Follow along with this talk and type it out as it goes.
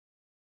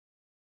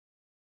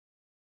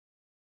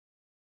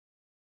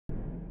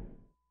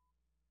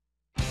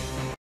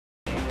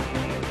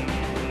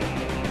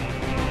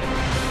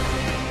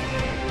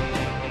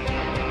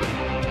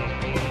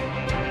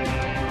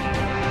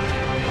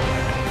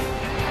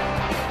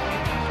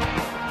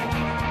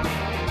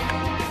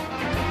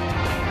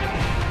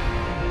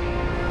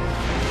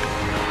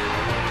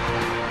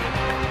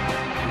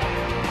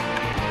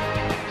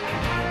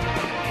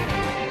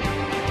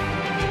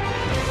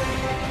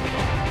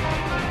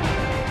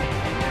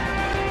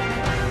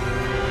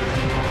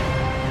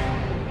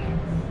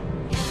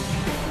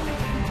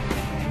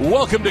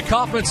Welcome to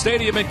Kauffman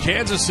Stadium in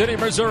Kansas City,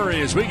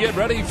 Missouri, as we get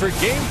ready for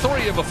Game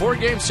 3 of a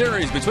 4-game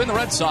series between the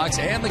Red Sox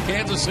and the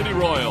Kansas City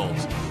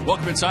Royals.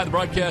 Welcome inside the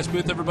broadcast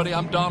booth, everybody.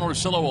 I'm Don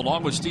Orsillo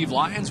along with Steve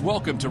Lyons.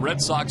 Welcome to Red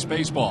Sox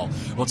baseball.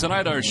 Well,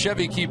 tonight our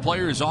Chevy key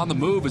player is on the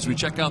move as we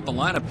check out the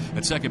lineup.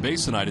 At second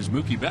base tonight is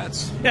Mookie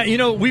Betts.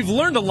 Yeah, we've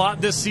learned a lot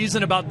this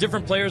season about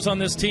different players on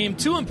this team.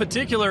 Two in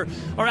particular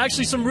are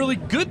actually some really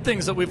good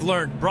things that we've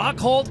learned. Brock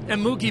Holt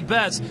and Mookie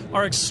Betts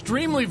are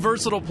extremely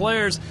versatile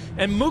players,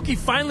 and Mookie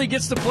finally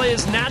gets to play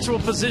his natural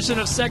position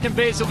of second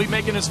base. He'll be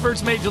making his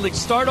first major league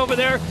start over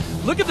there.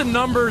 Look at the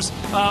numbers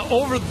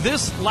over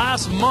this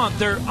last month.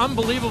 They're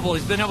unbelievable.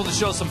 He's been able to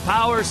show some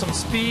power, some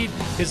speed,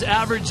 his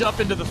average up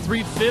into the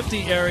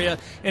 350 area.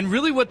 And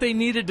really what they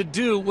needed to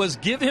do was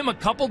give him a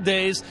couple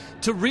days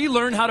to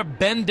relearn how to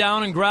bend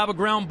down and grab a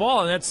ground ball.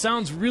 And that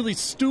sounds really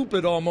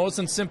stupid almost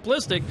and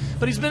simplistic,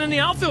 but he's been in the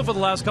outfield for the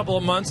last couple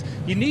of months.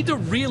 You need to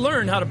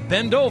relearn how to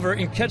bend over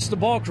and catch the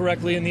ball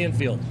correctly in the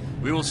infield.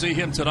 We will see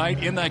him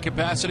tonight in that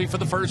capacity for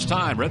the first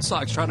time. Red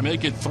Sox trying to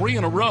make it 3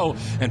 in a row.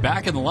 And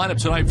back in the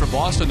lineup tonight for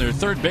Boston, their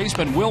third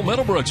baseman, Will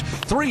Middlebrooks.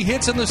 3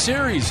 hits in the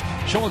series,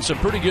 showing some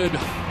pretty good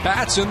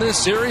bats in this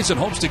series and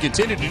hopes to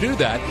continue to do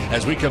that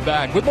as we come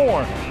back with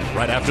more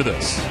right after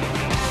this.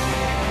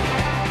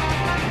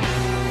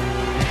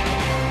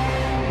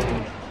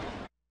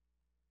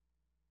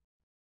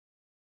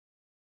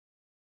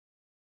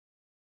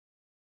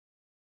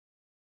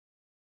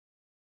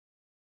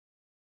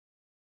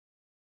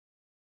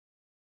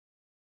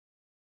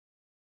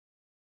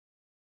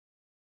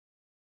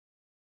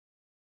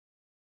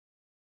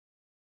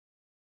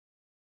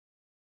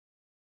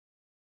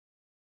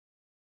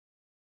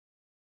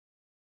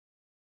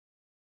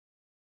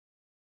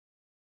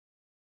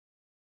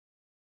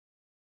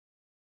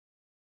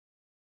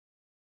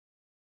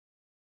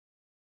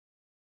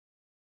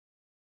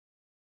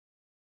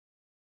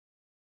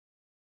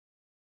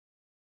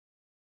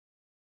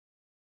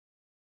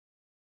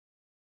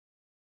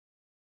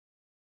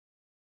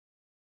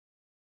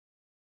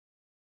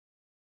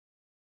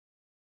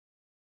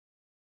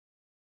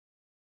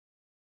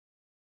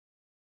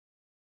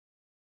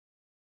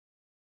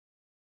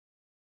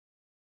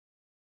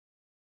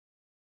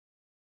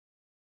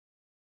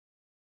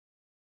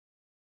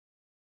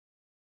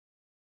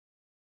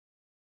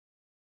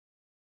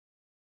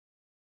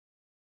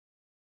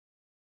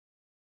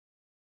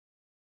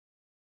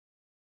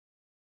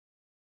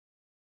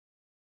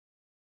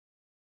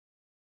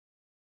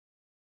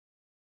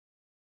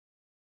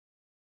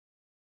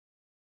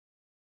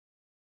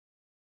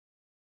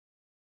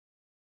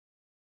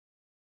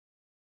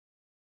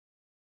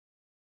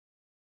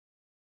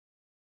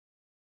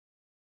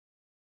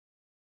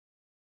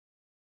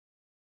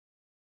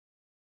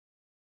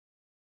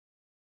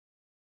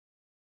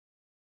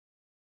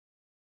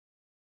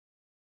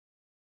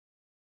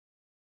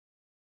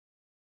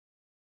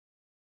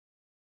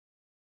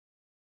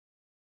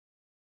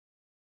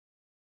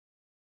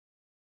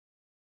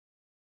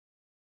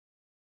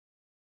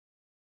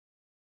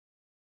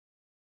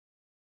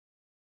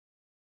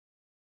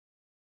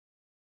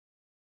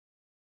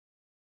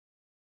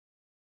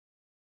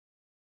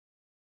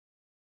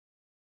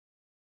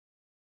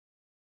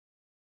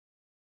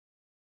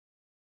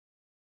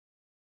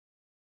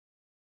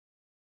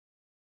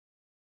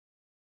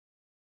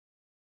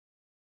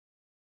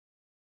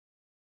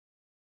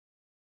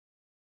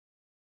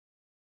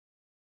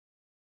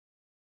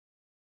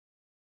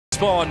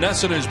 Baseball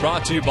Nesson is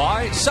brought to you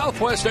by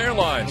Southwest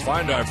Airlines.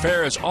 Find our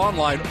fares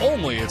online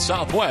only at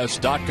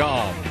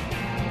southwest.com.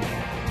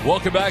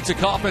 Welcome back to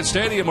Kauffman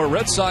Stadium, where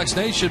Red Sox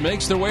Nation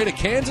makes their way to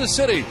Kansas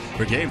City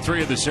for Game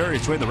 3 of the series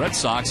between the Red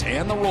Sox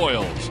and the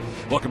Royals.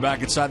 Welcome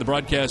back inside the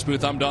broadcast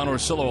booth. I'm Don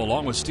Orsillo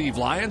along with Steve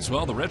Lyons.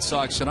 Well, the Red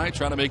Sox tonight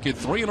trying to make it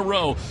 3 in a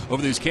row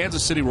over these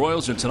Kansas City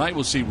Royals, and tonight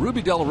we'll see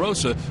Ruby De La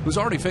Rosa, who's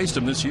already faced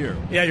him this year.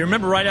 Yeah, you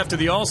remember right after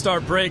the All-Star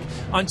break,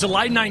 on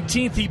July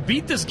 19th, he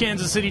beat this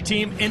Kansas City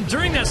team, and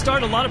during that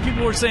start, a lot of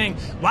people were saying,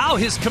 wow,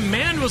 his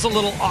command was a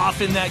little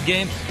off in that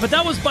game, but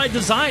that was by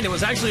design. It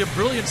was actually a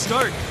brilliant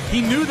start.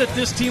 He knew that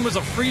this team was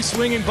a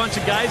free-swinging bunch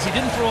of guys. He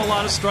didn't throw a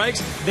lot of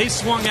strikes. They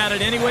swung at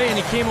it anyway, and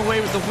he came away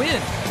with the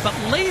win. But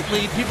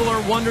lately, people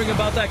are wondering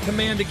about that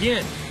command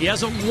again. He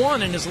hasn't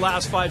won in his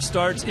last 5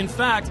 starts. In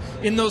fact,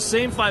 in those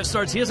same 5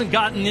 starts, he hasn't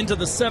gotten into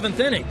the 7th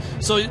inning.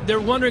 So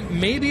they're wondering,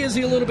 maybe is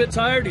he a little bit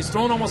tired? He's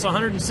thrown almost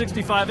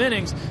 165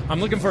 innings. I'm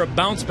looking for a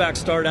bounce-back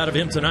start out of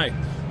him tonight.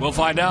 We'll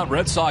find out.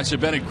 Red Sox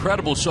have been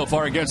incredible so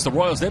far against the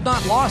Royals. They've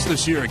not lost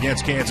this year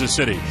against Kansas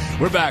City.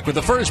 We're back with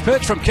the first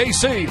pitch from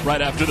KC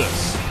right after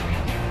this.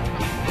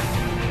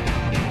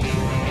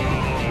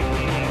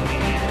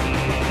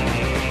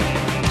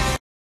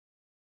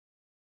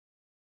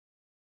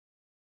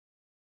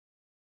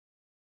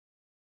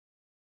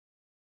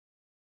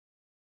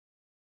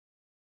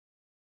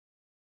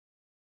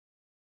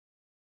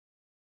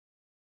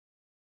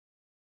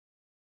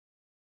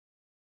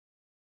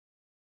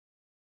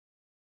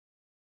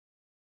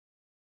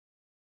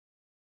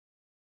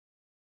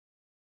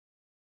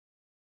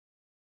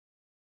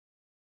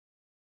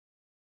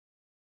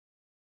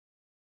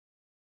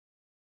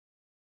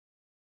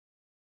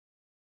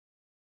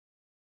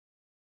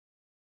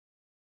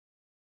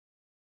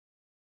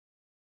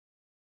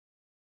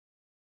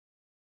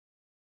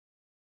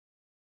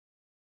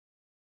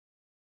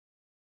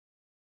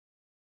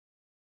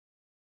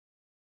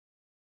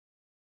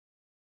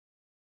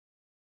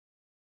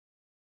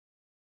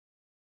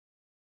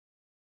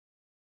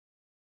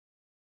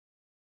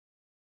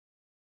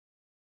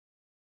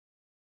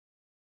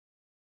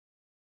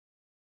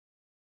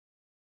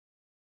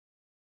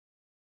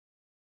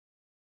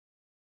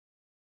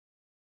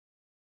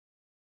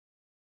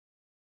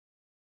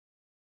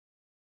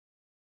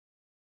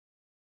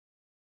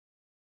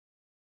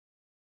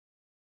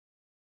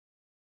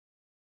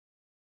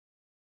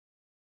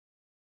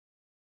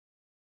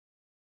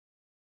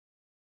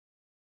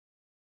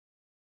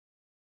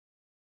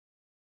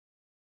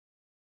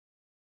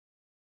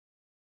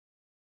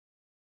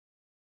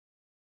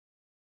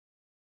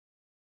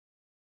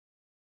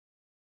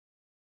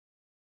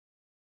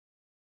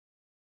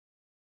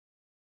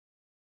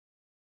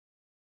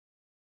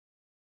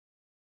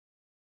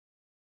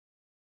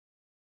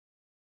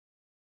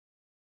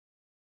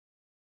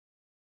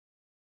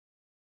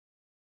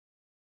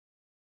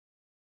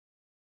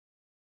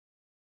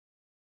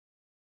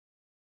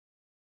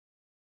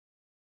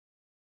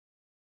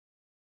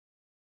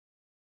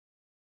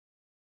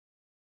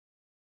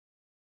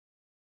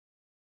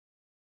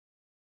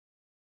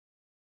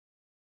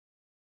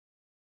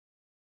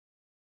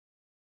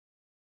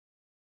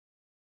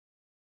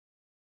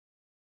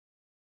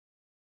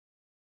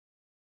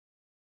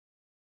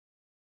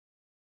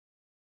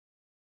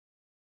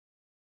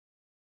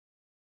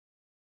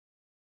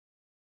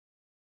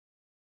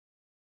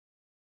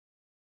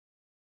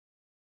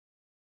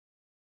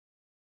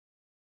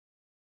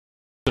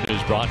 11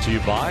 is brought to you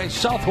by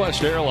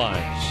Southwest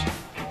Airlines,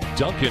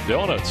 Dunkin'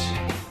 Donuts,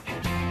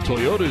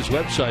 Toyota's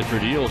website for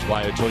deals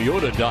via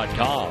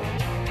Toyota.com,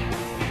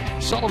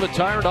 Sullivan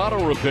Tire and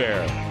Auto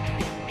Repair,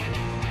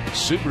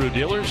 Subaru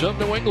Dealers of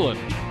New England,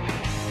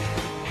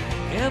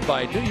 and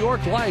by New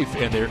York Life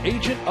and their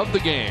agent of the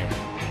game.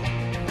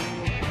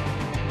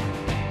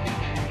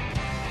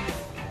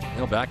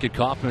 Now back at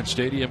Kauffman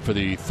Stadium for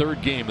the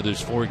third game of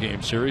this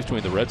 4-game series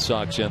between the Red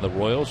Sox and the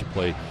Royals. We'll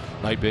play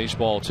night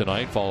baseball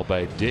tonight, followed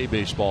by day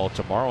baseball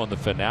tomorrow, and the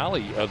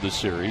finale of the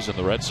series. And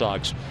the Red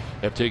Sox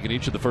have taken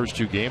each of the first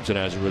 2 games, and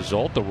as a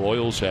result, the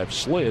Royals have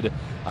slid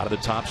out of the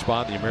top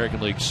spot in the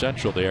American League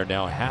Central. They are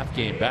now a half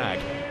game back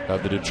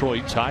of the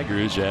Detroit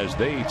Tigers as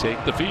they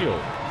take the field.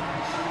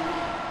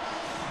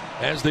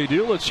 As they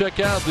do, let's check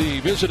out the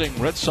visiting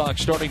Red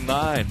Sox starting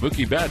 9.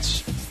 Mookie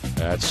Betts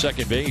at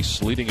second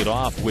base, leading it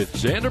off with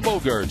Xander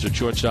Bogaerts at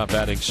shortstop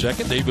batting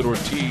second. David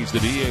Ortiz, the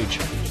DH.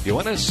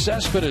 Yoenis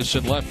Cespedes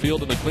in left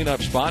field in the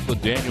cleanup spot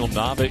with Daniel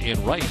Nava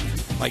in right.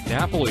 Mike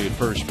Napoli at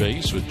first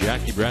base with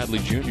Jackie Bradley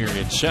Jr.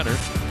 in center.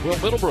 Will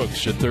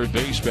Middlebrooks at third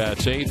base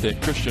bats 8th,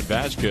 and Christian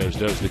Vasquez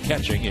does the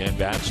catching and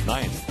bats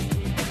 9th.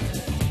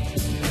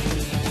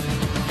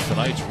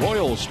 Tonight's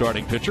Royals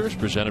starting pitchers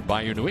presented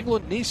by your New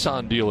England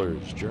Nissan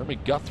dealers. Jeremy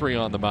Guthrie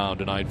on the mound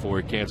tonight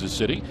for Kansas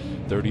City.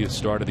 30th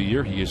start of the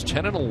year. He is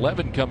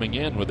 10-11 coming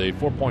in with a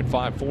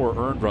 4.54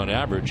 earned run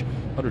average,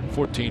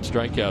 114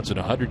 strikeouts in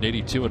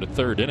 182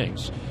 1/3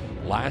 innings.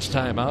 Last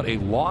time out, a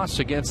loss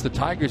against the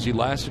Tigers. He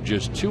lasted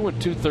just 2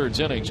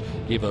 2/3 innings,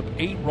 gave up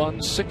 8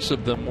 runs, 6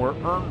 of them were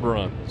earned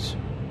runs.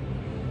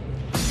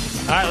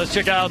 All right, let's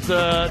check out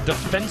the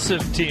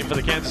defensive team for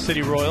the Kansas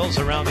City Royals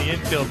around the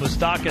infield.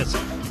 Moustakas,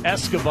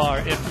 Escobar,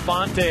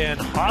 Infante, and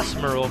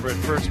Hosmer over at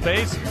first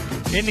base.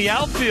 In the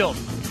outfield,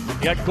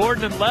 you got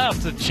Gordon in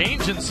left, a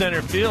change in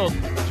center field.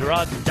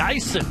 Gerard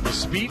Dyson, the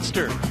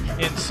speedster,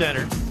 in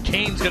center.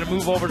 Kane's going to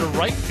move over to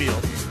right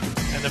field.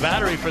 And the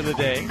battery for the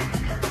day,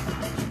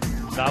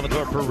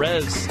 Salvador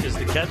Perez is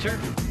the catcher.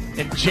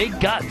 And Jay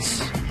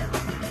Guts,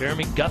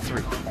 Jeremy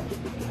Guthrie,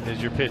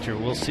 is your pitcher.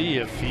 We'll see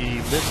if he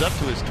lives up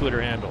to his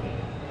Twitter handle.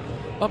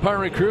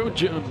 Umpiring crew,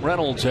 Jim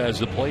Reynolds has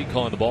the play,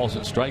 calling the balls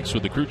and strikes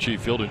with the crew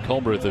chief Phil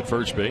Culbreth at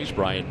first base,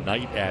 Brian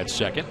Knight at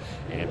second,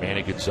 and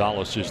Manny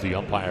Gonzalez is the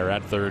umpire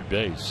at third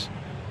base.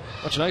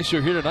 Much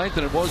nicer here tonight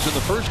than it was in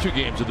the first 2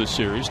 games of this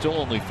series. Still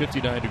only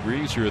 59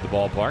 degrees here at the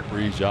ballpark.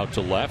 Breeze out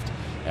to left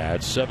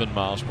at 7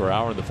 miles per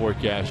hour. The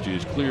forecast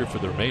is clear for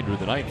the remainder of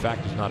the night. In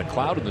fact, there's not a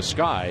cloud in the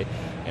sky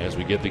as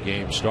we get the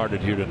game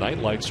started here tonight.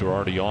 Lights are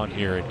already on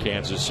here in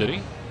Kansas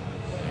City.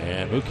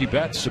 And Mookie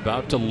Betts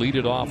about to lead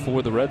it off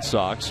for the Red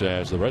Sox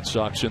as the Red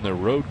Sox in their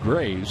road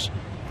grays,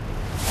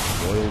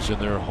 Royals in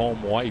their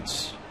home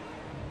whites.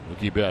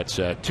 Mookie Betts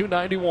at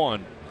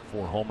 .291,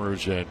 4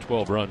 homers and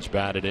 12 runs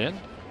batted in.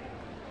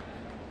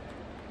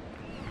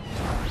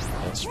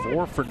 That's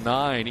 4 for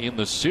 9 in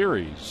the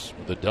series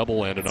with a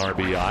double and an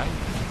RBI.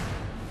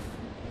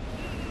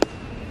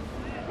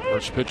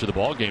 First pitch of the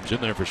ball game's in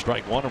there for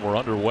strike 1, and we're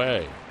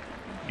underway.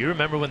 You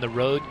remember when the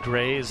road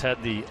grays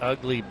had the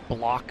ugly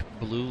block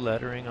blue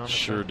lettering on the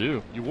Sure front?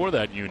 do. You wore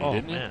that uni,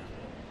 didn't you? Man.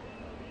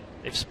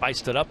 They've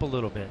spiced it up a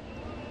little bit.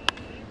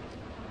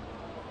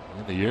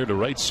 In the air to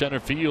right center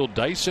field.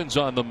 Dyson's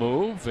on the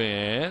move,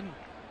 and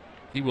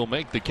he will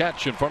make the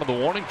catch in front of the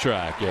warning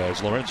track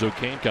as Lorenzo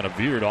Cain kind of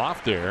veered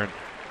off there. And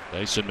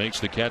Dyson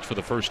makes the catch for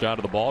the first out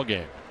of the ball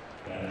game.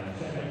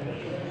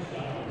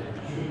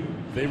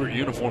 Favorite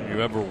uniform you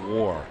ever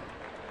wore?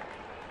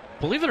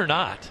 Believe it or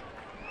not,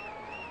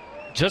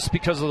 just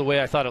because of the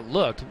way I thought it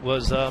looked,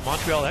 was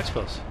Montreal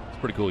Expos. It's a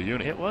pretty cool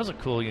uni. It was a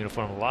cool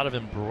uniform. A lot of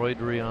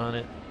embroidery on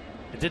it.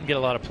 It didn't get a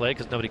lot of play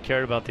because nobody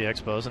cared about the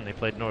Expos, and they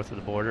played north of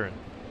the border, and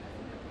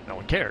no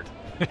one cared.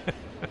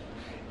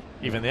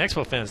 Even the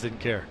Expo fans didn't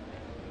care.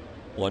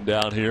 One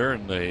down here,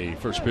 and the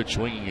first pitch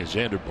swinging is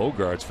Xander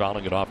Bogaerts,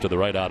 fouling it off to the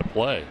right out of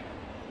play.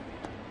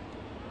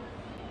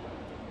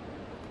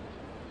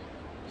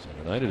 So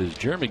tonight it is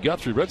Jeremy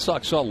Guthrie. Red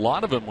Sox saw a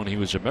lot of him when he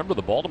was a member of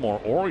the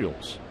Baltimore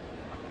Orioles.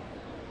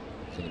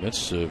 In the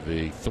midst of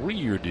a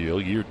 3-year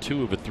deal, year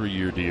 2 of a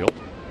 3-year deal.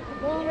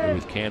 We're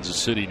with Kansas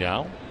City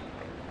now.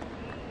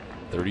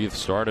 30th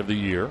start of the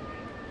year.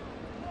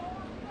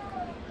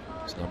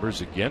 His numbers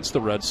against the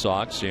Red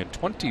Sox in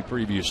 20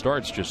 previous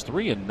starts, just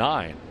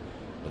 3-9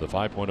 with a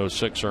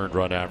 5.06 earned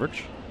run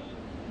average.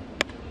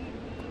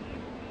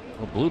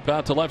 A bloop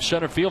out to left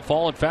center field,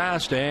 falling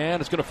fast,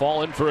 and it's going to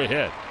fall in for a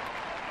hit.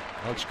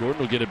 Alex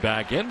Gordon will get it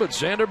back in, but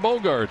Xander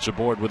Bogaerts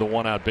aboard with a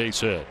 1-out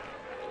base hit.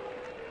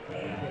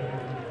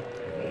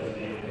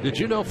 Did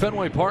you know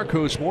Fenway Park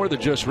hosts more than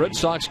just Red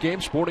Sox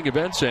games, sporting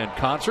events, and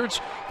concerts?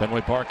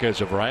 Fenway Park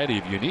has a variety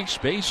of unique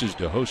spaces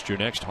to host your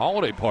next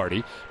holiday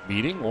party,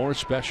 meeting, or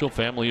special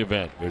family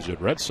event.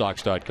 Visit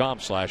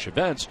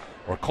redsox.com/events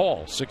or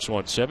call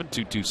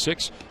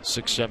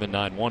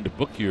 617-226-6791 to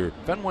book your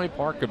Fenway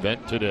Park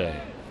event today.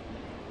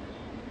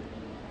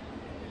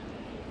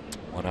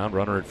 1-out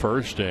runner at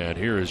first, and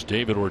here is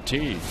David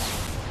Ortiz.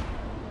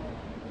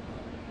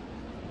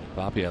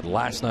 Poppy had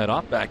last night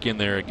off, back in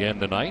there again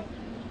tonight.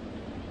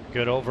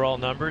 Good overall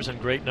numbers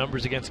and great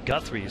numbers against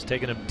Guthrie. He's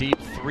taken him deep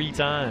 3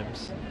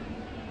 times.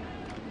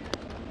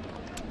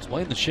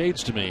 Explain the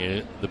shades to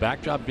me. The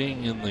backdrop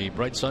being in the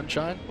bright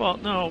sunshine? Well,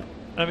 no.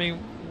 I mean,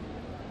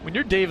 when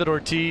you're David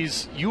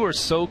Ortiz, you are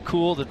so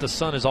cool that the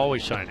sun is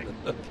always shining.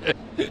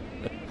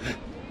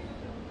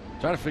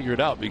 Trying to figure it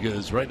out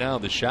because right now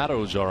the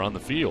shadows are on the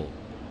field.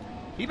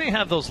 He may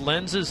have those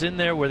lenses in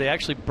there where they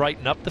actually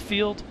brighten up the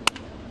field.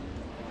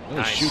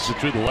 Nice. He shoots it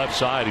through the left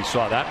side. He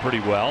saw that pretty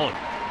well. And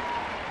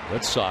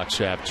Red Sox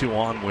have 2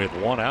 on with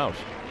 1 out.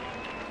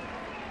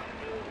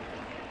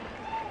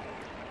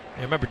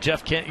 I remember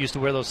Jeff Kent used to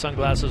wear those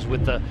sunglasses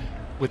with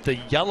the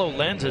yellow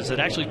lenses that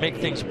actually make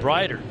things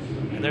brighter.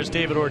 And there's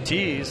David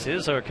Ortiz.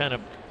 His are kind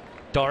of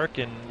dark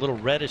and a little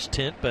reddish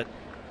tint, but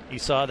he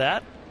saw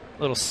that.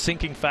 Little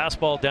sinking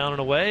fastball down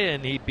and away,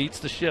 and he beats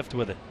the shift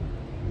with it.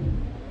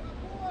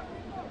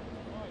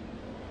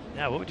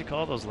 Yeah, what would you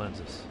call those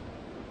lenses?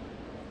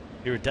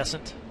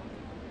 Iridescent?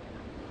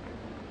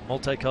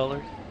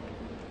 Multicolored?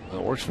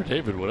 Well, it works for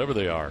David, whatever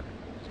they are.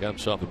 He's got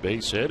himself a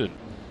base hit, and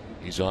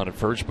he's on at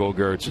first.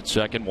 Bogarts at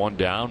second, 1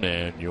 down,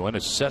 and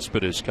Yoenis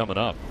Cespedes coming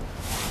up.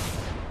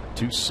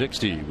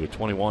 260 with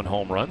 21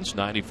 home runs,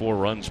 94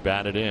 runs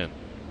batted in.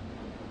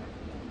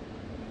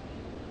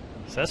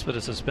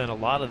 Cespedes has spent a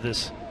lot of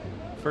this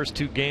first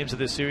 2 games of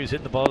this series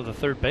hitting the ball to the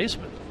third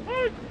baseman.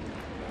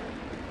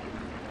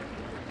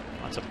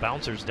 Lots of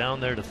bouncers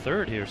down there to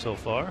third here so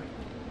far.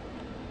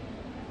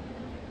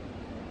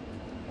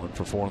 1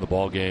 for 4 in the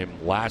ball game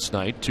last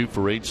night, 2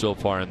 for 8 so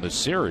far in the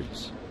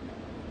series.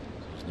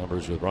 His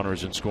numbers with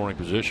runners in scoring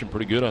position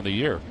pretty good on the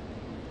year.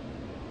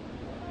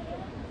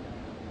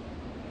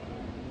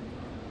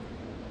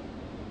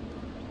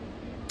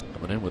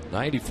 Coming in with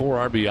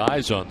 94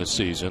 RBIs on the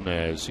season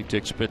as he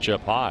takes a pitch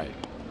up high.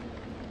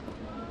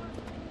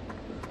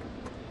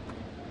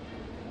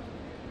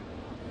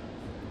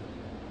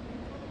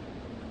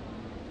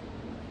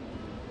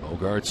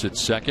 Bogarts at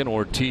second,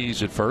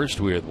 Ortiz at first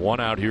with 1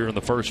 out here in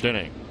the first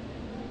inning.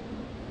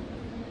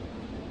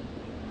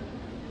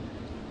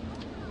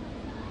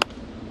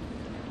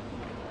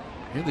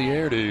 In the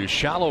air to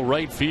shallow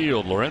right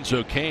field.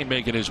 Lorenzo Cain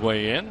making his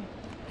way in,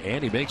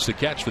 and he makes the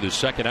catch for the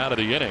 2nd out of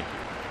the inning.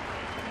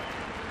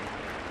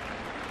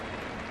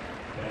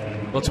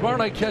 Well, tomorrow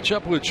night catch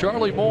up with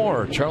Charlie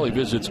Moore. Charlie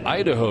visits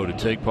Idaho to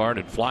take part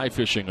in fly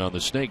fishing on the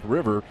Snake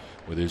River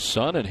with his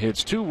son and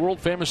hits 2 world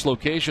famous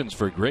locations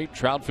for great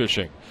trout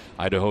fishing.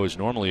 Idaho is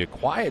normally a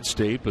quiet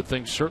state, but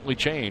things certainly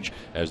change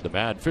as the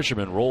Mad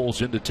Fisherman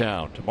rolls into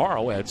town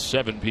tomorrow at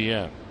 7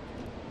 p.m.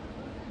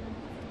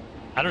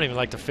 I don't even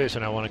like to fish,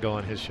 and I want to go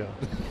on his show.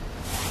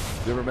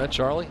 You ever met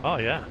Charlie? Oh,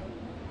 yeah.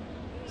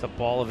 It's a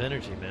ball of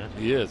energy, man.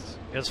 He is.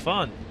 It's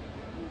fun.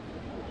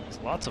 It's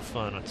lots of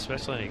fun,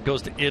 especially when he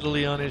goes to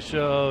Italy on his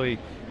show. He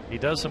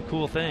does some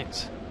cool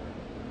things.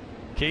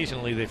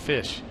 Occasionally they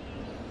fish.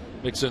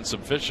 Mix in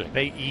some fishing.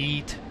 They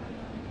eat.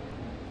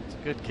 It's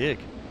a good gig.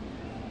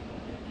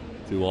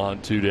 2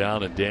 on, 2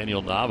 down, and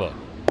Daniel Nava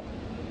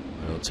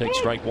will take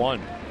strike 1.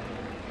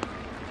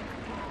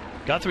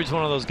 Guthrie's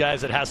one of those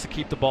guys that has to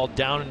keep the ball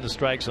down in the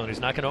strike zone. He's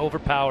not going to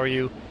overpower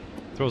you.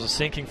 Throws a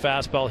sinking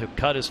fastball. He'll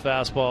cut his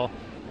fastball.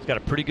 He's got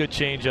a pretty good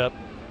changeup.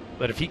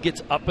 But if he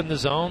gets up in the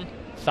zone,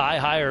 thigh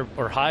high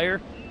or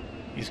higher,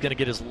 he's going to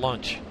get his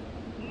lunch.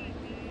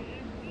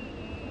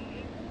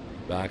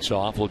 Backs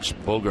off, looks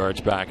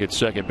Bogarts back at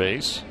second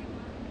base.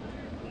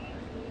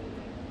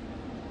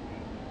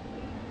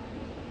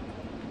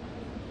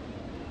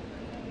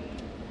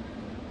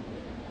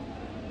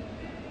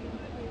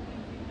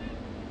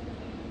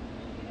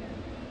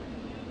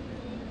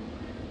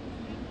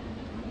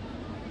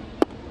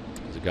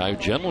 The guy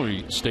who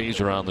generally stays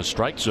around the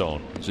strike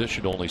zone. He's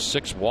issued only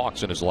 6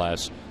 walks in his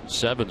last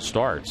 7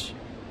 starts.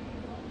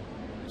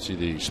 See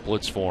the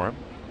splits for him.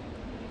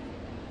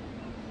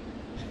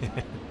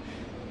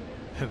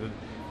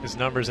 His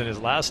numbers in his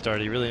last start,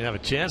 he really didn't have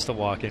a chance to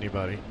walk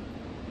anybody.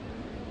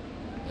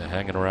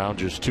 Hanging around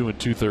just 2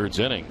 2/3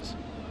 innings.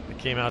 They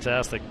came out to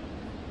ask the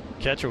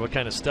catcher what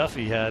kind of stuff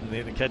he had, and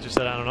the catcher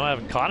said, I don't know, I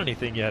haven't caught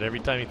anything yet. Every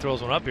time he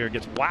throws one up here, it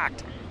gets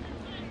whacked.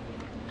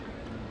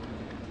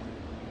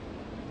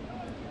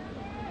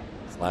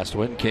 His last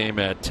win came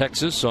at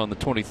Texas on the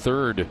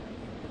 23rd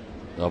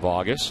of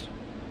August.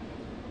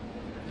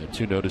 They had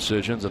 2 no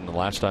decisions, and the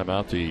last time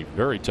out, the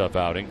very tough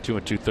outing, 2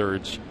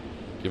 2/3,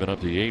 giving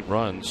up the 8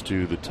 runs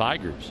to the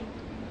Tigers.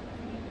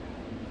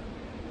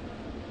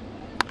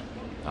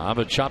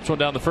 But chops one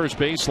down the first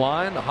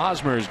baseline.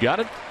 Hosmer's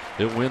got it.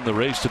 He'll win the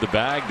race to the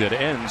bag that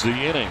ends the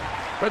inning.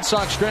 Red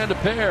Sox strand a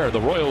pair.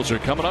 The Royals are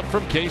coming up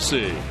from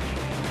KC.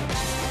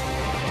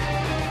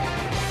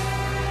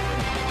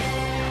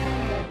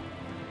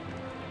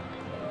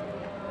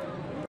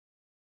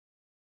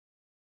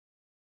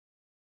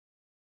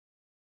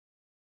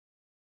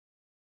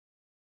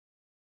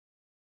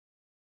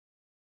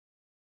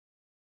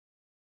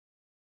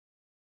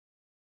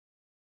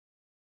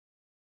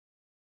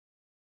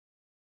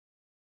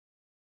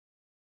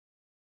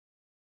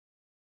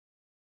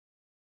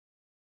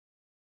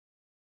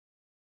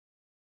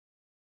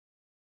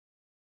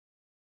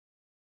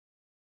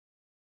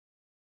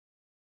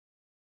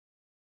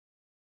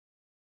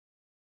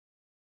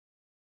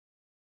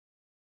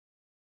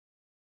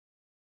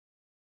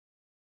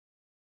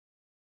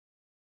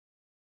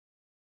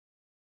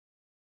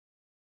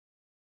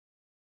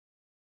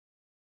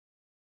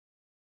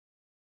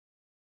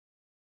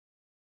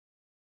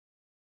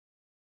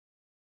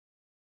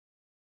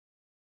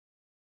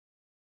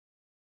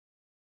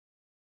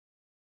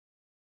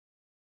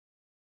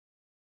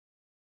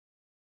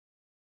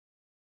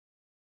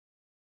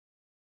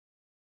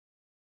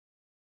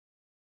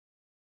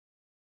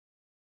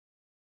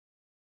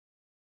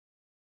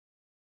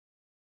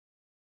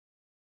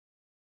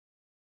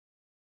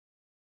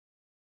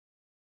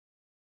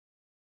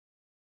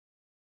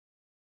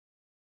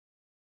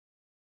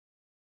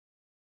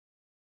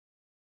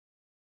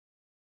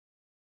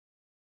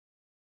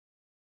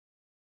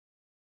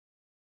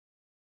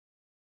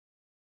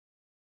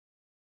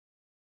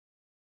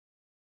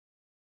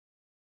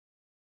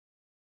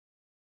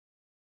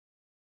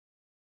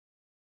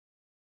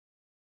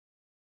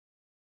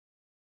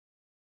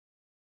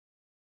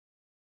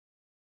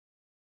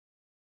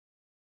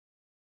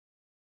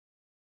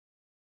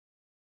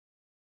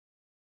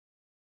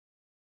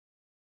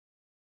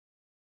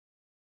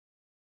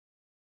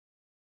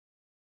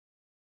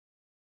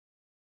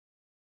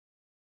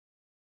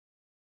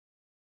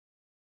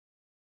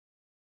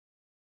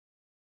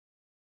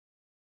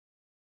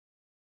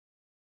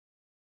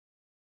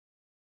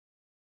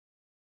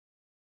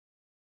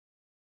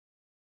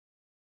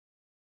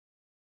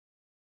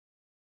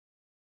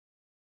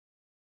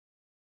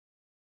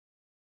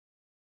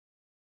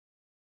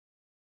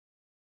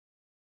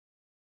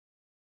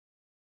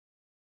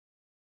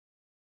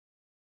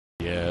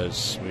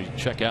 as we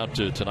check out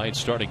tonight's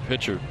starting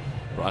pitcher.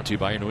 Brought to you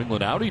by your New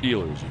England Audi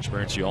dealers.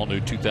 Experience the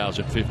all-new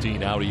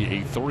 2015 Audi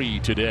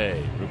A3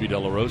 today. Ruby De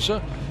La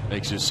Rosa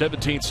makes his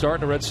 17th start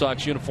in a Red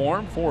Sox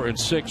uniform.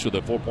 4-6 with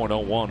a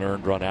 4.01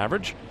 earned run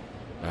average.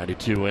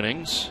 92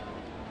 innings.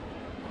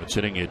 It's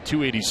hitting at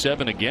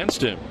 287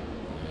 against him.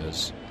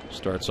 As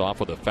starts off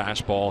with a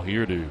fastball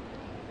here to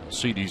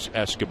Alcides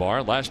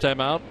Escobar. Last time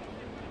out,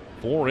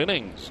 4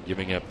 innings,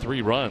 giving up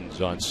 3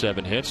 runs on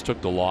 7 hits. Took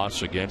the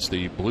loss against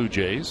the Blue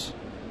Jays.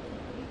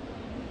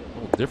 A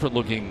little different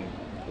looking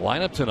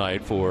lineup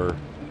tonight for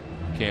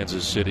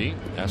Kansas City.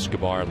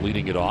 Escobar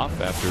leading it off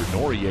after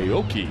Nori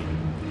Aoki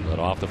led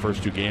off the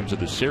first 2 games of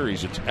the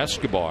series. It's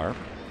Escobar.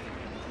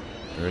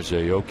 There's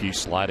Aoki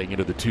sliding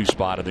into the 2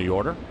 spot in the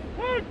order.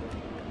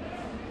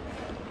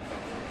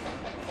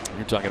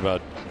 You're talking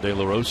about De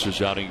La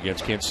Rosa's outing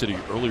against Kansas City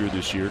earlier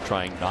this year,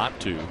 trying not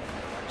to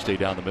stay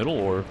down the middle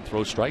or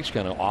throw strikes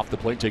kind of off the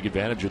plate, take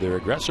advantage of their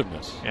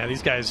aggressiveness. Yeah,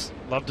 these guys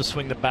love to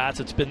swing the bats.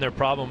 It's been their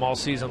problem all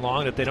season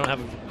long that they don't have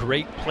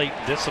great plate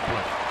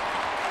discipline.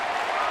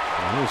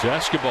 Here's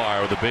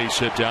Escobar with a base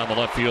hit down the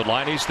left field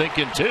line. He's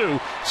thinking too.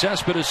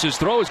 Cespedes'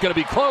 throw is going to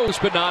be close,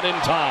 but not in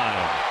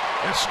time.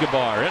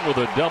 Escobar in with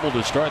a double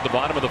to start the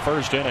bottom of the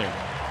first inning.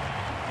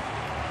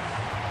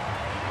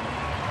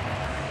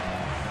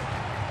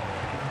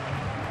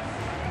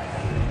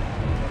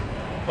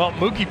 Well,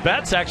 Mookie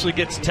Betts actually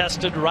gets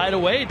tested right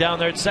away down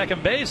there at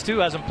second base, too.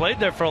 Hasn't played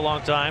there for a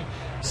long time.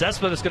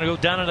 Cespedes is going to go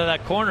down into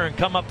that corner and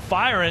come up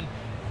firing.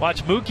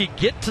 Watch Mookie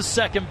get to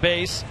second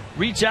base,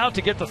 reach out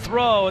to get the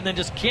throw, and then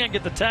just can't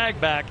get the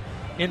tag back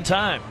in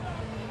time.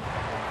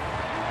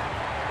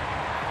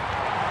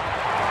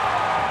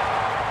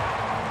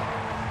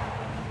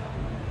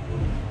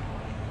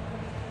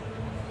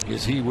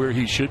 Is he where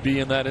he should be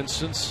in that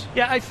instance?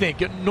 Yeah, I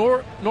think.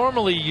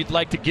 Normally you'd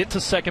like to get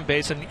to second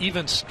base and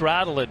even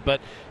straddle it, but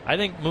I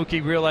think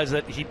Mookie realized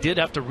that he did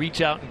have to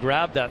reach out and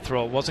grab that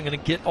throw. It wasn't going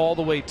to get all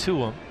the way to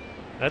him.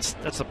 That's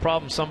the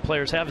problem some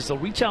players have, is they'll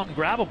reach out and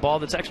grab a ball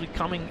that's actually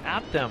coming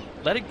at them.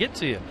 Let it get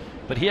to you.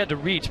 But he had to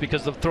reach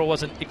because the throw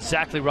wasn't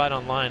exactly right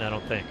on line, I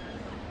don't think.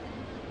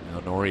 Now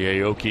Nori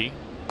Aoki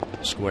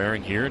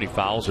squaring here, and he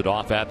fouls it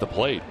off at the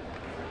plate.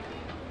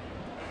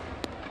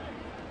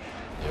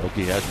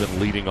 Aoki has been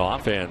leading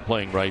off and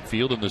playing right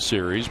field in the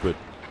series, but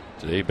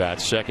today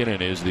bats second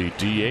and is the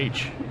DH.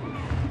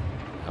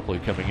 Happily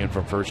coming in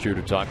from first here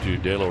to talk to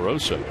De La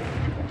Rosa.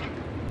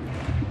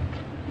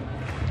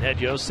 Ed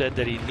Yost said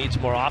that he needs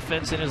more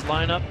offense in his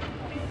lineup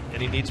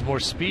and he needs more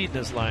speed in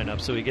his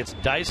lineup, so he gets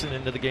Dyson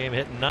into the game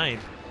hitting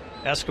 9th,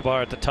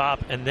 Escobar at the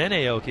top, and then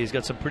Aoki. He's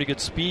got some pretty good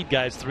speed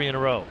guys 3 in a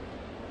row.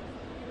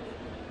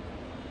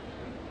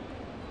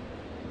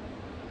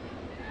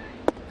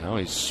 Now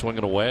he's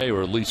swinging away,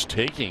 or at least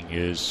taking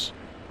his.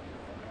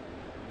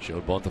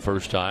 Showed bunt the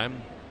first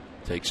time.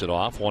 Takes it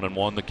off.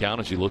 1-1 the count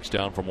as he looks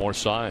down for more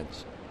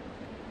signs.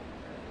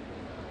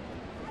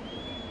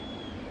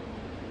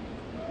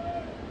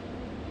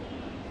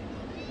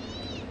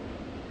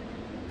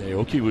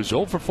 Aoki was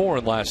 0 for 4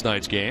 in last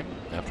night's game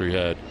after he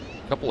had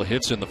a couple of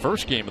hits in the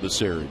first game of the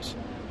series.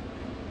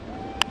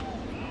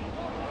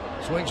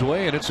 Swings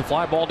away, and it's a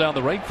fly ball down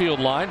the right field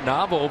line.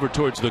 Nava over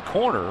towards the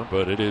corner,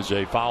 but it is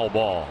a foul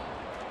ball.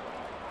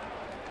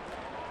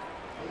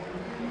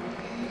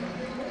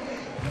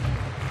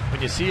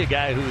 When you see a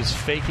guy who is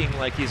faking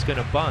like he's going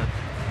to bunt,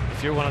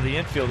 if you're one of the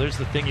infielders,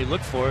 the thing you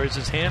look for is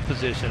his hand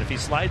position. If he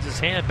slides his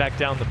hand back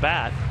down the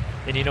bat,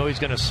 then you know he's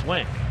going to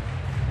swing.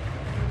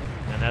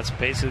 And that's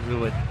basically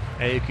what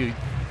Aoki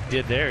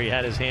did there. He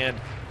had his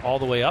hand all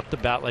the way up the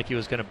bat like he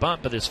was going to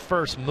bunt, but his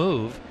first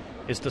move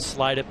is to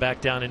slide it back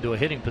down into a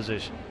hitting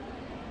position.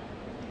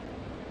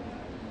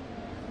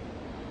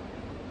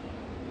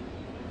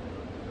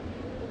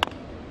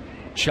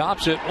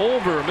 Chops it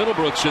over.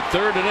 Middlebrooks at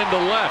third and into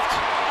left.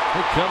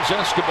 Here comes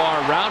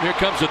Escobar around. Here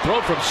comes the throw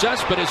from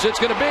Cespedes. It's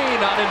going to be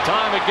not in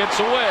time. It gets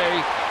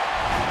away.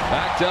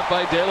 Backed up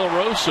by De La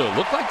Rosa.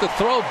 Looked like the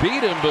throw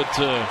beat him, but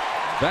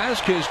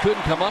Vasquez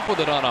couldn't come up with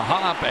it on a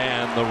hop,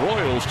 and the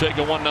Royals take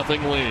a 1-0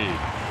 lead.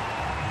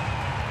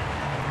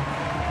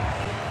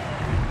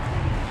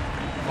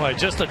 Boy,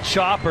 just a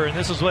chopper, and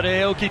this is what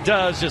Aoki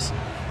does. Just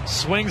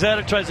swings at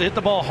it, tries to hit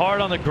the ball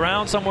hard on the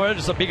ground somewhere.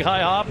 Just a big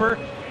high hopper.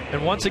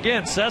 And once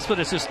again,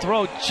 Cespedes'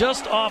 throw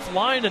just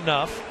offline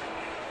enough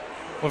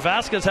where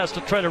Vasquez has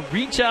to try to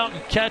reach out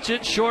and catch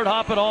it, short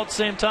hop it all at the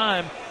same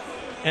time,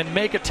 and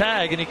make a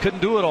tag, and he couldn't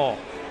do it all.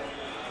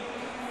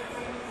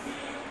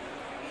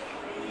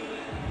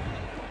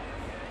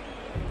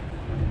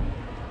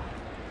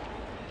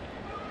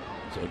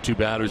 So 2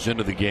 batters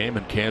into the game,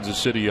 and Kansas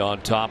City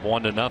on top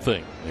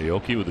 1-0.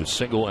 Aoki with a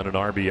single and an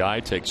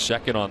RBI takes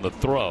second on the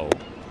throw.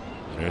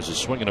 And there's a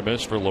swing and a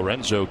miss for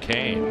Lorenzo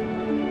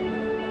Cain.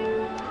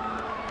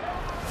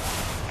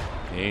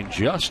 Cain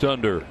just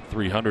under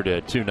 300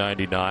 at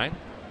 299.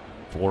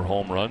 4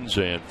 home runs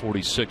and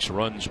 46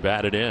 runs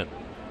batted in.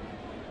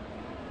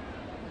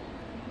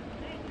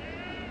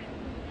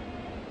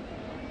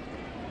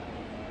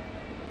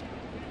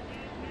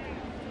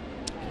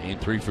 Cain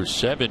 3 for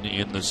 7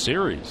 in the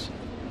series.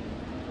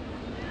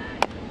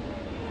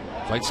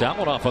 Fights that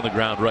one off on the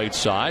ground right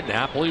side.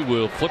 Napoli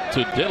will flip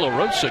to De La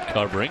Rosa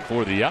covering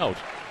for the out.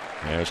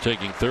 As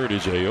taking third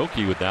is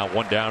Aoki with now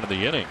one down in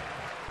the inning.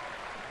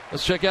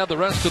 Let's check out the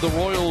rest of the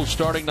Royals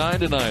starting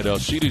 9 tonight.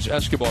 Alcides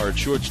Escobar at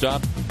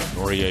shortstop.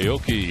 Nori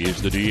Aoki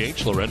is the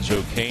DH.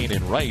 Lorenzo Cain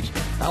in right.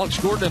 Alex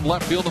Gordon in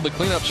left field in the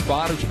cleanup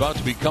spot is about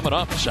to be coming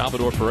up.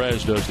 Salvador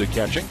Perez does the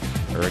catching.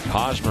 Eric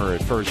Hosmer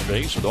at first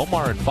base with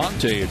Omar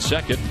Infante at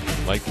second.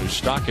 Mike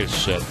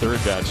Moustakas at third,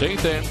 bats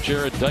eighth, and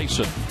Jared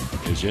Dyson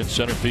is in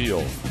center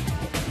field.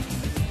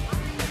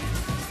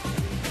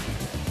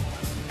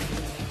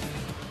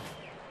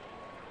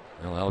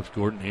 Well, Alex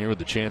Gordon here with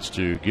the chance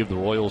to give the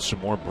Royals some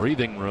more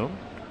breathing room.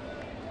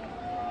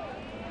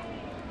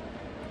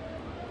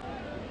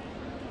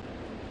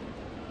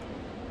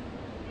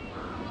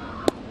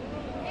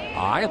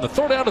 And the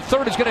throw down to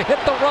third is going to hit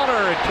the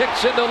runner. It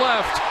kicks into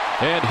left.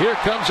 And here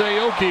comes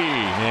Aoki.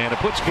 And it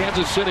puts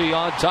Kansas City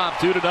on top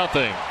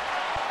 2-0.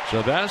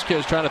 So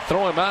Vasquez trying to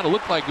throw him out. It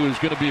looked like it was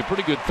going to be a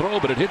pretty good throw,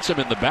 but it hits him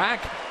in the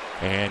back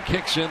and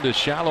kicks into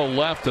shallow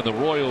left, and the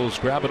Royals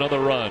grab another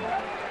run.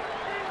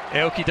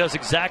 Aoki does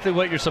exactly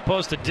what you're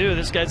supposed to do.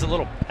 This guy's a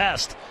little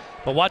pest.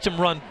 But watch him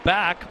run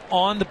back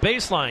on the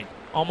baseline,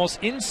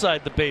 almost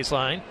inside the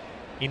baseline.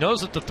 He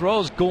knows that the throw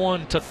is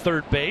going to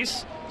third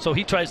base, so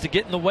he tries to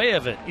get in the way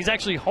of it. He's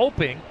actually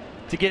hoping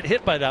to get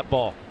hit by that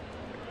ball.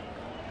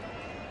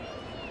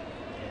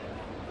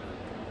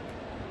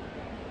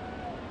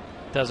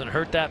 Doesn't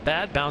hurt that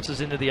bad.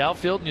 Bounces into the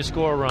outfield, and you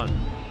score a run.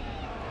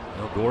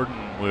 Well,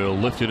 Gordon will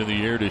lift it in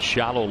the air to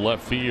shallow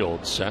left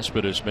field.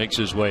 Cespedes makes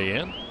his way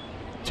in.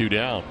 2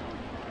 down.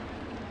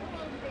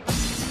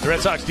 The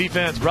Red Sox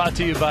defense brought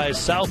to you by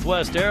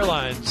Southwest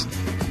Airlines.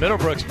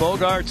 Middlebrooks,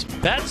 Bogarts,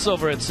 Betts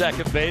over at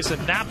second base,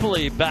 and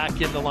Napoli back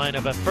in the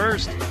lineup at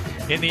first.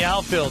 In the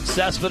outfield,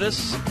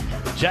 Cespedes,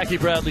 Jackie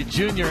Bradley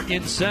Jr.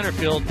 in center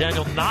field,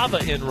 Daniel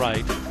Nava in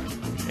right,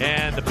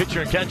 and the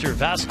pitcher and catcher,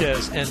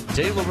 Vasquez and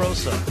De La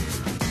Rosa.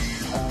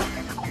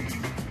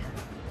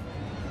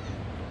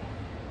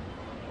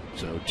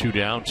 So 2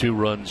 down, 2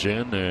 runs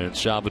in, and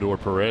Salvador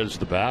Perez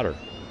the batter.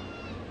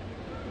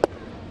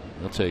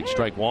 They'll take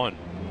strike one.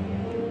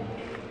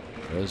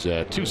 There's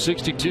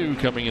 262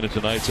 coming into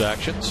tonight's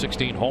action.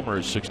 16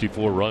 homers,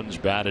 64 runs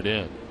batted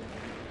in.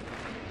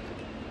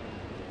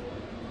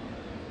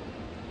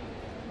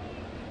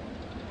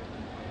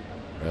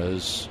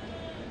 Perez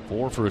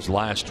 4 for his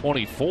last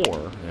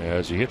 24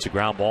 as he hits a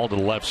ground ball to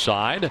the left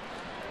side.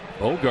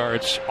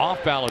 Bogarts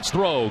off balance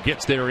throw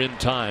gets there in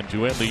time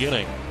to end the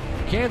inning.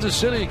 Kansas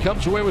City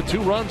comes away with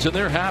 2 runs in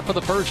their half of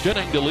the first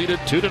inning to lead it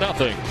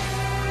 2-0.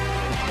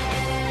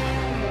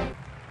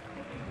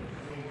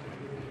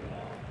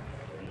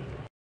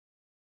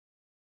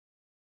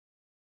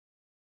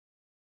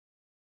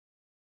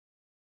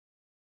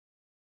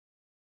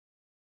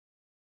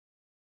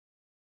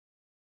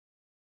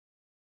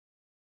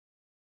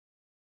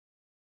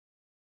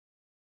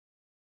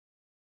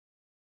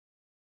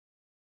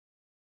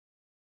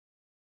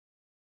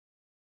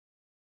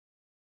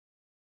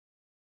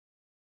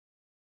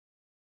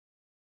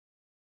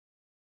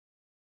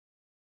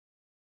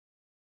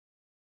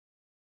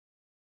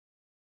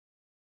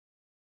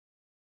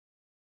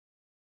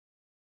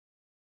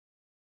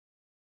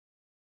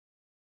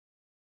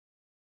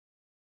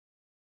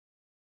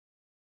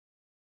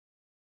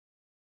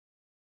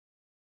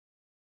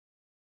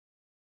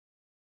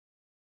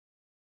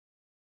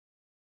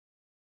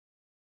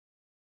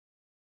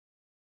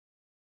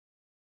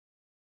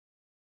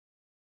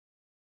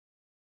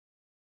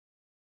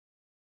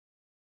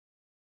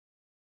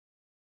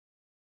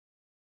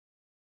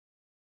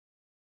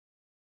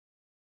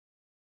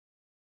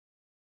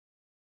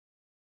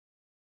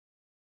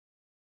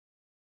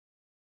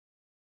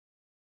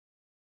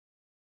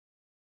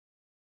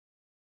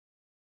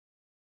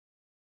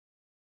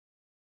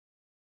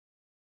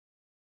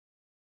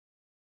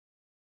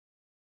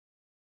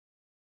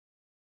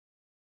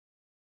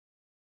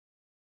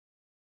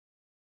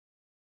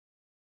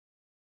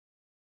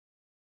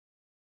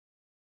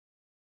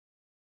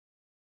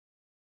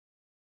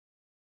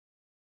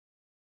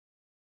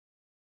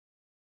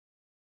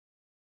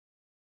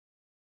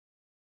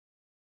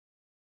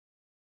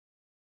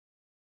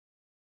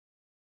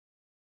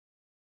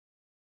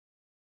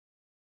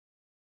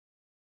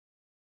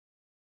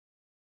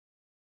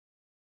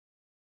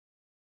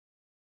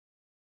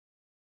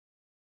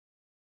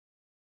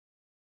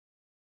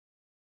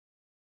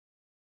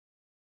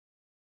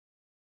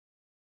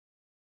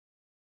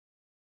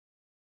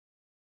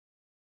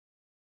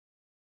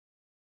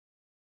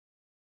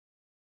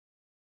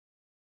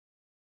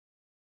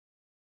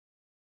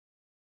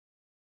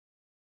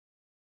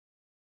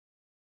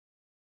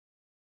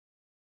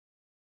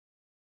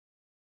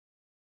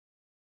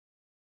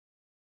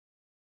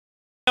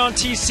 On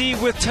TC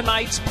with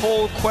tonight's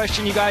poll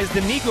question, you guys.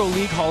 The Negro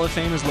League Hall of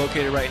Fame is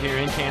located right here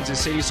in Kansas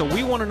City, so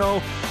we want to know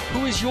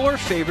who is your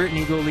favorite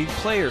Negro League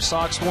player.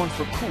 Sox 1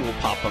 for Cool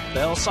Pop-Up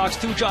Bell, Sox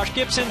 2 Josh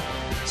Gibson,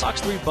 Sox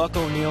 3 Buck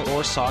O'Neil,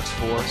 or Sox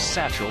 4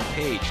 Satchel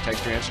Paige.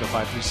 Text your answer to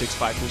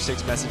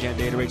 536-536, message and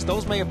data rates.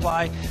 Those may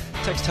apply.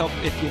 Text help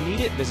if you need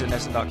it. Visit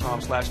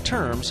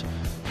NESN.com/terms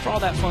for all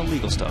that fun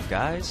legal stuff,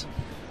 guys.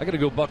 I got to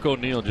go Buck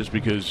O'Neil just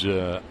because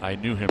I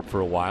knew him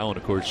for a while, and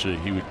of course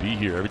he would be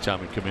here every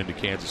time he'd come into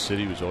Kansas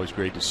City. It was always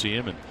great to see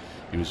him, and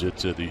he was at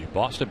the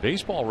Boston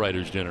Baseball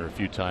Writers Dinner a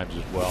few times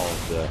as well.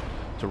 And,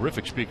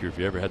 terrific speaker if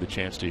you ever had the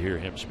chance to hear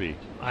him speak.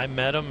 I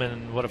met him,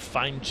 and what a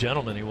fine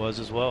gentleman he was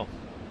as well.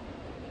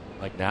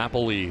 Like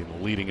Napoli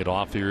leading it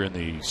off here in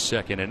the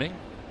second inning.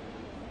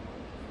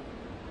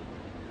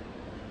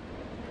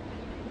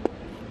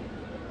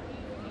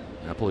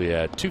 Napoli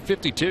had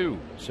 252,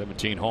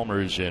 17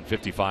 homers and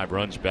 55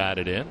 runs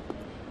batted in.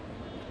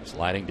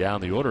 Sliding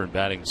down the order and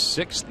batting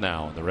sixth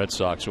now in the Red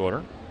Sox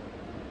order.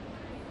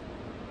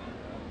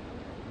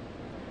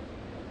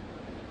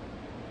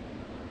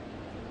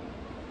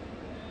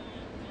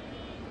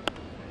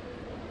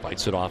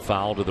 Fights it off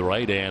foul to the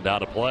right and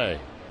out of play.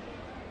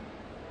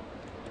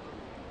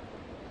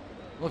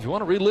 Well, if you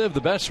want to relive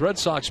the best Red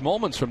Sox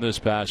moments from this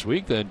past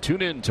week, then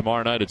tune in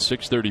tomorrow night at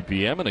 6:30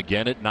 p.m. and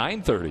again at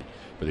 9:30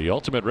 for the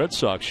Ultimate Red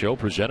Sox Show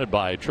presented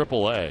by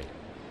AAA.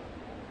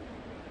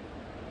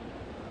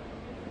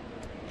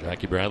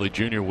 Jackie Bradley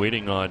Jr.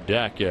 waiting on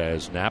deck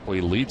as Napoli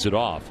leads it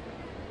off.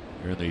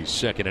 Here in the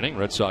second inning,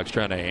 Red Sox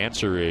trying to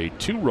answer a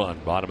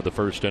 2-run bottom of the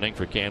first inning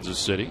for Kansas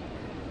City.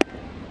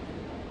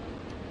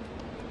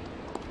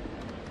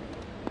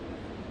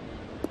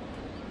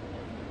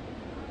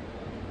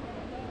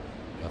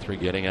 Guthrie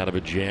getting out of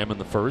a jam in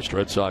the first.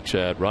 Red Sox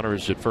had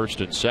runners at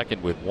first and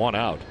second with one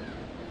out.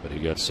 But he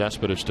got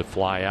Cespedes to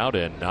fly out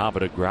and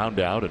Nava to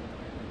ground out, and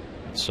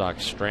Red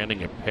Sox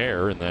stranding a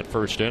pair in that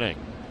first inning.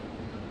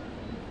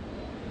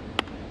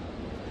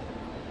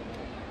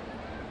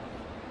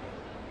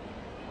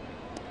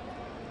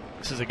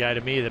 This is a guy to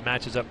me that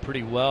matches up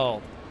pretty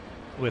well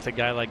with a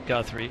guy like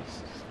Guthrie.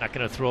 He's not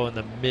going to throw in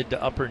the mid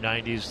to upper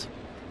 90s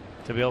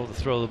to be able to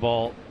throw the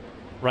ball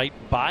right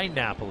by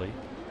Napoli.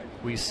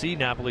 We see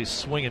Napoli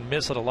swing and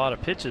miss at a lot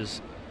of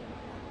pitches.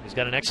 He's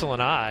got an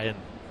excellent eye, and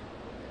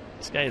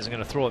this guy isn't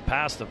going to throw it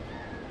past him.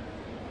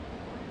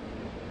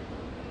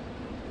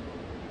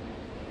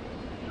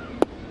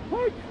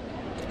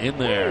 In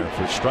there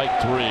for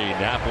strike three.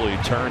 Napoli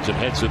turns and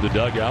heads to the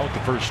dugout. The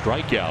first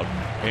strikeout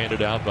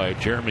handed out by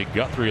Jeremy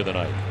Guthrie of the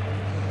night.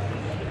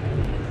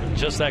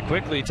 Just that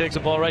quickly, he takes the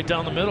ball right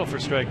down the middle for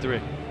strike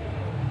three.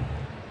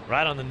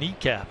 Right on the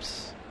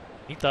kneecaps.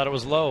 He thought it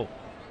was low.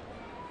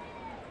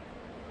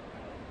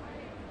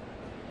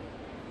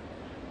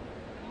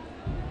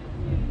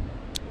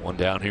 One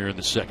down here in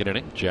the second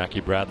inning. Jackie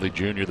Bradley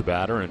Jr. the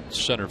batter and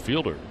center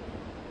fielder.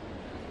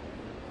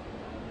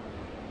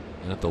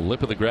 And at the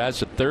lip of the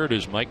grass at third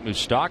is Mike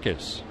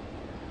Moustakas.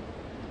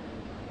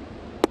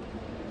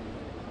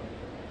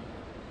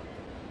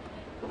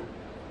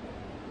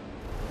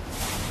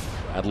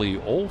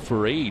 Bradley 0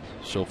 for 8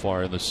 so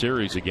far in the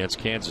series against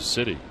Kansas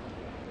City.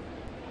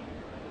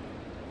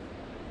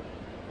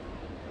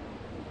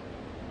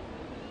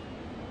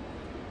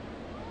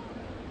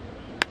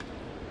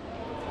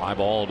 Fly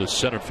ball to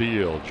center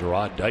field.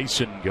 Gerard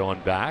Dyson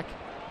going back.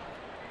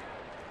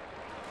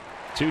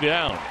 2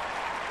 down.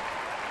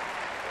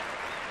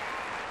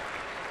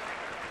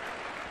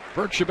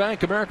 Berkshire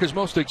Bank, America's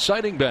most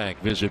exciting bank.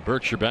 Visit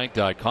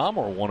BerkshireBank.com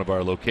or one of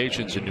our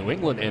locations in New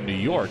England and New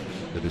York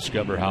to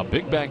discover how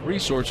big bank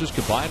resources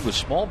combined with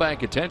small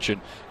bank attention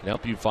can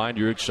help you find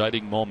your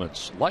exciting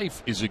moments.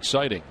 Life is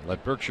exciting.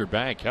 Let Berkshire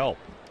Bank help.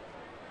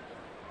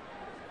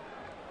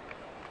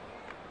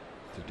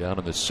 Down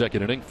in the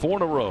second inning, 4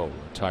 in a row.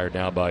 Retired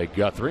now by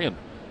Guthrie and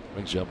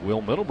brings up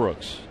Will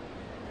Middlebrooks.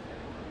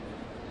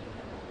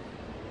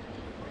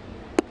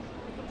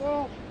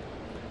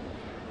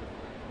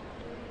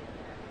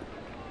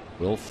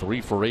 Will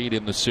 3 for 8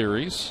 in the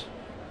series.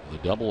 The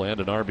double and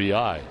an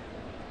RBI.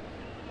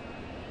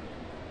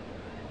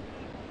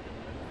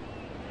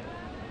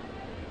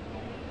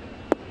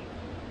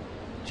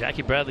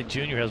 Jackie Bradley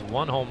Jr. has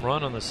 1 home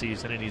run on the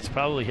season, and he's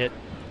probably hit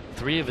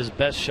 3 of his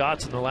best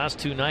shots in the last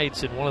 2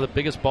 nights in one of the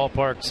biggest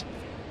ballparks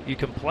you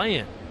can play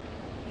in.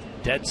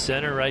 Dead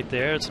center right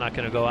there. It's not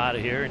going to go out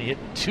of here. And he hit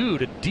 2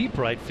 to deep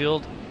right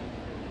field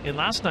in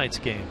last night's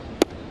game.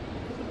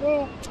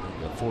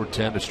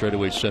 410 to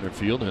straightaway center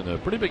field, and a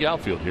pretty big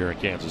outfield here in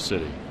Kansas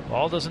City.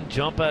 Ball doesn't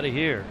jump out of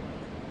here.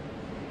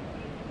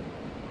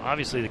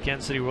 Obviously, the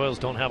Kansas City Royals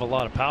don't have a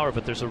lot of power,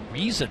 but there's a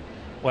reason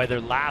why they're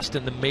last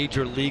in the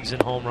major leagues in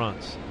home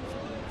runs.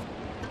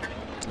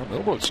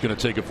 Middlebrooks going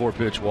to take a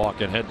 4-pitch walk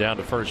and head down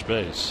to first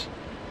base.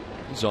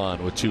 He's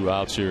on with 2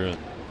 outs here in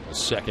the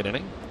second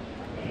inning.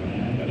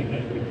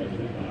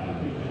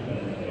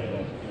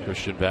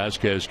 Christian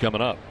Vazquez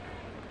coming up.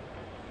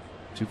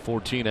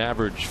 214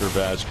 average for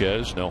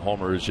Vazquez. No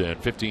homers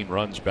and 15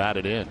 runs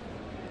batted in.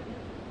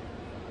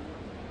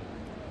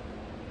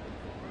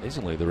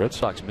 Amazingly, the Red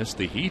Sox missed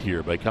the heat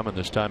here by coming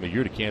this time of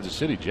year to Kansas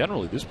City.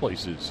 Generally, this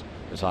place is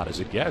as hot as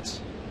it gets.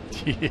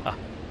 Yeah.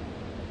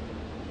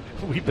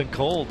 We've been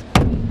cold.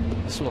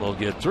 This one will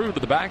get through to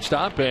the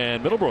backstop,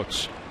 and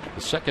Middlebrooks,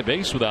 the second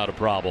base without a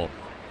problem.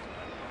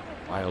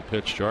 Wild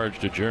pitch charge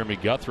to Jeremy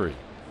Guthrie.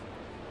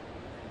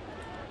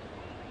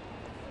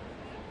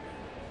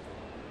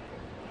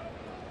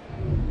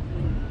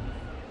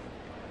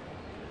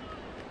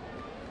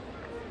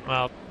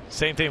 Well,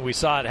 same thing. We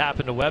saw it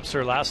happen to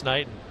Webster last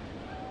night.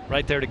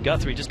 Right there to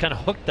Guthrie. Just kind of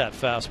hooked that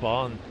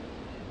fastball, and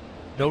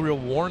no real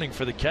warning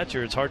for the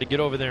catcher. It's hard to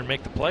get over there and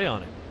make the play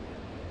on it.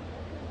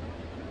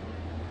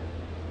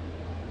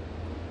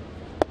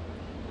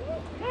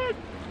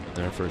 And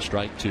there for a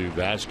strike to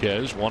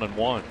Vasquez,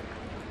 1-1.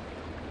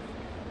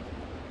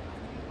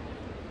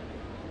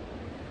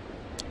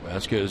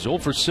 Vasquez 0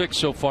 for 6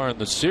 so far in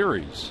the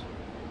series.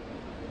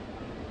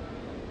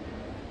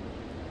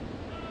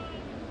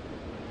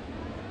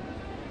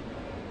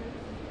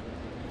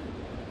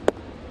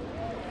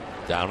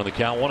 Down to the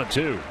count,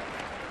 1-2.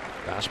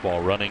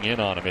 Fastball running in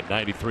on him at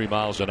 93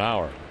 miles an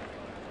hour.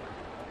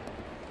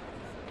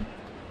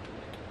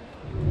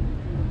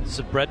 It's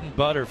the bread and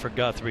butter for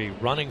Guthrie.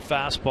 Running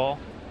fastball.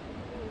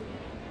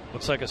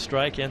 Looks like a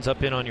strike, ends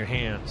up in on your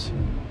hands.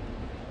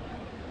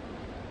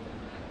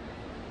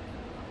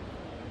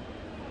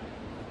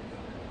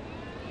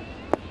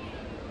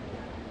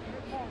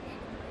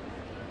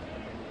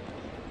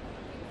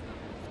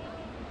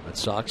 Red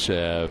Sox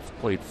have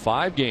played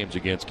 5 games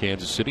against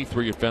Kansas City,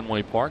 3 at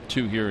Fenway Park,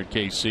 2 here in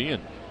KC,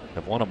 and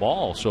have won them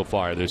all so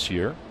far this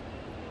year.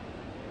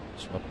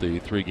 Swept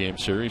the 3-game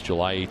series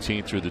July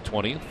 18th through the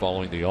 20th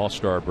following the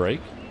All-Star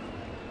break.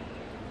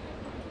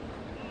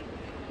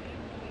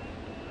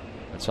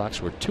 Red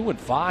Sox were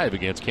 2-5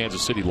 against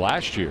Kansas City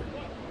last year.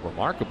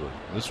 Remarkably,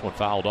 this one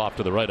fouled off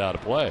to the right out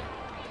of play.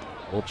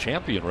 World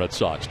champion Red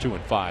Sox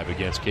 2-5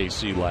 against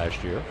KC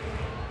last year.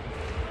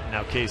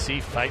 Now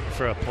KC fighting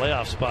for a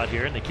playoff spot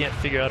here, and they can't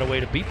figure out a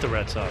way to beat the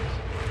Red Sox.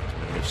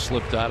 And they've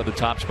slipped out of the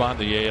top spot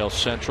in the AL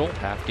Central,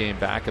 half game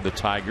back of the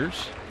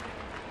Tigers.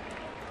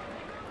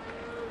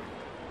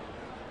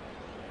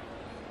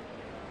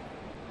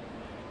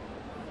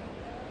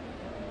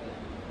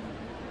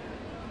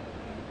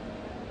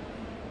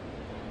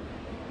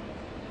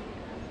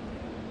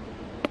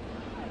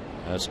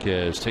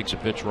 Vasquez takes a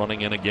pitch,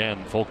 running in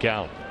again, full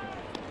count.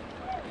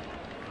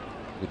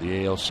 With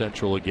the AL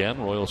Central again,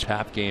 Royals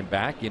half game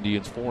back,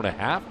 Indians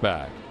 4.5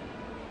 back.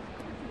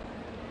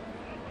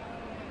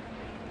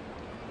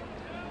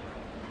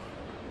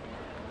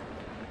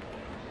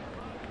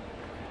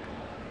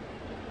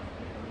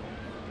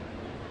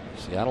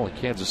 Seattle and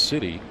Kansas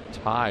City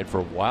tied for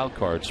a wild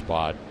card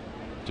spot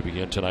to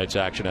begin tonight's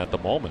action at the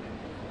moment.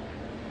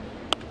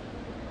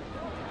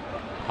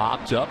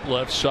 Hopped up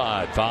left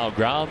side, foul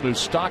ground.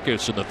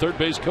 Moustakas in the third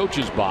base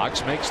coach's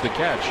box makes the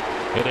catch.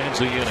 It ends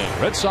the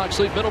inning. Red Sox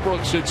lead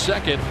Middlebrooks in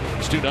second.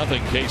 It's 2-0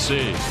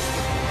 KC.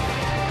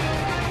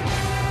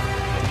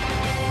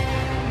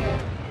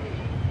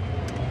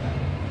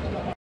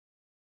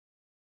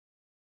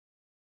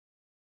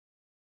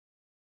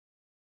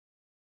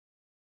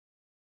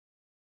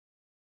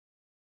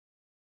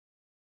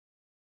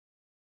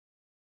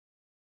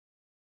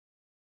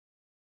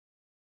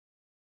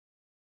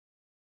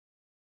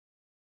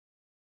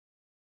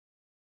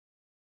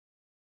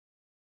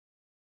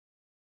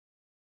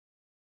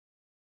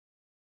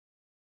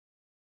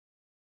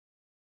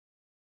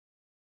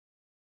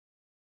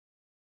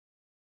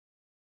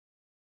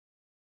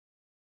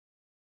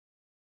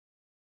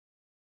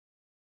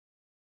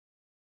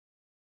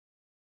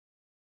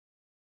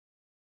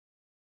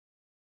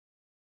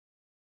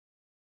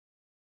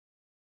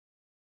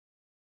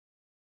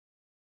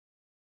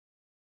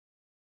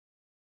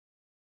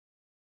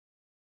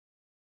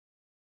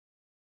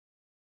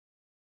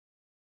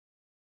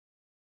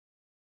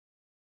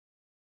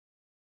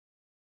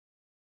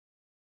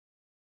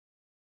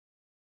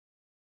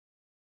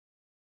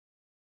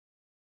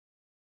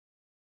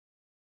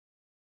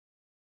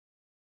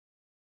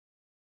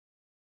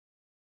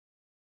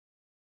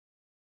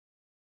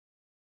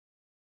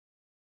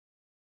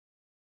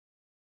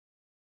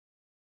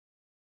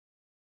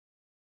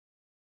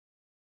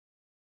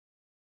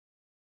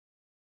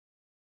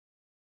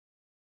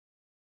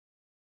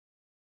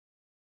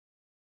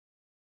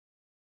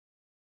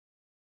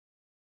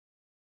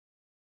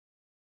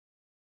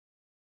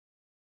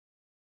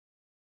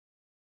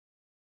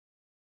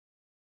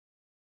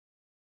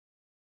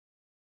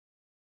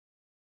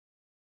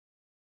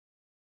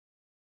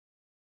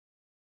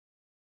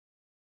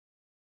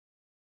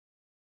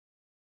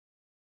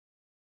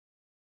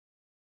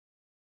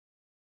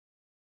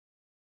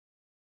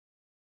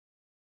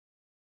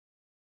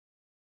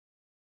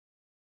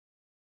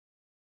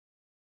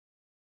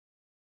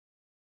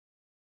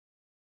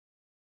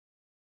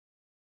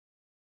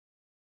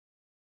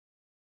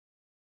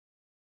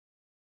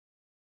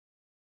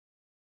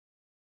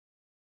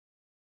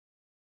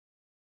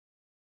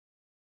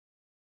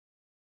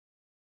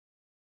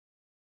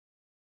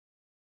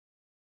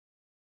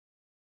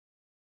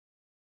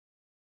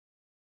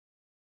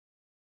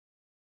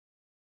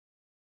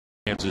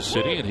 Kansas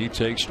City, and he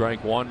takes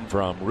strike one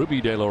from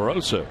Ruby De La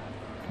Rosa.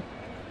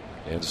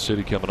 Kansas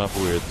City coming up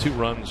with 2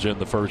 runs in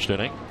the first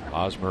inning.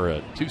 Hosmer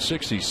at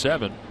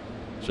 267,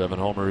 7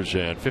 homers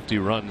and 50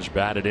 runs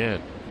batted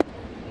in.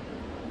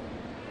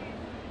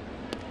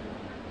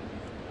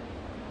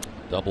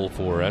 Double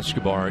for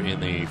Escobar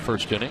in the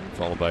first inning,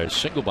 followed by a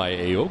single by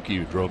Aoki,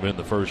 who drove in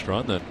the first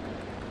run. Then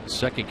the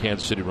second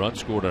Kansas City run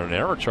scored on an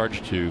error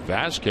charge to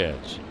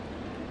Vasquez.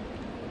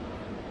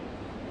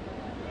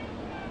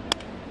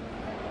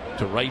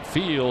 To right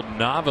field,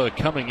 Nava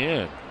coming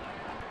in.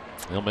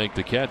 He'll make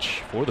the catch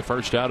for the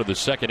first out of the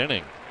second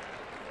inning.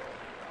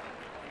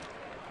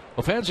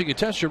 Well, fans, you can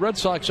test your Red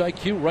Sox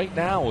IQ right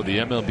now with the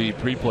MLB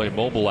Pre-Play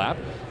mobile app.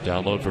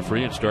 Download for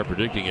free and start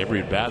predicting every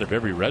at-bat of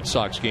every Red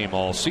Sox game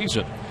all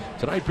season.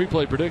 Tonight,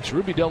 Pre-Play predicts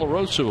Ruby De La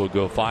Rosa will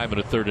go 5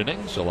 1/3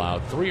 innings,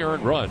 allowed 3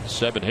 earned runs,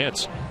 7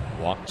 hits,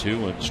 walk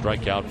 2, and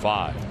strike out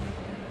 5.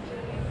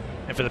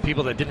 And for the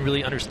people that didn't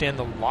really understand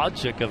the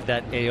logic of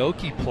that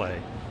Aoki play,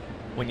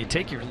 when you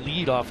take your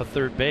lead off of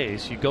third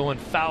base, you go in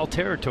foul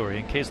territory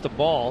in case the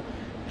ball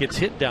gets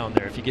hit down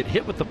there. If you get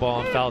hit with the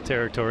ball in foul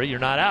territory, you're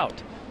not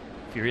out.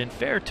 If you're in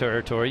fair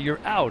territory,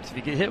 you're out if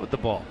you get hit with the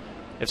ball.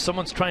 If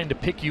someone's trying to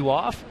pick you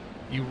off,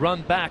 you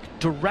run back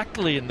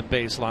directly in the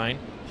baseline,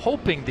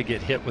 hoping to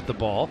get hit with the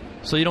ball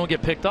so you don't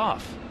get picked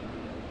off.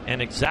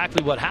 And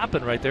exactly what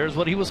happened right there is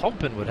what he was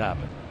hoping would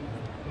happen.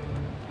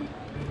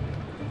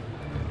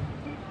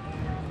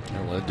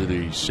 That led to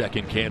the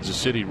second Kansas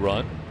City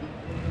run.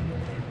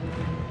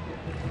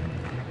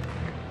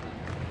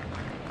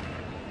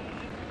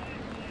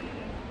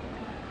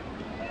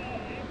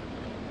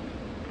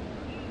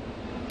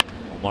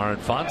 Omar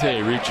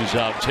Infante reaches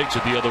out, takes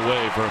it the other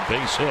way for a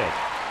base hit.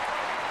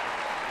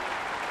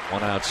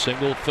 1 out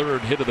single,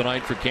 3rd hit of the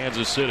night for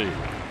Kansas City.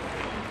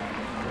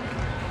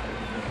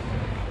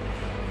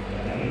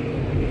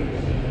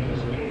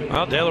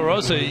 Well, De La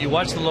Rosa, you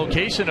watch the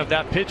location of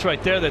that pitch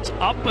right there that's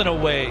up and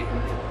away.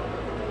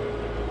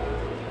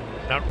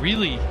 Not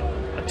really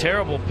a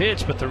terrible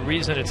pitch, but the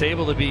reason it's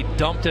able to be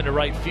dumped into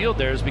right field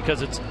there is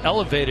because it's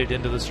elevated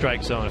into the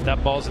strike zone. If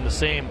that ball's in the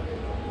same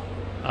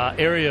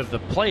area of the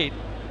plate,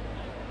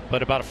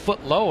 but about a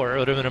foot lower, it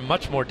would have been a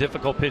much more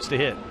difficult pitch to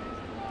hit.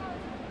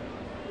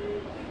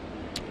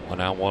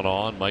 1 out, 1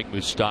 on. Mike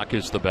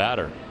Moustakas the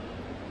batter.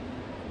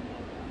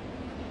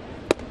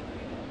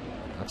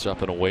 That's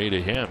up and away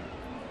to him.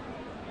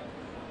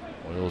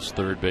 Orioles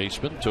third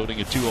baseman,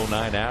 toting a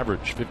 .209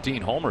 average,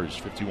 15 homers,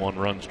 51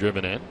 runs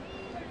driven in.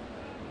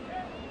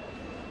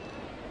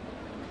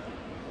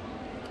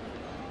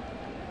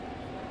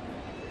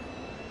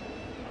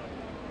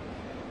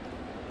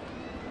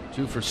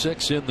 Two for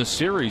 6 in the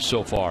series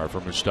so far for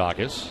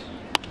Moustakas.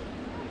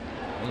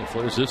 He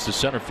flares this to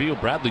center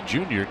field. Bradley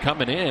Jr.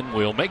 coming in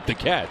will make the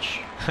catch.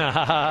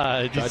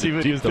 Did you see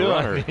what he was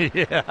doing?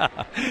 Yeah.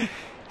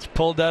 He's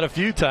pulled that a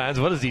few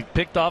times. What has he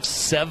picked off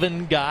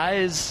 7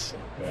 guys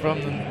from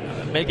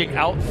making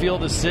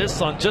outfield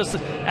assists on just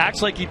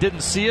acts like he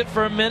didn't see it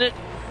for a minute,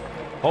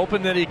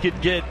 hoping that he could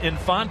get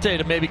Infante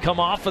to maybe come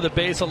off of the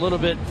base a little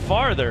bit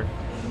farther,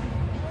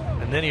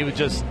 and then he would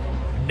just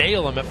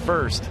nail him at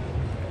first.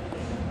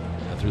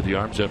 Threw the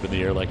arms up in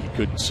the air like he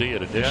couldn't see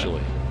it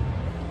initially.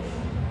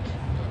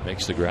 Yeah.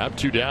 Makes the grab.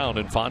 2 down.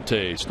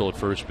 Infante still at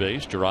first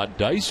base. Gerard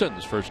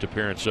Dyson's first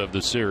appearance of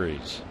the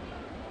series.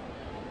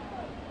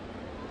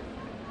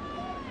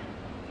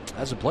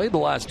 Hasn't played the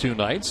last 2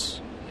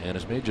 nights and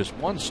has made just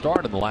 1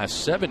 start in the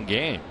last 7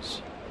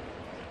 games.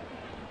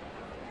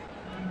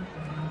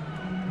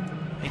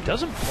 He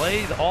doesn't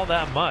play all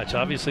that much.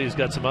 Obviously, he's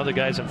got some other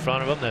guys in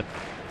front of him that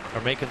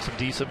are making some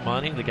decent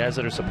money. The guys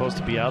that are supposed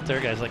to be out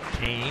there, guys like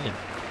Kane. And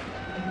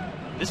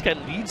this guy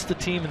leads the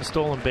team in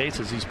stolen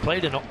bases. He's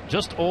played in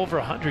just over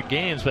 100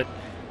 games, but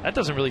that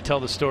doesn't really tell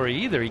the story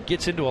either. He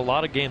gets into a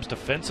lot of games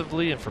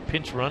defensively and for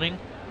pinch running.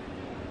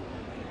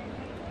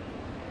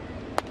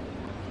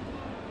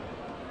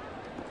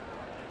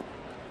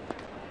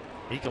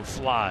 He can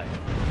fly.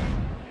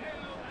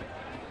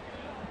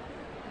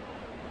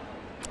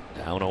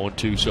 Down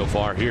 0-2 so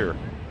far here.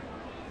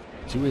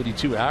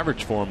 282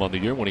 average for him on the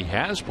year when he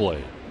has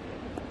played.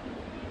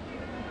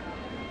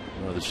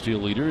 One of the steal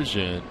leaders,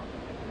 and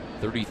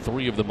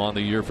 33 of them on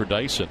the year for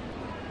Dyson.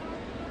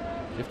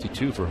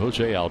 52 for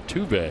Jose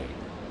Altuve.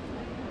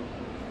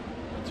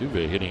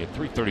 Altuve hitting at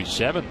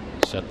 .337,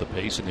 set the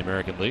pace in the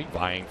American League,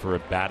 vying for a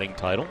batting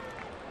title.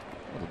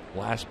 Well, the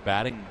last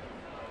batting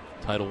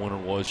title winner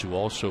was who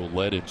also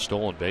led in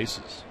stolen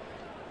bases.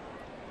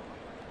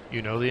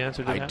 You know the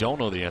answer to that? I don't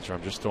know the answer.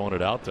 I'm just throwing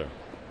it out there.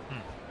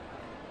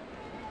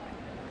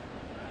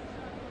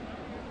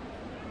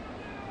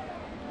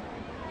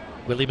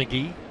 Willie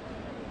McGee?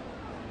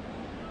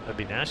 That'd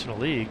be National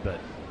League, but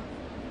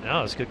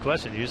no, it's a good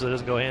question. It usually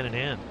doesn't go hand in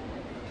hand.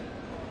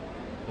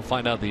 We'll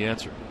find out the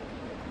answer.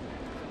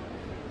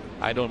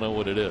 I don't know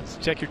what it is.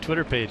 Check your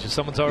Twitter page if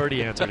someone's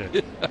already answered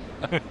it.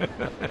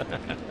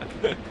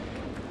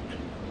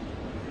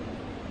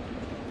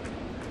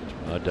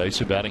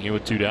 Dyson batting here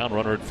with 2 down,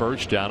 runner at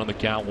first, down on the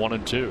count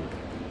 1-2.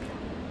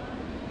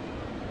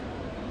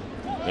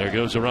 There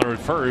goes the runner at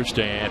first,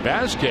 and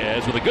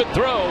Vasquez with a good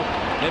throw,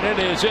 and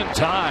it is in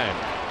time.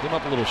 Came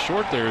up a little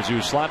short there as he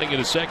was sliding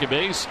into second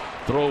base.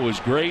 Throw was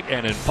great,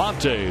 and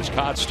Infante is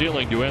caught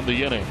stealing to end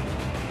the inning.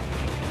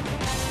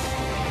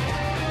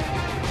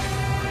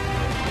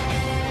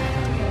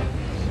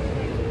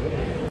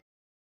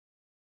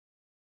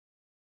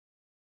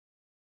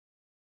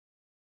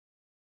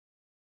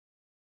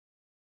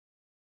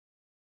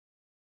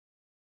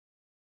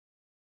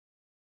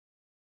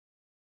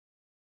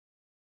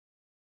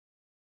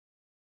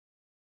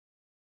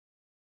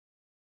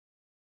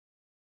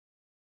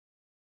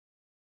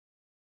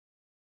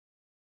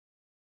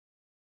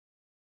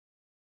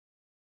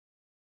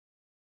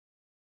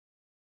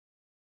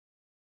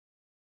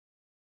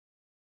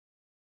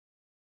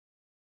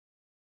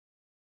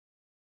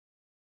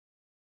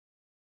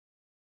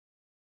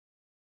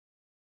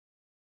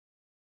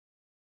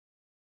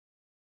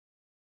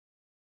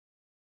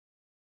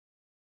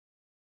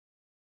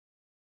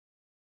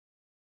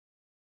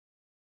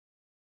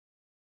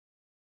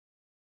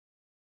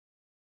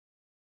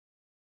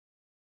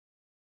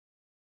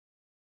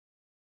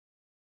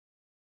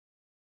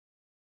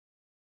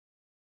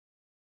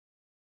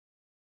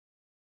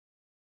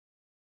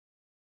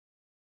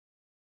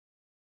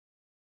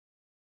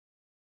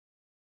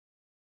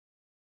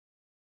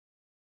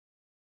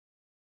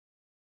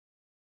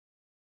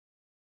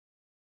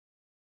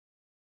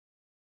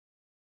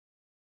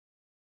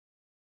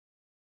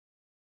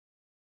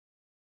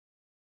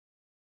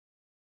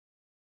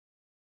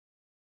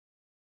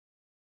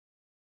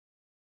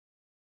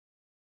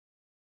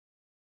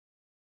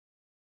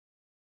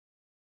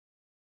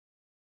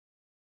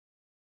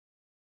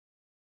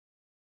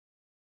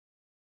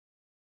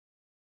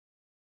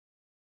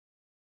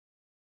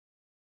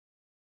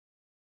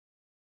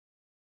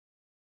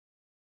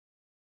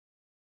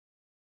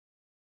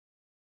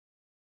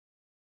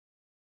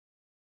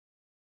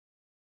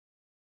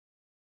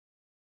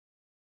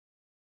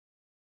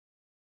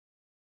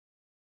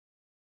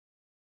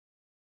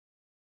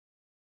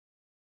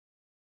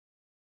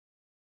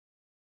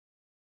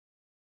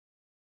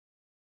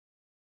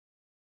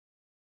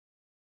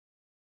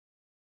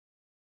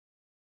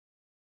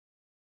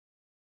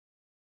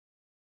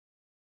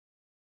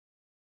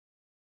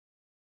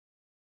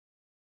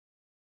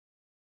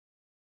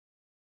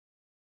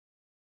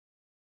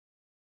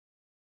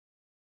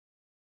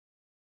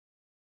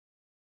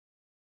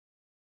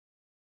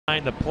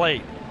 Behind the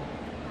plate.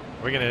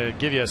 We're going to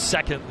give you a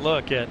second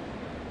look at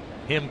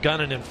him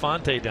gunning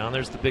Infante down.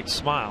 There's the big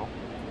smile.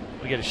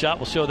 We get a shot,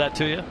 we'll show that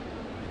to you.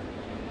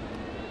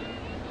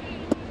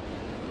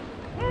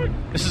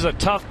 This is a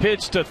tough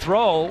pitch to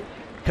throw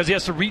because he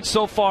has to reach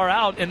so far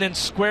out and then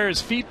square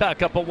his feet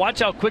back up. But watch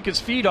how quick his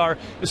feet are,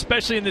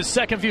 especially in this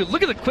second view.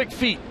 Look at the quick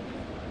feet.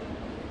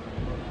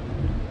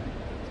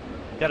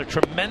 Got a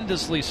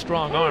tremendously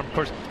strong arm. Of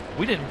course,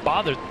 we didn't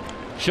bother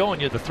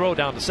showing you the throw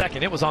down to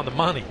second. It was on the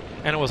money,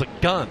 and it was a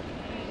gun.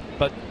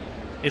 But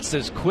it's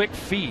his quick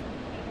feet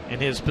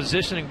and his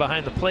positioning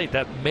behind the plate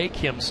that make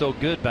him so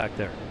good back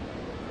there.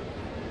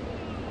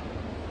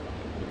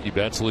 Mookie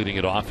Betts leading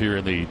it off here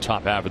in the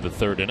top half of the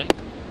third inning.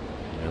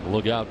 And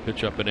look out,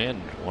 pitch up and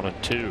in,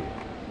 1-2.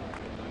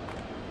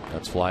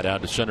 That's fly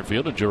down to center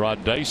field to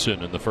Gerard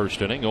Dyson in the first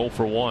inning, 0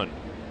 for 1.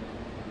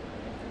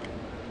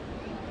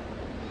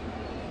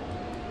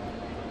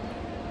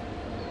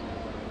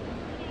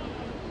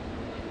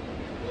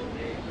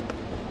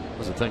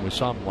 Was the thing we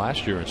saw him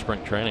last year in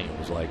spring training. It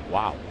was like,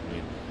 wow. I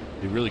mean,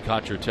 he really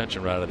caught your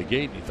attention right out of the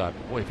gate, and you thought,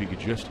 boy, if he could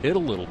just hit a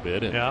little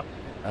bit. And yeah,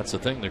 that's the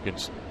thing. They're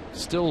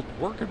still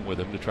working with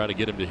him to try to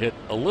get him to hit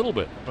a little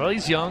bit. Well,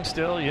 he's young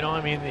still. You know,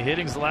 I mean, the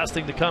hitting's the last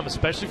thing to come,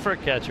 especially for a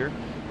catcher,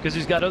 because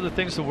he's got other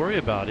things to worry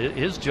about.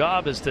 His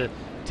job is to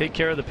take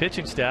care of the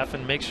pitching staff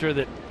and make sure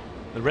that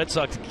the Red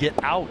Sox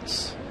get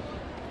outs.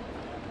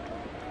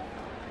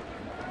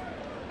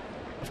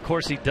 Of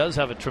course, he does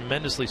have a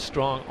tremendously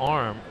strong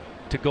arm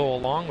to go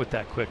along with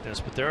that quickness,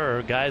 but there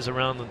are guys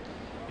around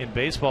in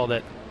baseball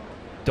that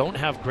don't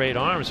have great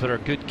arms but are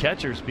good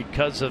catchers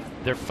because of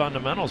their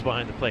fundamentals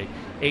behind the plate.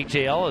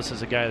 A.J. Ellis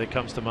is a guy that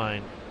comes to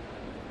mind.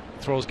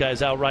 Throws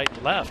guys out right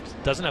and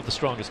left. Doesn't have the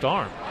strongest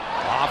arm.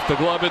 Off the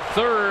glove at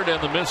third,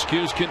 and the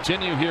miscues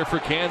continue here for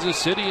Kansas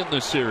City in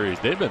this series.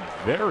 They've been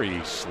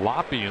very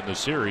sloppy in the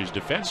series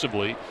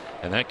defensively,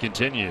 and that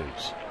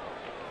continues.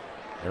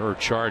 Error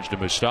charge to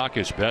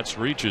Moustakas. Betts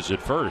reaches at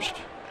first.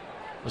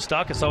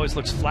 Moustakas always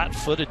looks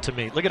flat-footed to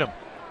me. Look at him.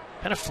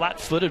 Kind of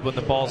flat-footed when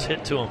the ball's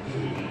hit to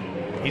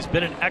him. He's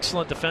been an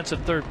excellent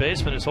defensive third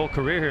baseman his whole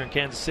career here in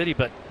Kansas City,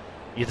 but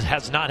he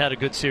has not had a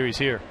good series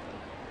here.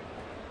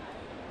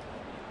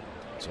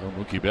 So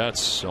Mookie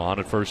Betts on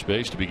at first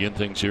base to begin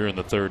things here in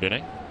the third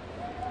inning.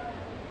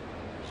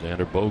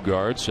 Xander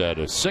Bogaerts had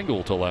a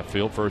single to left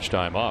field first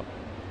time up.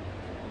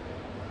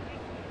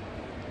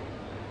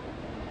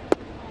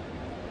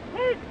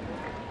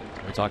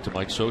 I talked to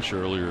Mike Scioscia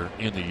earlier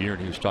in the year,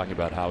 and he was talking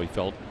about how he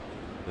felt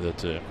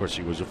that, of course,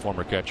 he was a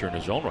former catcher in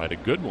his own right, a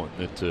good one,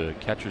 that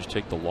catchers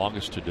take the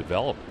longest to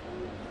develop.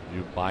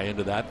 You buy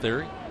into that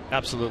theory?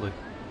 Absolutely.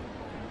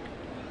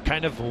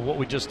 kind of what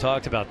we just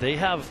talked about. They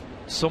have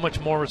so much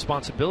more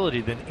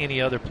responsibility than any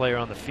other player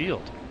on the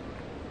field.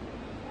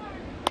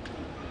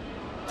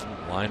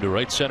 Line to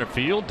right center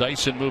field.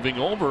 Dyson moving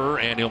over,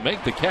 and he'll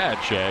make the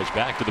catch as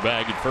back to the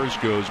bag at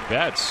first goes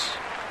Betts.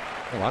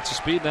 Well, lots of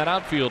speed in that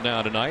outfield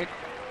now tonight.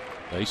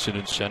 Dyson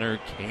in center,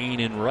 Kane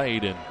in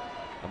right, and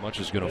how much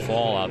is going to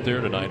fall out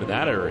there tonight in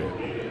that area?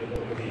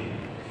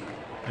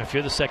 If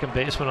you're the second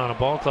baseman on a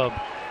ball club,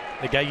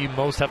 the guy you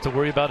most have to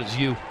worry about is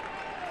you.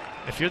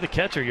 If you're the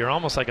catcher, you're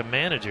almost like a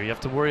manager. You have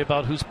to worry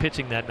about who's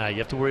pitching that night. You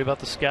have to worry about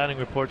the scouting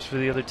reports for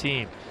the other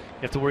team.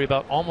 You have to worry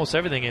about almost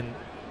everything, and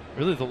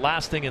really the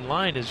last thing in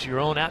line is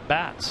your own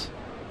at-bats.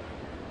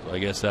 So I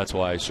guess that's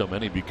why so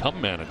many become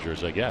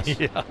managers, I guess.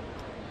 Yeah.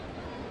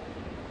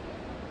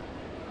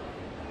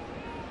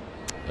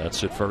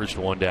 That's at first,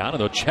 one down,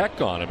 and they'll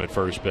check on him at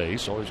first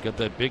base. Always got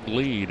that big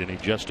lead, and he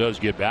just does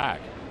get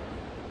back.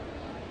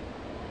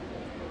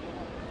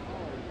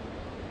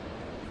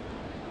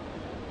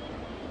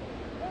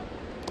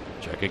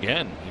 Check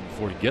again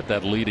before you get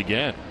that lead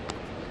again.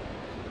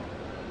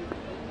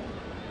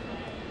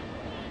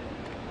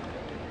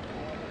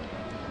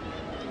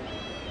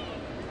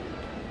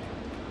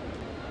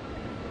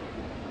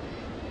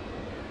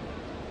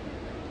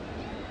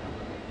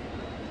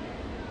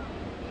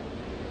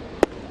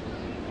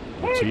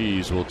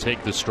 Ortiz will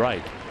take the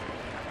strike.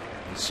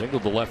 He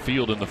singled the left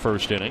field in the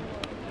first inning.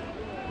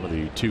 One of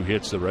the 2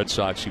 hits the Red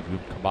Sox have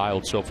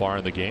compiled so far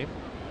in the game.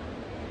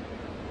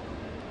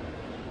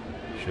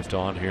 Shift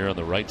on here on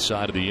the right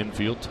side of the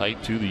infield,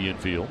 tight to the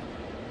infield.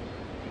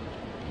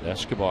 And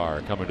Escobar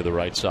coming to the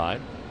right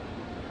side.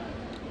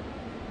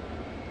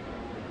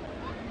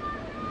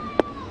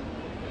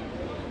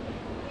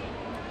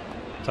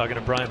 Talking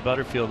to Brian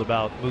Butterfield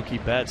about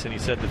Mookie Betts, and he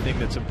said the thing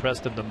that's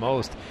impressed him the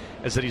most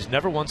is that he's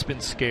never once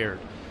been scared.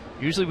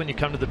 Usually when you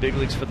come to the big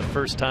leagues for the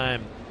first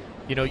time,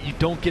 you know, you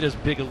don't get as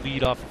big a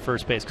lead off of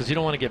first base because you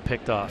don't want to get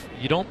picked off.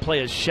 You don't play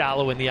as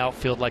shallow in the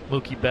outfield like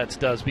Mookie Betts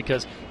does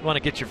because you want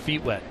to get your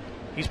feet wet.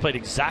 He's played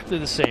exactly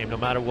the same no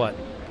matter what.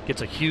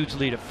 Gets a huge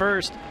lead at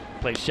first,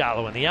 plays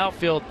shallow in the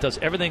outfield, does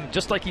everything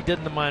just like he did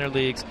in the minor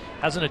leagues,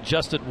 hasn't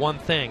adjusted one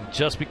thing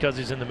just because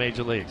he's in the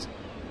major leagues.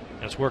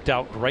 And it's worked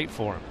out great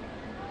for him.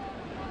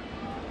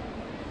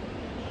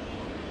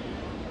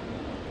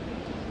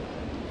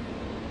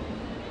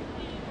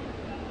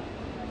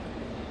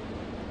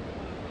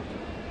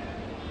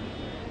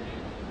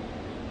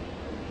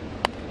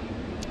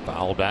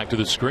 Foul back to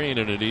the screen,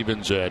 and it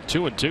evens at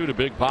 2-2 to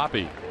Big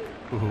Papi.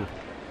 Ooh.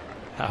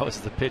 That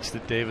was the pitch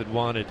that David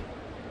wanted.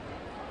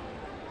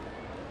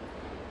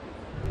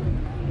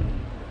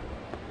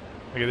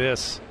 Look at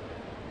this.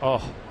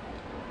 Oh.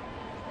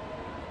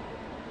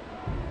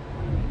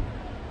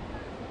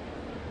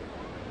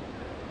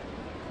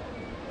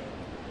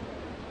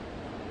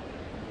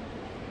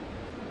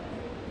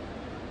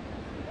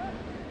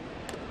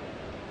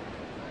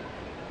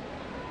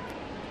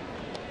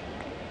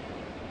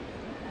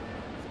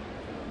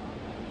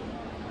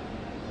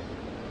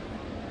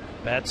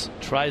 Betts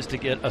tries to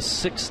get a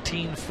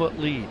 16-foot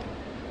lead.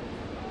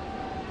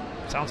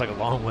 Sounds like a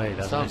long way,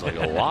 doesn't it? Sounds like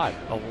a lot.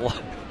 A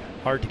lot.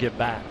 Hard to get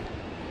back.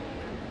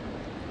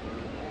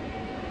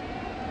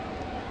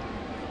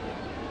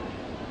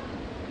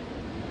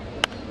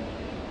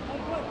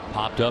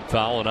 Popped up,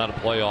 foul, and out of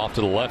play off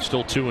to the left.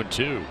 Still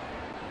 2-2.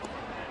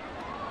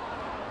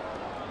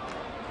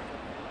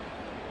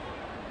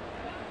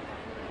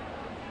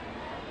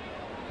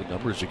 The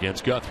numbers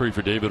against Guthrie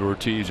for David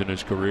Ortiz in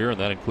his career, and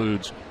that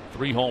includes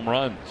 3 home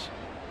runs.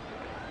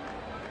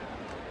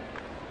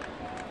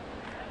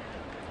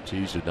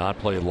 Ortiz did not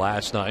play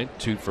last night,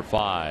 2 for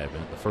 5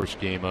 in the first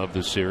game of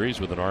the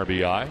series with an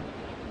RBI.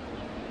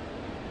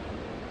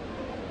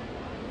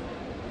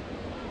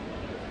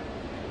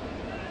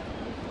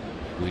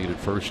 Lead at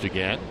first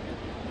again.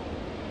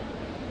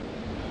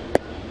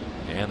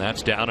 And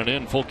that's down and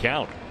in, full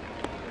count.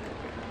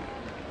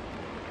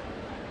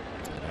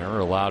 An error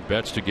allowed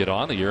Betts to get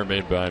on. The error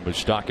made by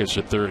Moustakas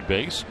at third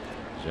base.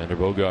 Xander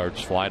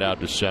Bogaerts flied out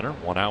to center.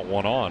 1 out,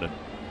 1 on. And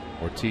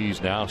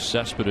Ortiz now,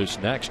 Cespedes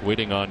next,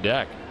 waiting on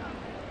deck.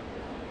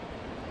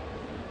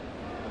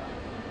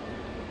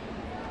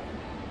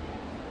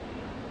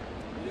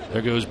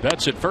 There goes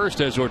Betts at first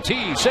as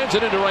Ortiz sends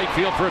it into right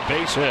field for a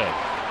base hit.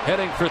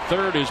 Heading for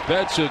third is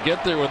Betts, who'll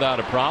get there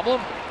without a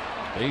problem.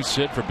 Base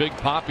hit for Big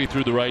Papi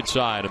through the right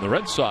side. And the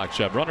Red Sox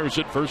have runners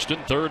at first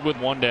and third with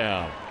 1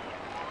 down.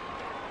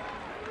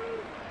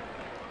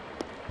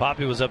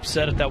 Papi was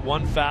upset at that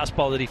one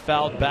fastball that he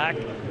fouled back,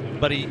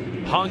 but he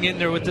hung in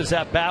there with his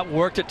at-bat,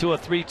 worked it to a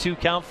 3-2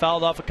 count,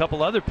 fouled off a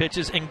couple other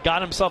pitches, and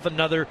got himself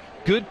another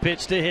good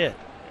pitch to hit.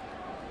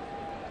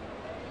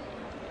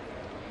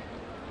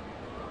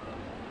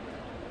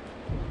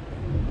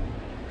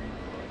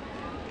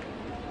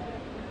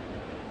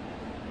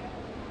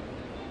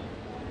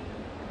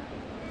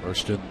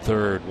 First and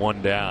third,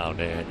 1 down,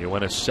 and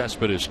Yoenis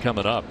Cespedes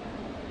coming up.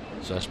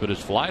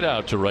 Cespedes flied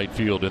out to right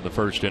field in the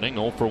first inning,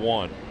 0 for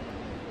 1.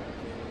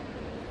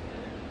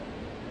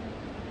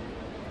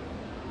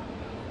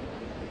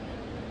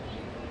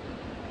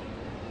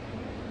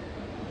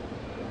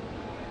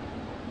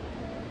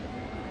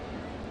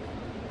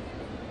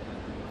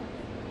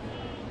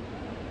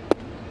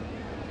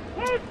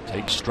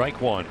 Takes strike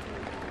one.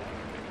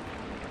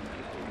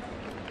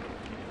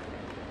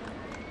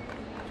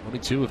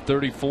 22 of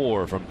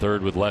 34 from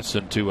third with less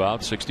than 2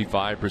 outs.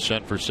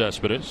 65% for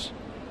Cespedes.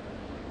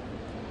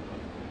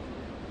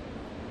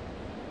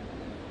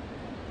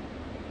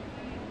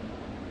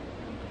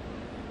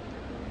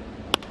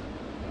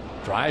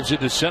 Drives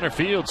into center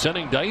field,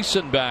 sending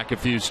Dyson back a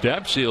few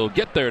steps. He'll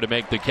get there to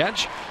make the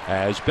catch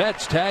as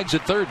Betts tags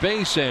at third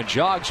base and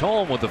jogs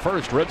home with the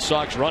first Red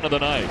Sox run of the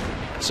night.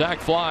 Sac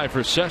fly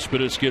for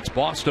Cespedes gets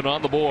Boston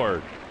on the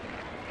board.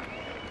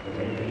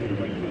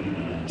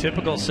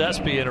 Typical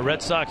Cespe in a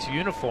Red Sox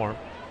uniform.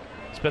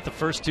 Spent the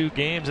first 2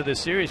 games of this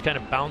series kind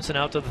of bouncing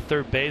out to the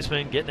third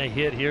baseman, getting a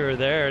hit here or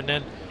there, and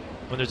then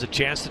when there's a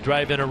chance to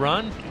drive in a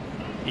run,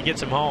 he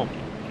gets him home.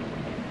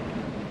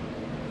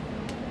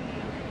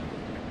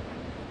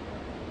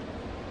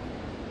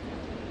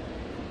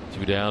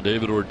 Two down,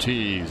 David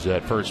Ortiz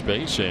at first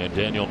base, and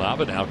Daniel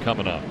Nava now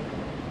coming up.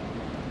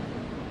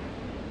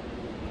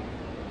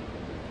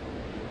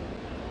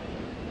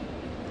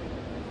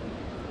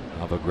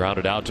 Nava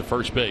grounded out to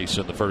first base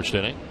in the first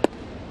inning.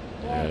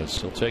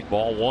 Yes, he'll take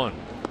ball 1.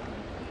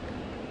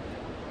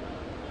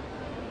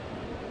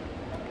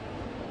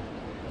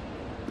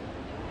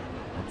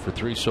 One for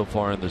 3 so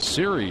far in the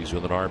series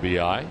with an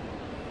RBI.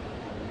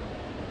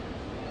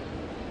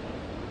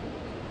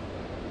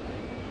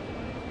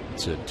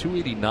 It's a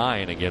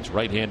 289 against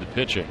right-handed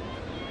pitching.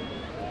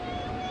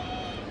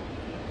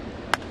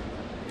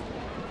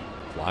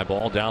 Fly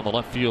ball down the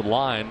left field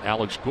line.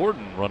 Alex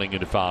Gordon running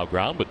into foul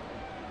ground, but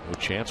no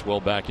chance.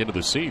 Well back into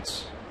the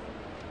seats.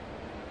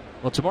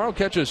 Well, tomorrow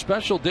catch a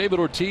special David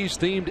Ortiz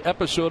themed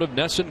episode of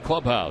Nesson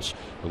Clubhouse.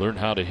 We'll learn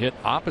how to hit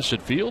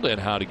opposite field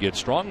and how to get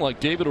strong like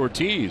David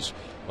Ortiz.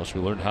 Plus we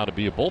learn how to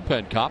be a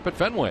bullpen cop at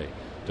Fenway.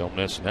 Don't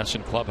miss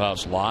Nesson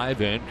Clubhouse live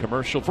and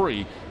commercial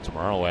free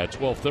tomorrow at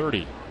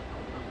 12:30.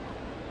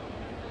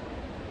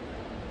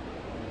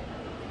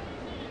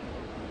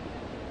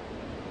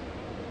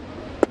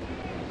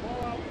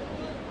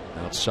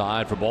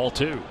 Outside for ball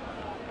 2.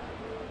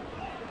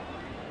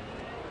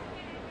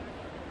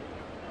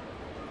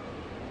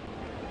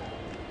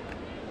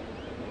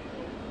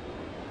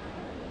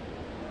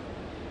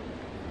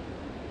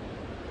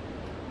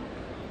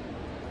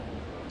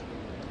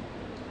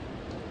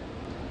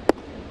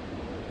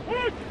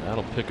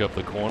 That'll pick up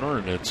the corner,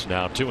 and it's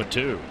now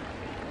 2-2.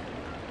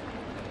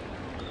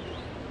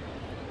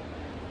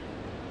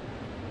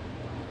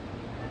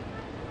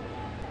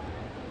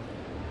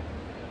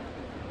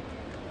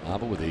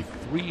 Nava with a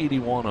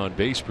 381 on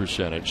base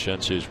percentage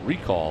since his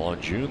recall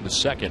on June the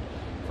 2nd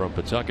from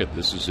Pawtucket.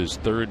 This is his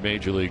 3rd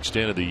major league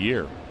stint of the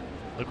year.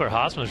 Look where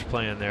Hosmer's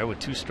playing there with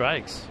 2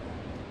 strikes.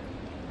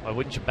 Why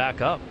wouldn't you back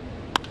up?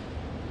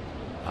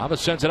 Nava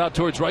sends it out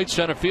towards right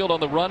center field. On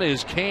the run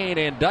is Kane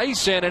and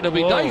Dyson, and it'll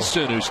be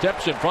Dyson who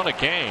steps in front of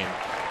Kane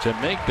to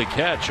make the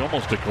catch.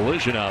 Almost a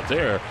collision out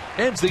there.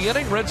 Ends the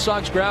inning. Red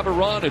Sox grab a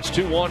run. It's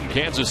 2-1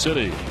 Kansas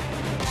City.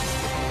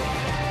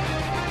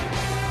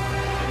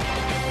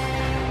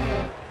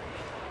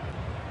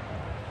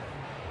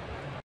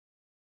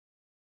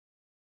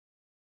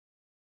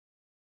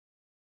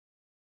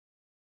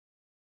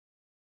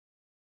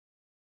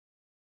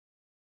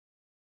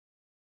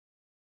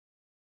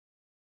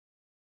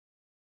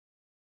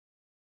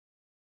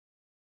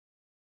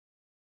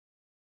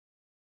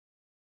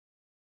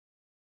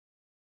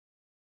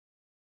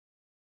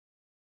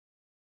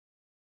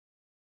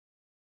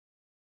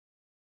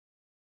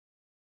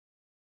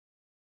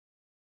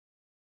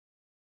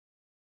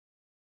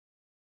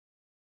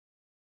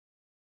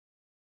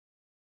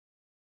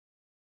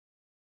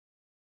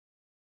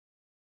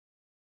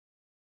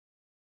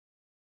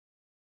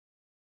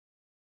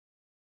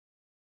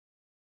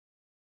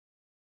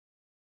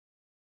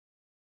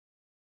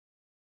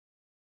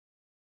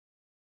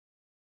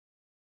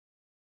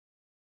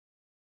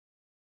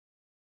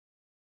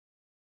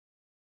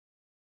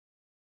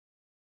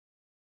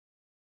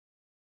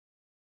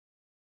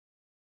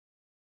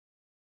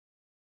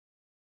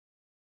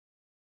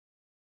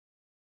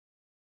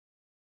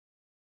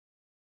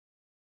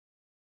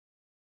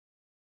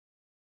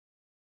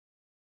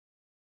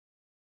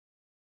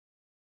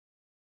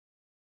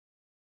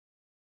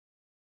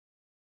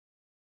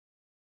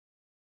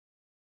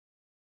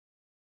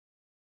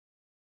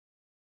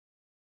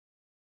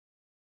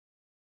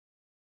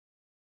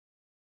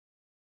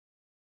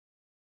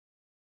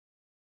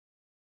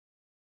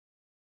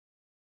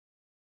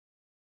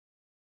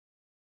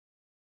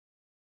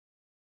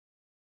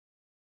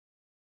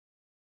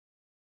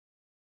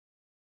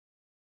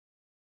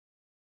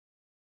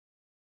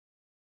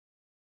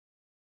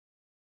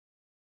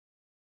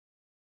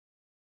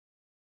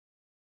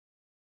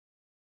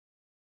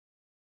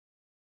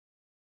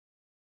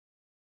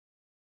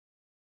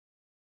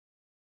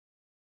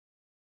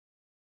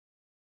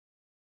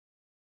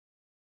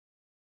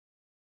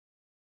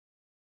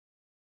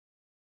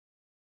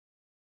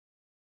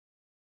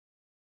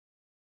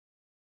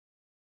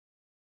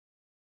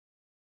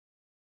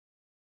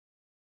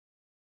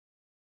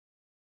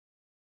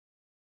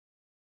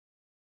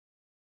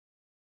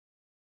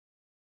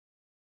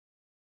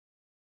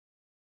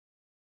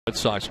 Red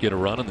Sox get a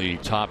run in the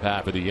top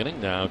half of the inning.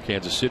 Now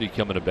Kansas City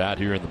coming to bat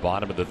here in the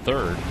bottom of the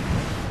third.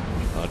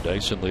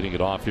 Dyson leading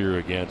it off here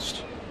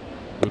against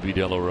Ruby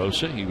De La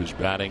Rosa. He was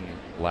batting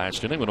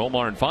last inning when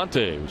Omar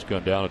Infante was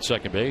gunned down at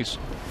second base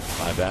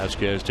by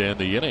Vasquez to end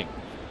the inning.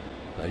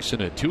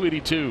 Dyson at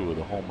 282 with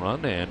a home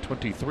run and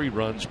 23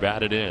 runs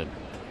batted in.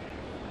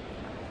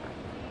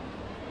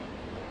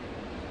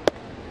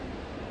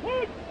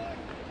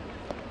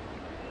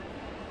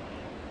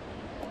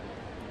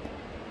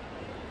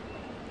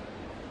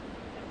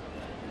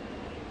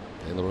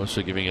 De La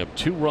Rosa giving up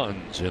 2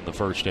 runs in the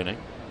first inning.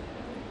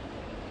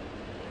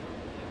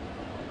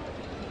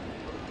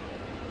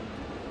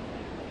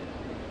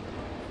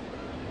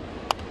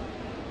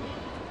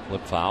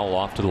 Flip foul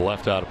off to the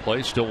left out of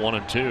play. Still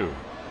 1-2.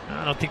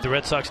 I don't think the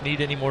Red Sox need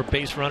any more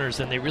base runners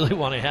than they really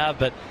want to have,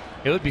 but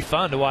it would be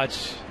fun to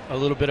watch a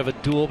little bit of a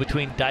duel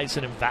between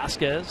Dyson and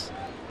Vasquez.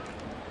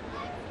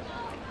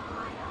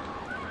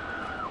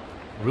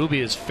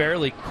 Ruby is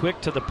fairly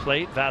quick to the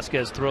plate.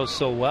 Vasquez throws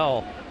so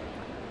well.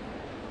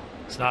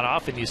 It's not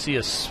often you see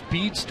a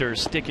speedster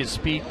stick his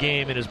speed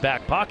game in his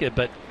back pocket,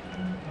 but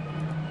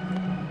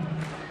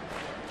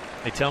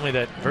they tell me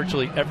that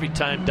virtually every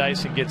time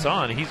Dyson gets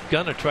on, he's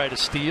going to try to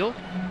steal,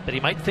 but he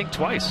might think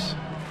twice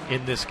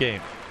in this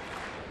game.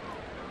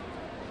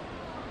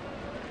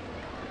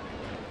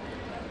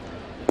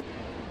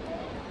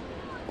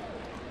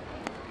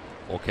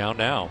 Full count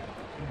now.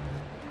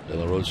 De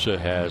La Rosa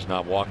has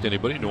not walked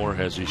anybody, nor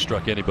has he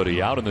struck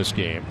anybody out in this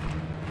game.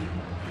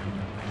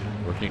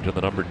 Working to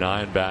the number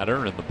 9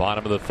 batter in the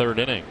bottom of the third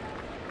inning.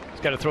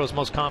 He's got to throw his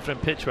most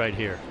confident pitch right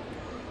here.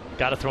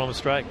 Got to throw him a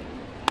strike.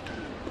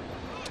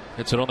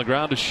 Hits it on the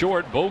ground to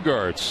short.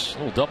 Bogarts, a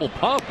little double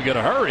pump. You got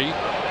to hurry,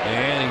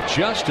 and he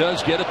just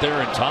does get it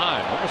there in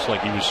time. Almost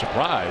like he was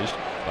surprised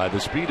by the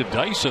speed of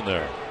Dyson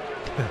there.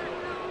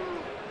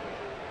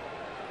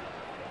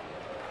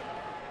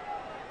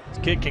 This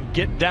kid can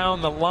get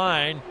down the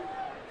line.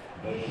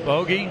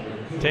 Bogey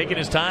taking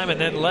his time and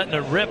then letting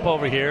it rip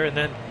over here, and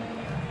then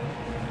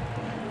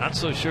not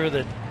so sure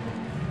that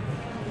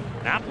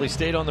Napoli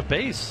stayed on the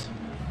base.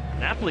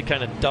 Napoli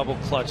kind of double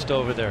clutched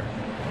over there.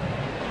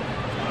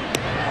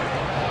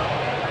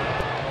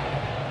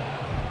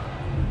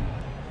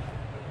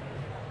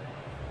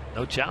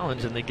 No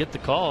challenge, and they get the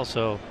call,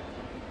 so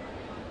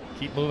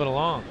keep moving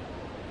along.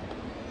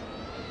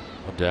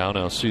 Down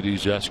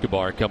Alcides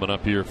Escobar coming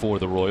up here for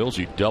the Royals.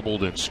 He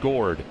doubled and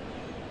scored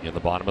in the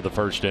bottom of the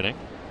first inning.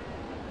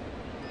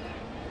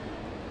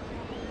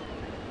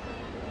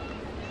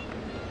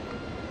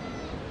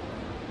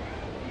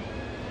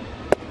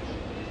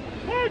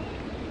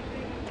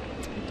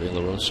 De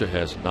La Rosa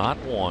has not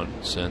won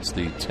since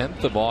the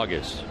 10th of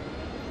August.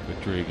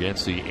 Victory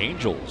against the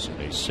Angels in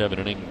a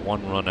 7-inning,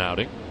 1-run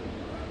outing.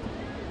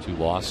 2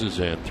 losses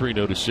and 3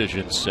 no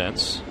decisions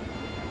since.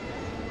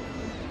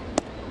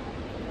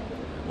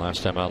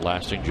 Last time out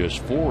lasting just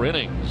 4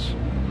 innings.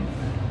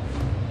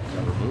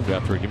 Got removed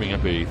after giving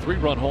up a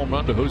 3-run home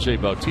run to Jose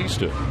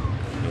Bautista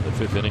in the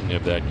 5th inning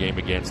of that game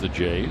against the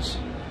Jays.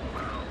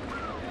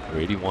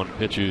 81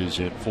 pitches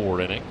in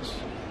 4 innings.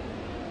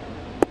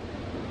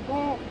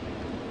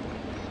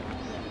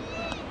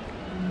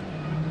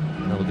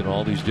 Now look at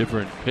all these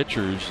different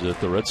pitchers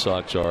that the Red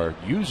Sox are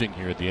using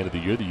here at the end of the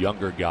year, the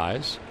younger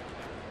guys.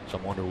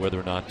 Some wonder whether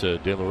or not De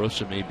La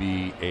Rosa may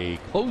be a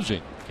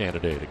closing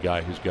candidate, a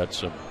guy who's got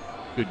some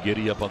good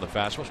giddy up on the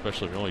fastball,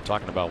 especially if you're only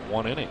talking about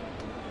 1 inning.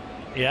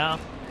 Yeah.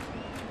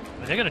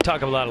 They're going to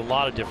talk about a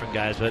lot of different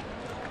guys, but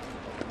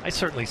I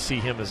certainly see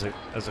him as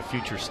a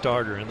future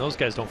starter, and those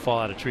guys don't fall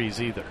out of trees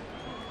either.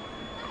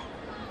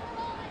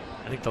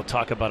 I think they'll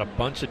talk about a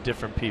bunch of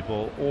different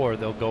people, or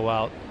they'll go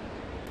out,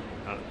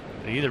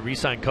 they either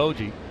re-sign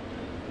Koji,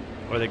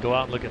 or they go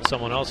out and look at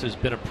someone else who's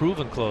been a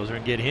proven closer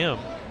and get him.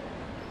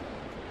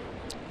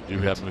 You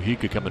have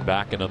Mujica coming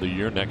back another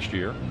year next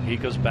year.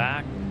 Mujica's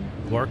back.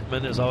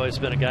 Workman has always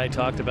been a guy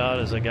talked about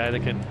as a guy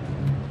that can,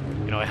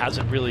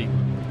 hasn't really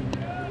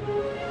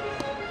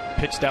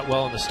pitched that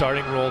well in the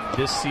starting role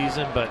this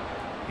season, but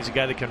he's a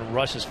guy that can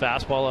rush his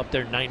fastball up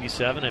there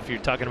 97 if you're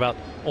talking about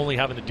only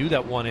having to do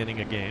that 1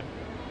 inning a game.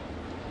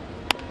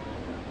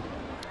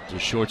 The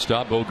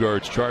shortstop,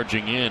 Bogarts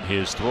charging in.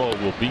 His throw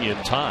will be in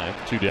time.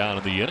 2 down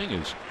in the inning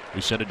as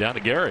we send it down to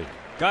Gary.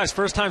 Guys,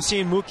 first time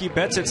seeing Mookie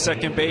Betts at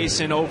second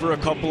base in over a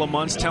couple of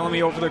months. Telling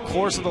me over the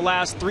course of the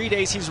last 3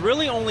 days, he's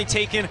really only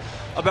taken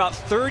about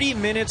 30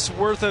 minutes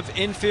worth of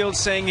infield,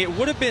 saying it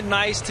would have been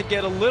nice to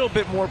get a little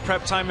bit more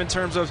prep time in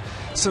terms of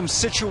some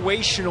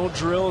situational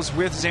drills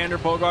with Xander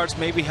Bogaerts,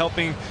 maybe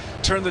helping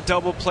turn the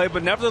double play.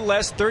 But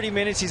nevertheless, 30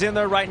 minutes, he's in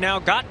there right now.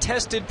 Got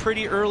tested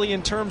pretty early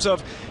in terms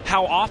of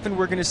how often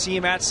we're going to see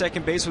him at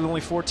second base with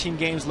only 14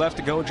 games left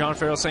to go. John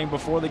Farrell saying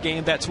before the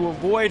game that to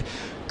avoid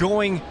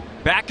going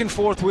back and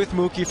forth with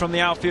Mookie from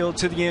the outfield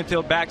to the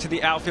infield, back to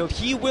the outfield,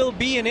 he will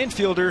be an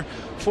infielder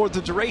for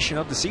the duration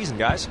of the season,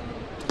 guys.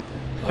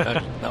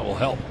 That will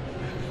help.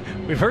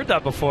 We've heard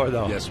that before,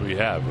 though. Yes, we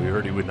have. We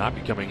heard he would not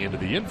be coming into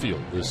the infield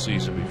this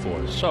season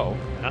before. So,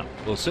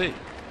 we'll see.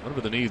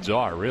 Whatever the needs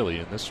are, really.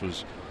 And this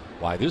was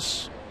why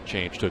this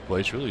change took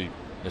place. Really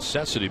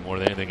necessity more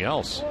than anything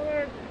else.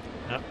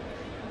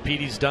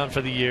 Petey's done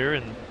for the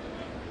year,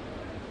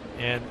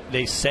 and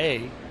they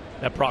say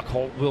that Brock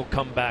Holt will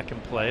come back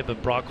and play,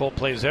 but Brock Holt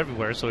plays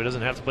everywhere, so he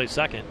doesn't have to play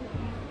second.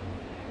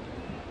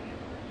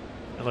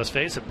 And let's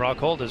face it, Brock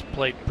Holt has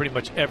played pretty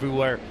much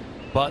everywhere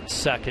but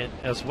second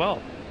as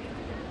well.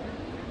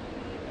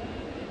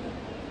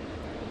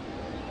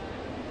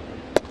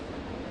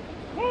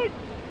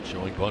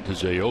 Showing bunt to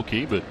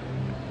Aoki, but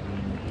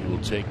he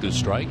will take the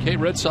strike. Hey,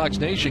 Red Sox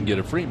Nation, get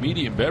a free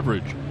medium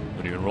beverage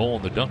when you enroll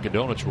in the Dunkin'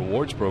 Donuts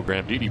Rewards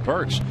Program, DD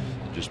Perks.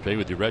 Just pay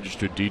with your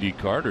registered DD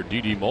card or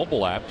DD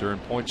mobile app to earn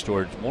points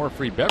towards more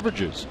free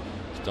beverages.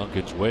 It's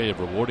Dunkin's way of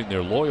rewarding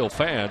their loyal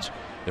fans.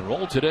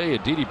 Enroll today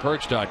at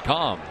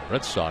ddperks.com.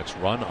 Red Sox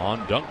run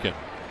on Dunkin'.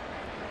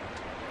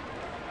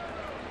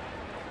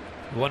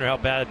 You wonder how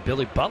bad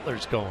Billy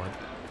Butler's going.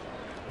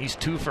 He's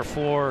 2 for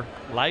 4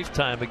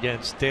 lifetime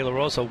against De La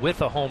Rosa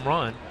with a home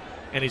run,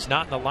 and he's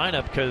not in the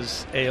lineup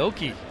because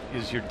Aoki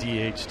is your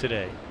DH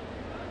today.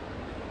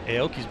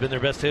 Aoki's been their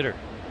best hitter.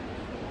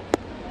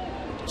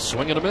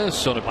 Swing and a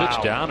miss on a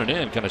pitch down and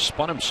in. Kind of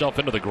spun himself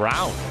into the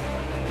ground.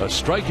 A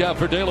strikeout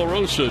for De La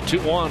Rosa.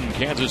 2-1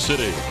 Kansas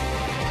City.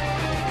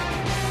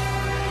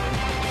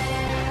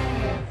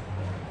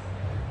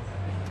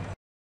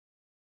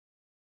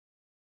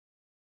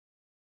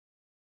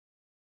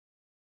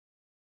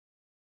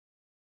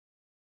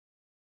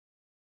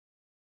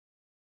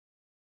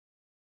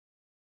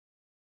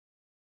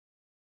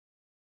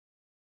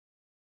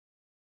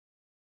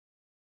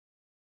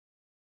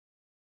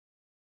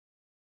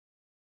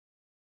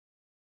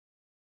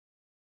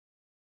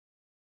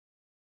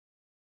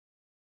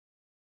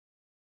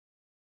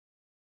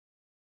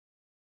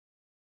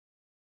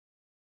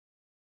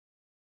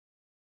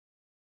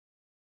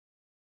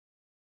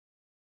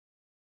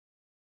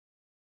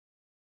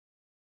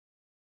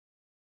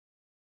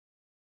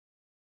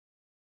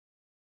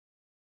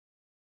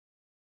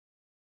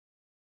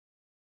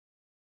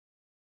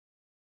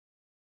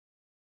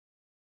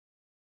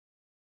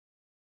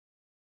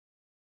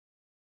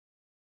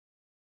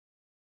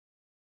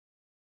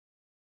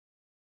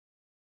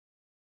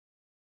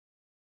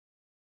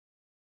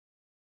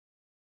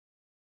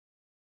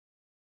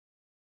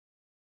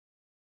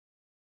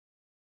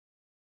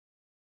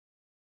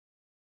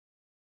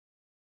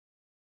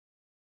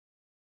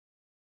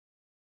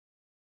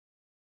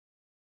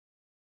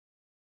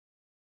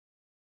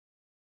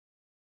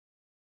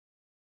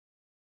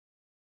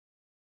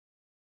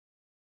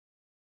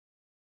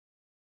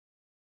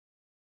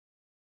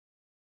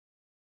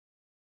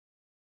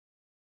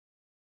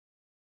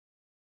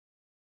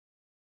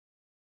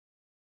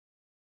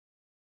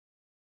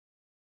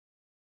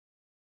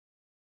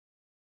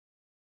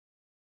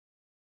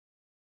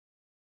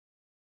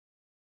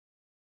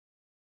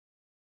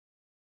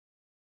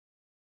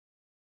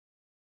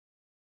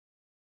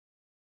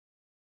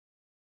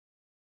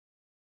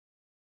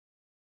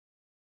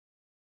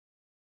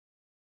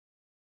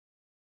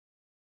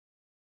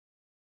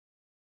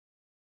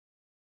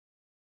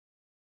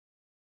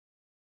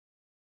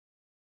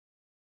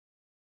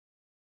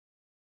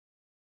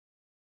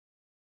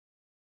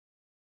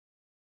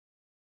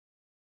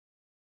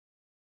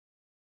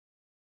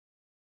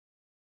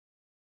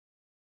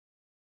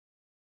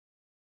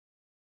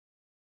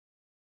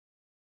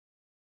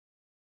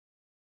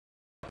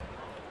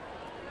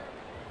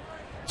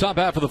 Top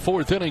half of the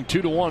fourth inning,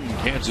 2-1.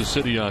 Kansas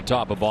City on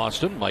top of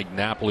Boston. Mike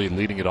Napoli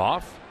leading it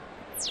off.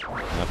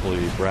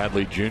 Napoli,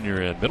 Bradley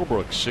Jr. and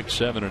Middlebrook 6,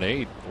 7, and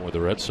 8 for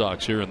the Red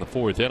Sox here in the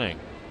fourth inning.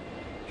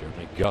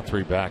 Jeremy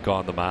Guthrie back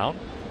on the mound.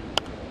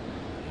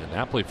 And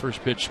Napoli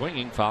first pitch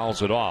swinging,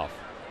 fouls it off.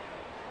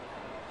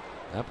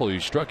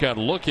 Napoli struck out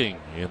looking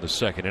in the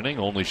second inning.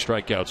 Only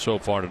strikeout so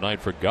far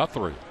tonight for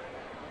Guthrie.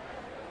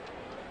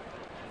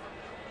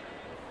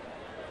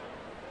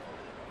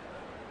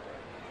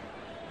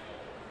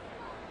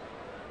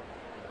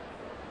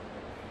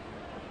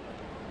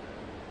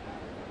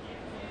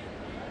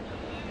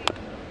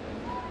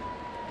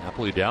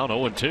 Napoli down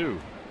 0-2.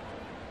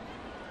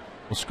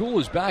 Well, school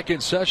is back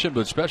in session,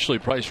 but specially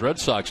priced Red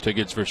Sox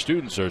tickets for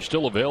students are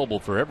still available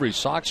for every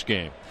Sox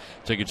game.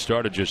 Tickets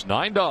start at just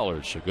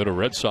 $9, so go to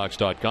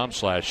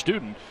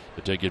redsox.com/student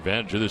to take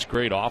advantage of this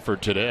great offer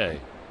today.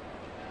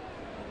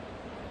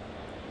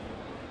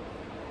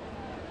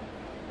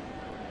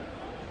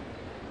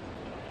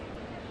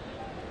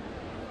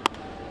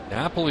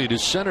 Napoli to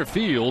center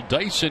field.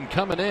 Dyson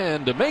coming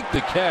in to make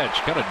the catch,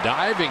 kind of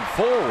diving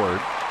forward,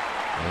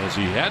 as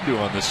he had to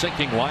on the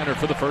sinking liner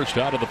for the first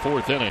out of the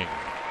fourth inning.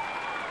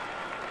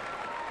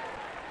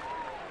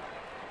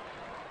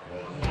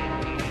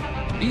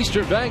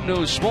 Eastern Bank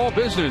knows small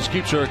business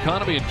keeps our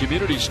economy and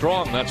community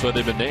strong. That's why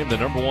they've been named the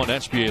 #1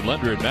 SBA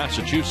lender in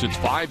Massachusetts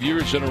 5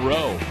 years in a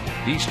row.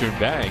 Eastern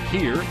Bank,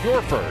 here,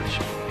 your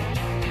first.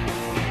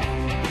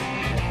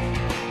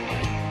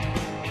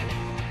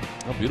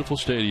 A beautiful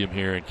stadium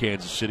here in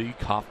Kansas City,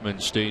 Kauffman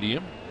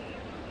Stadium.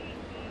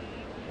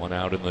 One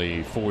out in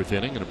the fourth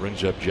inning, and it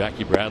brings up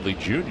Jackie Bradley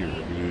Jr.,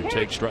 who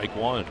takes strike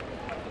one.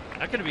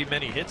 Not going to be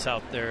many hits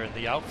out there in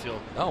the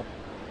outfield. Oh.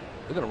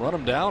 They're going to run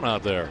him down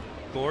out there.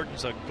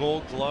 Gordon's a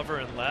Gold Glover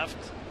in left.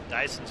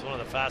 Dyson's one of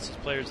the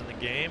fastest players in the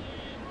game.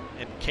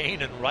 And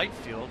Kane in right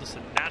field is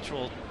a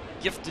natural,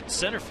 gifted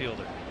center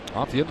fielder.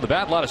 Off the end of the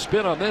bat, a lot of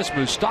spin on this.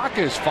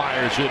 Moustakas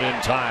fires it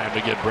in time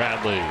to get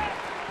Bradley.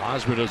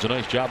 Hosmer does a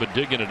nice job of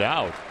digging it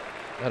out.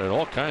 Had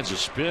all kinds of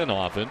spin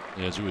off it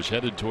as it was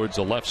headed towards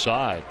the left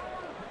side.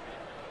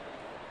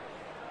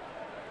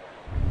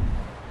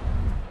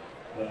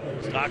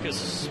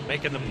 Moustakas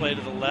making the play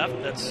to the left.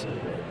 That's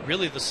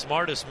really the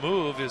smartest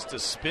move, is to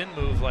spin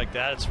move like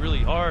that. It's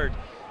really hard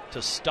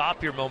to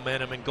stop your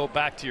momentum and go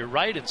back to your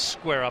right and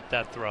square up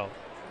that throw.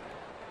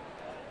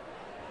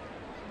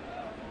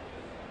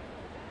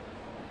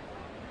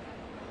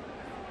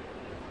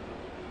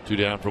 Two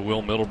down for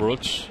Will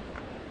Middlebrooks.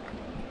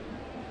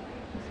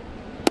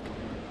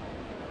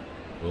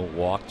 Will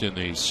walked in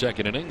the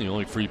second inning. The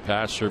only free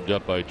pass served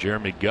up by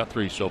Jeremy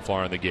Guthrie so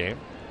far in the game.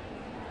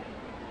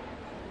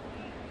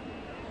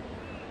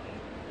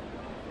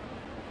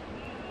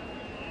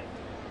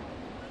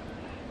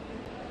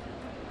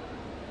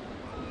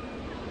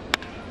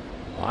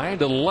 Line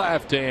to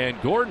left,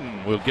 and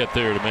Gordon will get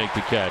there to make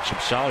the catch. Some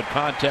solid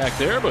contact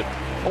there, but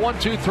a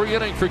 1-2-3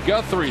 inning for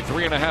Guthrie.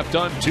 3.5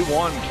 done,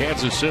 2-1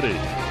 Kansas City.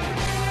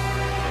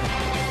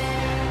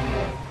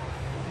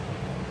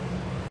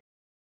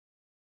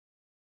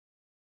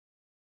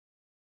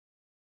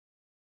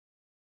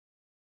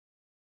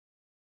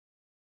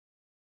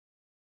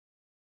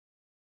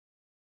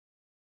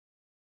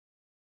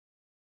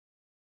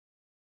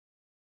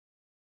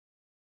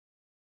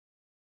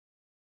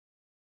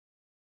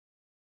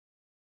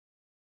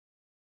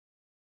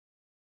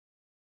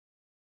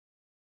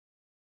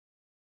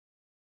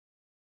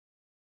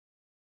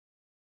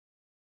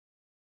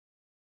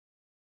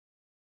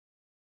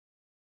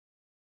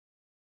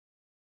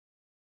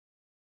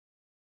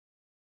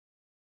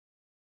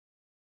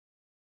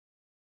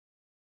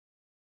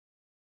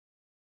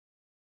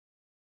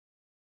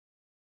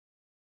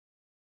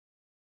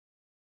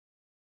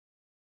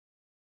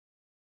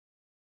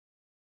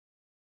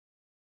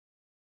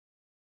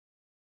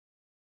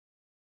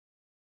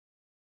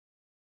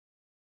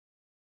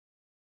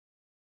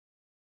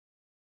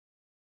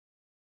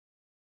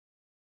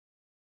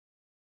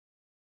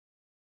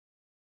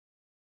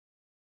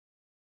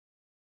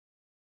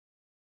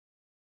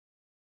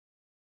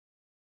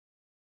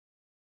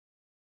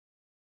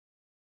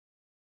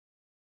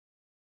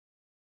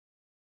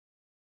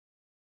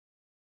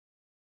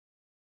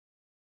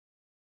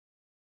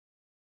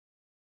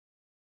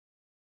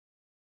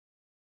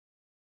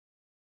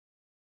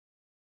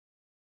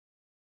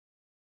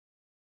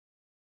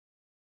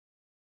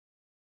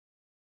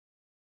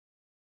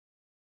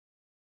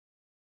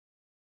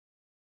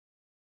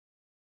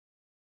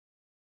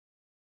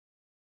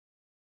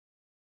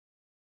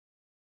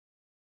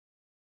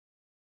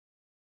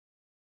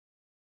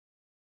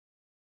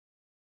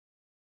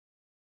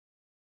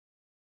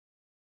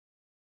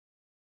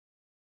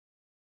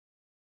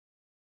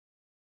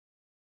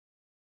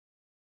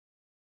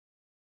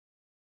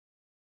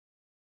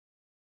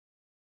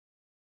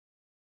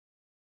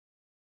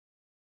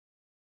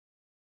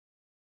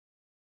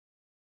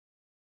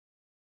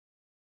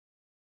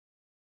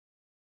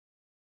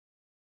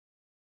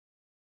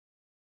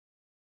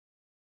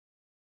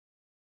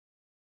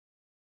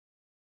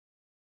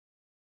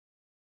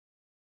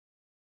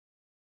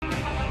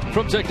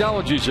 From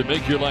technologies that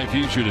make your life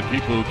easier to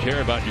people who care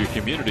about your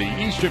community,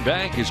 Eastern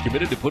Bank is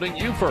committed to putting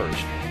you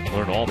first.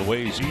 Learn all the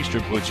ways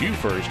Eastern puts you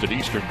first at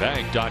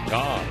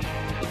easternbank.com.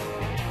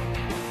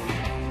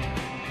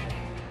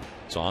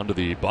 It's on to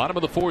the bottom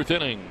of the fourth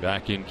inning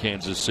back in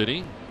Kansas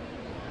City.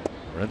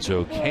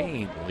 Lorenzo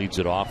Cain leads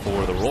it off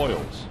for the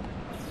Royals.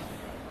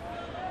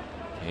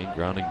 Cain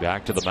grounding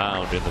back to the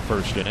mound in the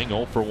first inning,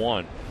 0 for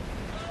 1.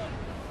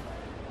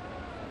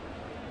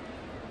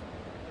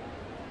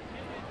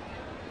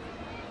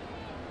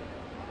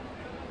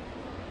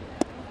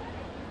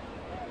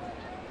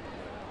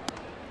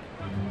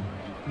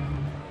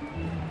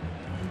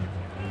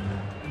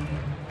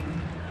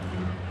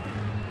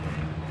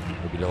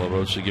 De La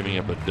Rosa giving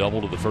up a double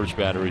to the first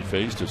batter he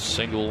faced. A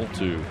single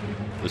to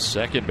the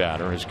second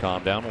batter. Has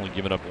calmed down, only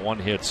given up one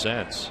hit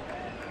since.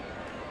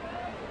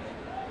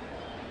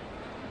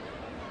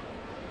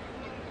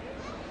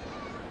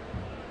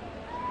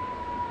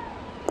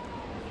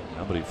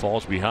 Now, but he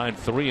falls behind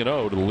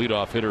 3-0 to the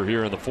leadoff hitter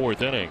here in the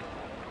fourth inning.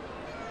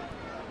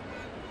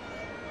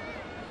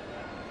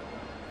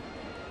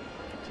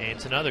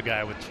 Kane's another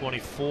guy with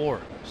 24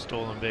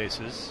 stolen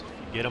bases.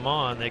 If you get him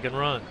on, they can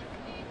run.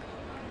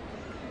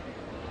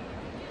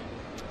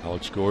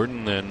 Alex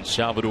Gordon and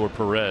Salvador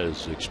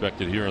Perez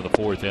expected here in the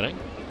fourth inning.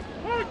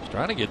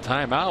 Trying to get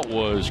time out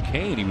was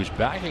Cain. He was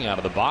backing out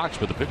of the box,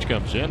 but the pitch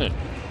comes in and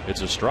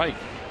it's a strike.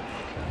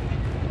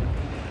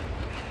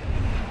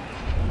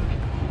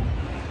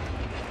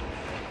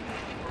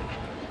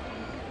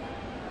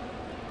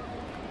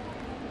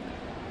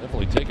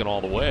 Definitely taken all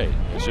the way.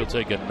 He'll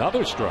take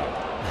another strike.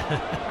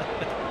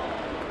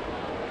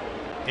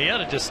 He ought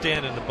to just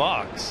stand in the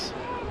box.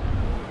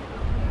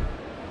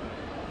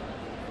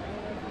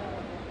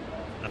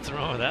 Nothing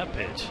wrong with that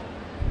pitch.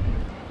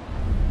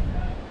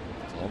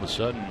 All of a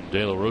sudden,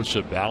 De La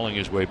Rosa battling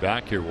his way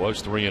back here.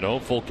 Was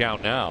 3-0. Full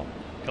count now.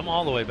 Come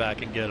all the way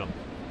back and get him.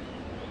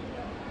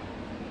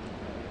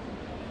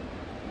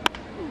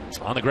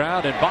 On the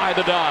ground and by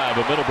the dive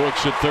of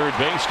Middlebrooks at third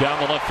base down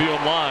the left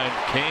field line.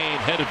 Kane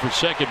headed for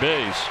second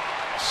base.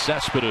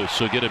 Cespedes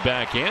will get it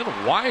back in.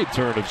 Wide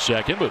turn of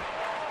second, but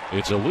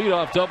it's a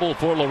leadoff double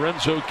for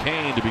Lorenzo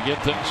Kane to begin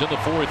things in the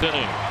fourth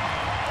inning.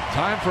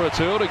 Time for a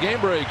Toyota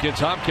game break in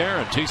Tom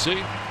Karen.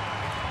 TC.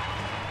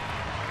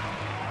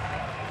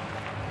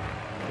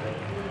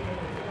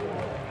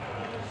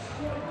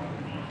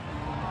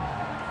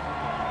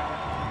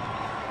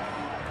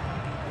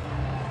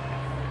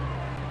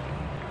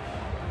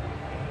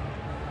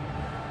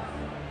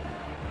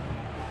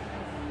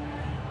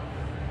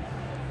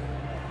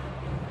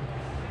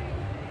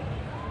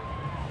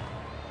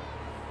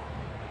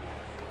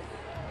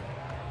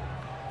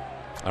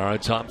 All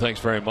right, Tom, thanks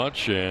very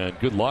much, and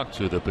good luck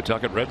to the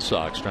Pawtucket Red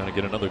Sox trying to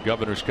get another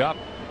Governor's Cup.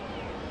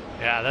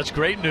 Yeah, that's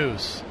great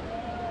news.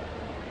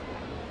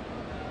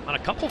 On a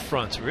couple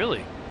fronts,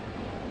 really.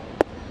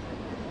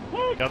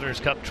 Governor's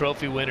Cup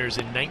trophy winners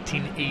in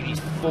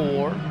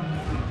 1984,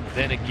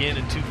 then again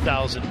in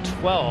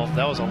 2012.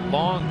 That was a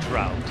long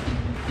drought.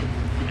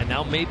 And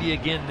now maybe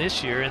again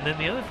this year. And then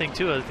the other thing,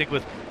 too, I think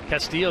with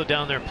Castillo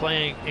down there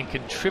playing and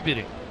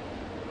contributing.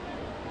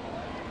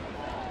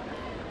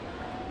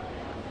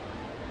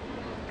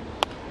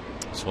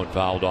 This one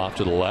fouled off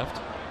to the left.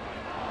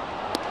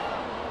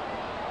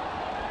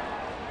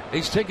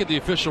 He's taken the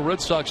official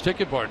Red Sox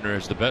ticket partner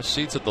as the best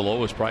seats at the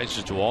lowest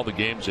prices to all the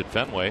games at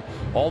Fenway.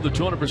 All the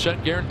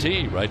 200%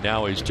 guarantee. Right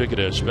now, his ticket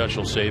has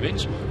special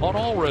savings on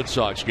all Red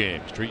Sox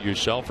games. Treat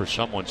yourself or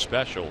someone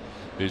special.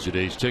 Visit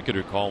A's Ticket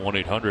or call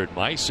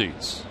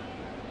 1-800-MY-SEATS.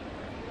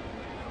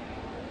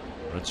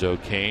 Lorenzo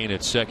Kane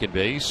at second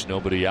base.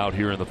 Nobody out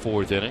here in the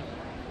fourth inning.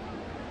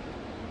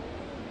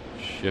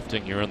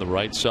 Shifting here on the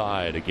right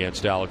side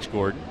against Alex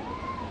Gordon.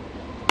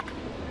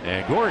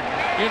 And Gordon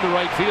into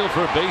right field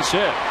for a base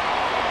hit.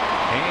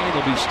 Kane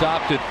will be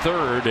stopped at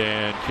third,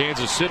 and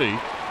Kansas City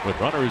with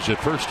runners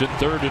at first and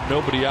third and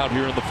nobody out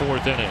here in the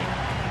fourth inning.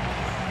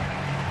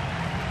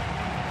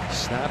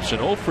 Snaps an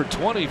 0 for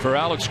 20 for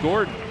Alex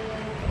Gordon.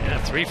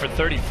 Yeah, 3 for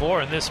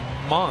 34 in this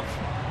month.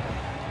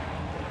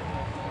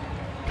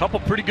 Couple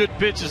pretty good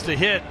pitches to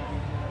hit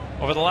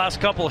over the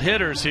last couple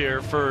hitters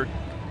here for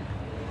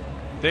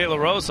De La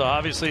Rosa.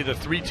 Obviously, the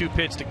 3-2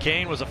 pitch to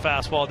Kane was a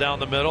fastball down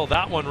the middle.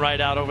 That one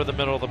right out over the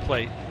middle of the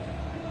plate.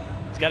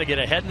 He's got to get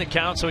ahead in the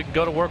count so he can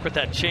go to work with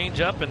that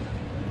changeup and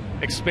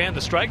expand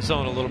the strike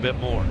zone a little bit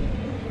more.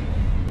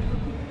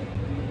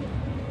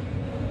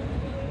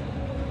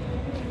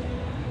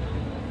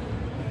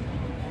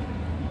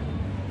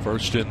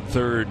 First and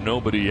third,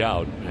 nobody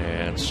out,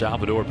 and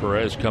Salvador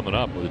Perez coming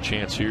up with a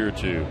chance here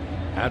to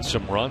add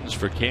some runs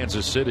for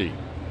Kansas City.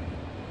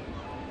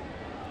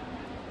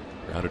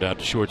 Grounded out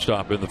to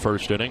shortstop in the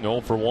first inning,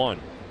 0 for 1.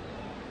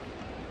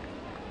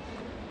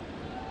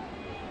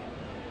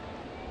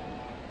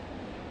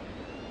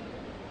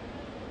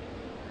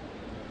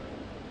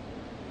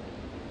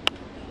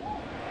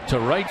 To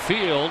right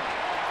field.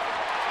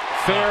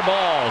 Fair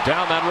ball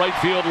down that right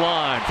field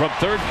line. From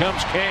third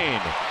comes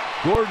Kane.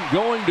 Gordon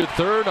going to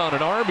third on an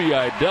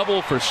RBI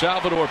double for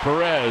Salvador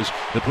Perez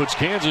that puts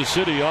Kansas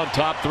City on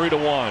top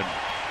 3-1.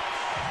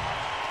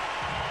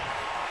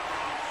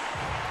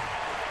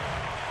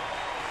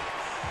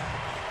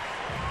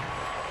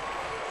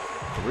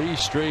 Three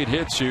straight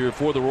hits here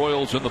for the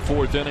Royals in the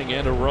fourth inning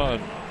and a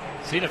run.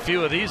 Seen a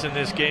few of these in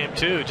this game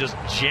too. Just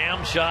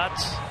jam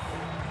shots.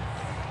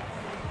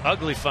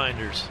 Ugly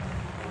finders.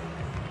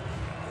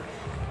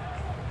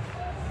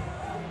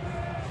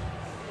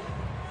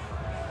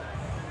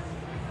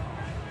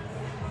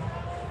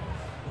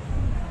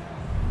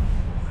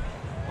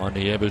 On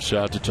the Nieves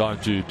out to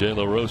talk to De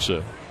La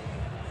Rosa.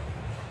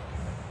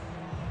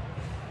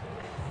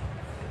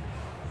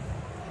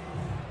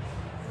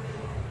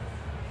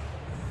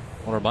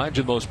 I want to remind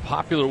you the most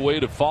popular way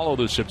to follow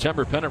the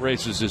September pennant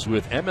races is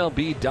with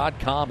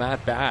MLB.com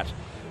at bat.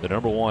 The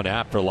 #1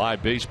 app for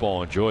live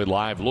baseball. Enjoy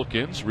live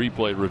look-ins,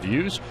 replay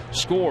reviews,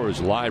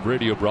 scores, live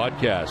radio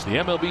broadcasts, the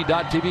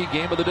MLB.TV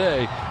game of the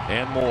day,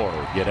 and more.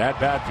 Get at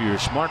bat for your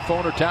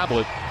smartphone or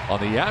tablet on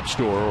the App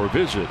Store or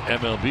visit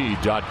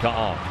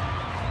MLB.com.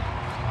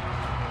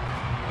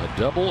 A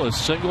double, a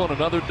single, and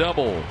another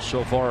double.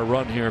 So far a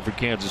run here for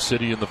Kansas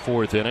City in the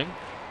fourth inning.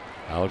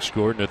 Alex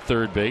Gordon at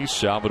third base,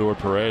 Salvador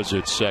Perez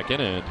at second,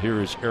 and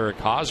here is Eric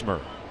Hosmer.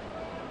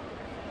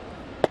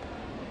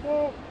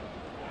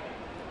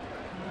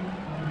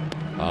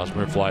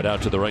 Hosmer flied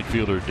out to the right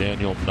fielder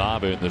Daniel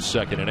Nava in the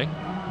second inning.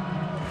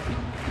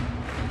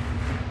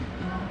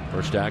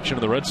 First action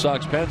of the Red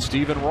Sox pen,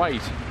 Stephen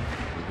Wright,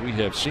 who we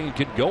have seen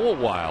could go a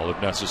while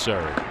if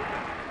necessary.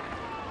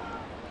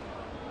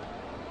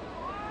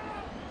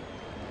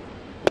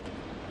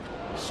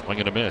 Swing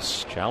and a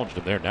miss. Challenged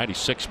him there.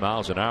 96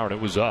 miles an hour, and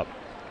it was up.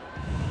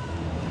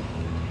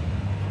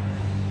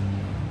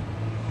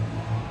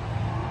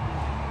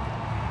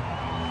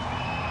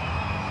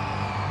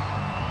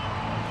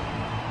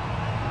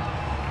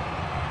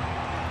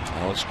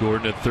 Alex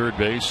Gordon at third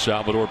base.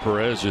 Salvador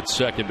Perez at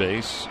second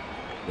base.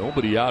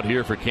 Nobody out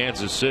here for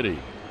Kansas City.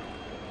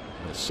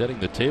 Setting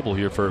the table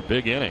here for a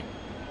big inning.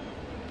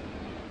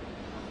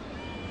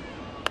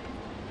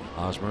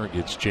 Hosmer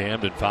gets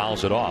jammed and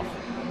fouls it off.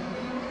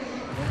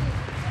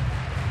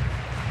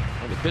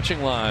 On the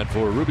pitching line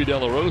for Ruby De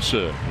La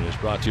Rosa is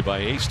brought to you by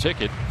Ace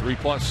Ticket.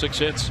 3+, 6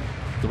 hits,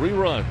 3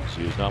 runs.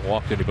 He has not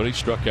walked anybody,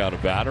 struck out a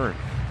batter, and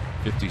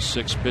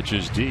 56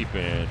 pitches deep,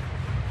 and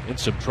in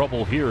some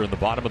trouble here in the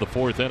bottom of the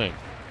 4th inning.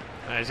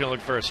 He's going to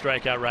look for a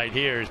strikeout right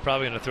here. He's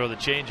probably going to throw the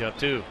changeup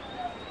too.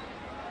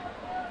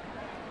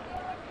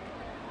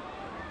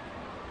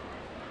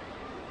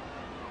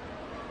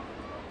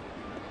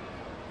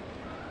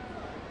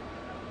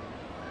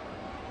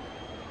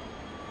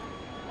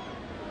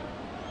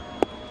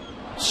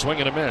 Swing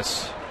and a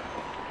miss.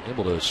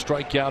 Able to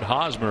strike out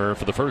Hosmer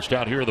for the first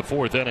out here of the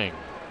 4th inning.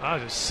 Oh,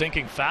 just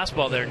sinking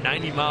fastball there,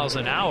 90 miles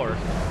an hour.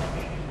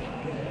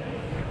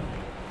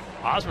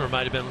 Hosmer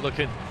might have been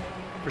looking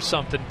for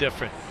something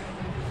different.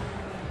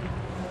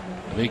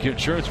 Make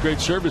Insurance, great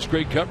service,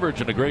 great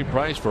coverage, and a great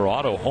price for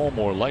auto, home,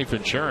 or life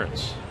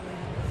insurance.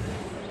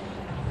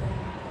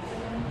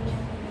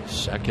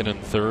 Second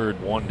and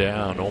third, one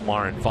down.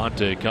 Omar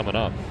Infante coming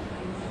up.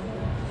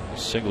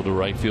 Single to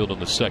right field in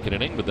the 2nd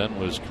inning, but then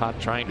was caught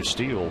trying to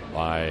steal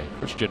by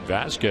Christian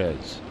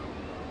Vasquez.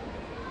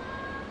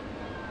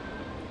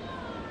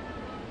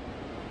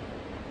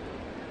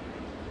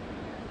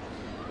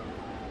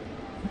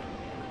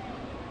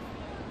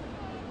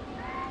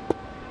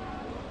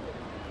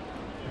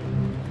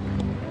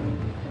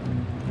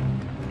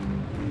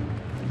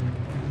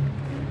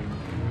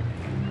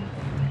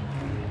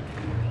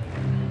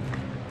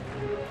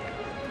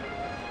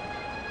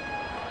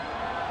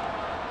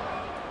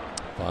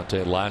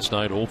 Last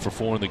night 0 for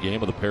 4 in the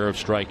game with a pair of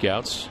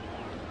strikeouts.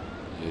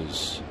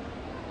 Is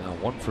now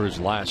 1 for his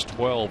last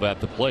 12 at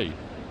the plate.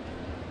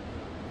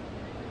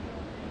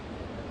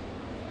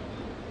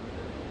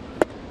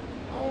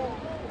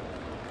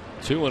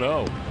 Two and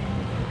 0. You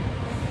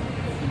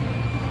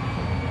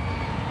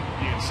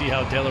can see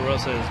how De La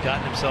Rosa has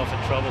gotten himself in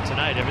trouble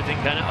tonight. Everything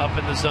kind of up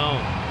in the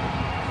zone.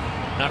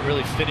 Not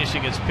really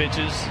finishing his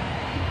pitches.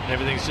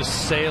 Everything's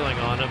just sailing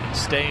on him and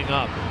staying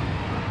up.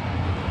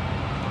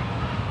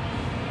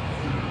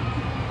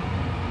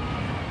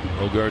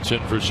 Bogart's in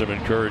for some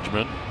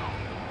encouragement.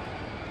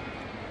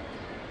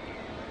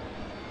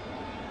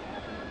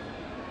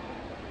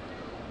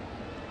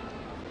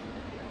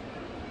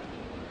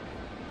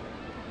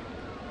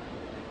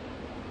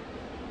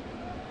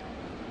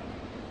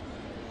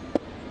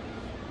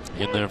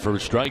 In there for a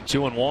strike,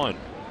 2-1.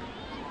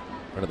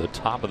 Right at the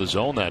top of the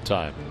zone that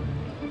time.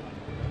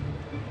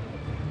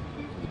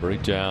 The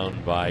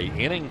breakdown by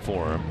inning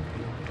for him.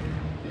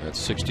 That's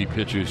 60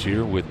 pitches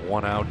here with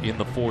 1 out in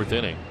the 4th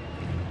inning.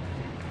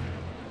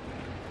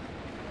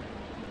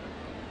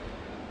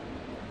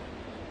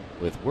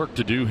 With work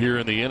to do here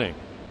in the inning.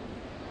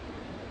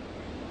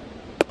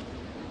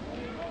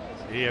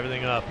 See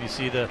everything up. You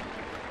see where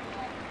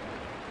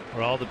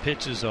all the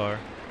pitches are.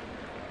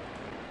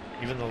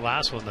 Even the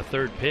last one, the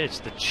 3rd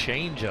pitch, the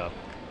changeup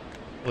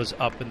was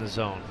up in the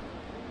zone.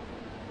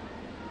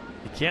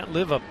 You can't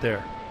live up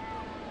there.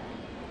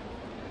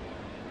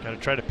 Got to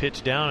try to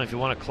pitch down. If you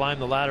want to climb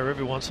the ladder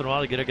every once in a while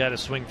to get a guy to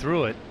swing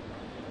through it,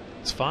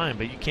 it's fine,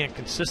 but you can't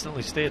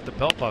consistently stay at the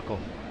belt buckle.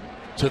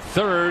 To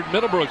third,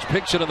 Middlebrooks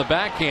picks it on the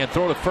backhand.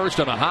 Throw to first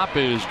on a hop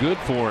is good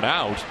for an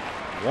out.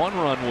 1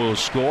 run will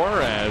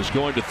score as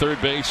going to third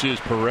base is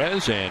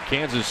Perez, and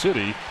Kansas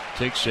City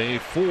takes a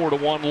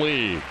 4-1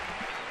 lead.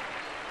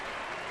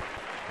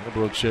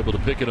 Middlebrooks able to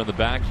pick it on the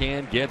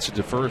backhand, gets it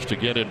to first to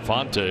get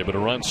Infante, but a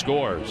run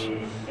scores.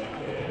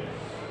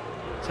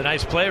 It's a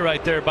nice play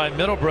right there by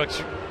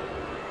Middlebrooks.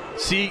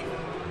 See,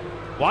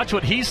 watch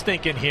what he's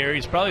thinking here.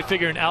 He's probably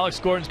figuring Alex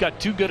Gordon's got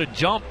too good a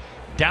jump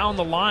down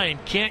the line,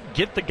 can't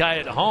get the guy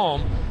at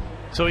home,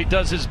 so he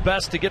does his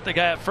best to get the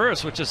guy at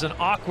first, which is an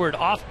awkward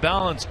off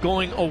balance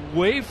going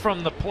away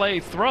from the play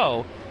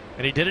throw,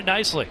 and he did it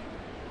nicely.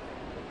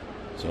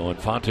 So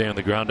Infante on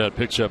the ground out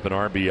picks up an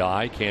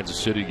RBI. Kansas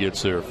City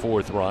gets their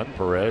 4th run.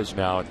 Perez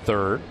now at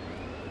 3rd,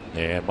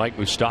 and Mike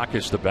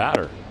Moustakas the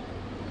batter.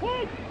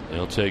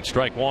 He'll take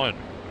strike 1.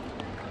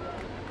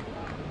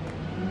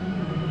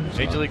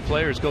 Major League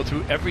players go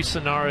through every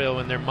scenario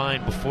in their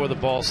mind before the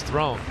ball's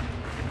thrown.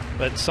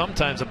 But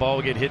sometimes a ball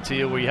will get hit to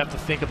you where you have to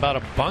think about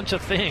a bunch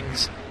of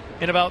things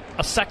in about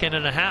a second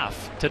and a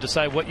half to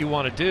decide what you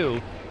want to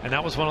do. And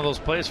that was one of those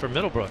plays for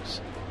Middlebrooks.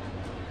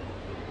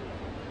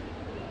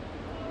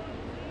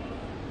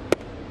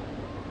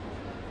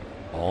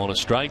 Ball and a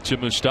strike to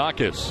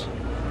Moustakas.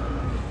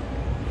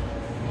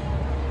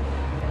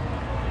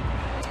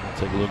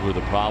 Take a look where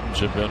the problems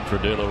have been for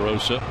De La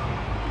Rosa.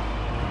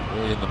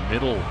 Really in the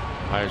middle,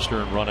 highest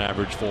earned run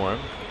average for him.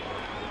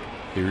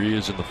 Here he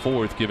is in the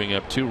 4th, giving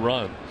up 2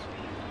 runs.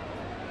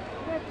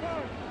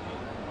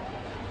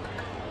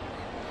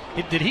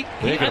 I think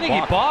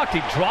he balked.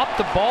 He dropped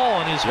the ball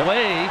on his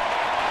way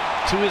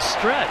to his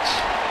stretch.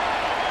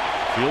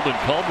 Field and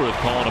Culbreth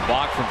calling a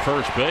balk from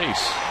first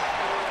base.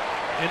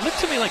 It looked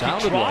to me like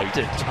Sounded he dropped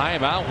like it.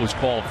 Timeout was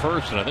called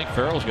first, and I think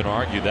Farrell's going to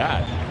argue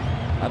that.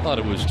 I thought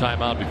it was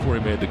timeout before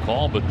he made the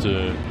call, but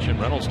Jim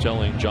Reynolds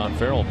telling John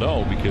Farrell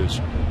no, because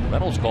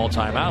Reynolds called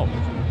timeout.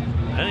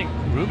 I think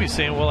Ruby's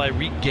saying, well, I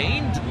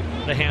regained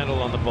the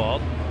handle on the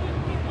ball.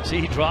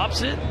 See, he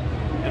drops it,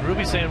 and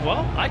Ruby's saying,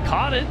 well, I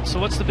caught it, so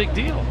what's the big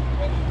deal?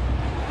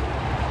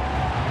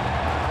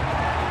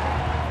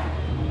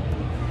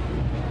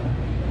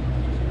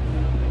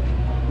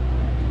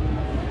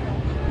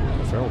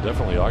 Farrell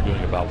definitely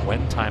arguing about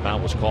when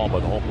timeout was called by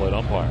the home plate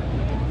umpire.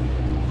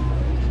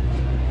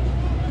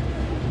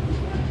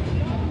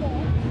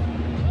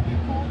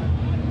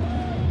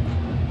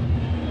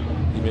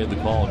 He made the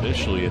call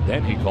initially, and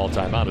then he called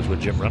timeout, is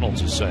what Jim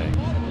Reynolds is saying.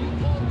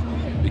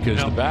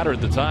 Because the batter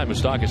at the time,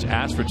 Moustakas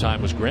asked for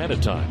time, was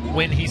granted time.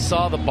 When he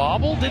saw the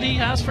bobble, did he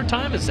ask for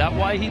time? Is that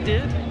why he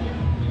did?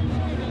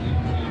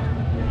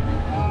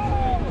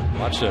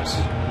 Watch this.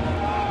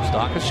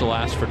 Moustakas shall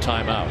ask for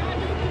timeout.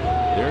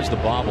 There's the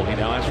bobble. He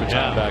now asks for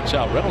time, backs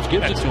out. Reynolds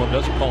gives it to him,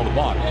 doesn't call the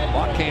balk. The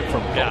balk came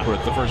from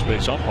Culprit, the first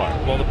base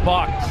umpire. Well, the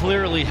balk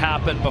clearly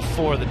happened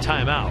before the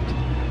timeout,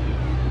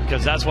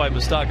 because that's why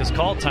Moustakas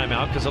called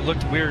timeout, because it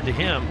looked weird to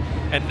him,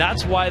 and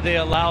that's why they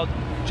allowed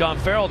John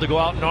Farrell to go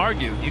out and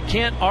argue. You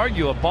can't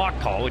argue a balk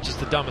call, which is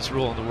the dumbest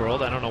rule in the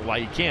world. I don't know why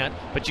you can't,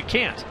 but you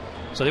can't.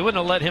 So they wouldn't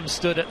have let him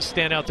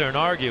stand out there and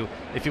argue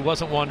if he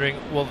wasn't wondering,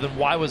 well, then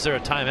why was there a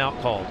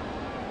timeout called?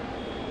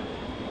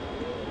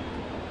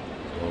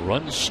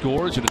 Run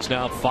scores, and it's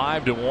now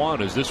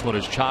 5-1 as this one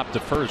is chopped to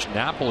first.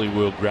 Napoli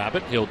will grab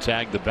it. He'll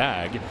tag the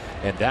bag,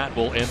 and that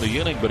will end the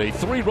inning. But a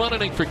 3-run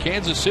inning for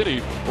Kansas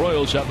City.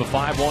 Royals have a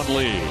 5-1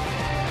 lead.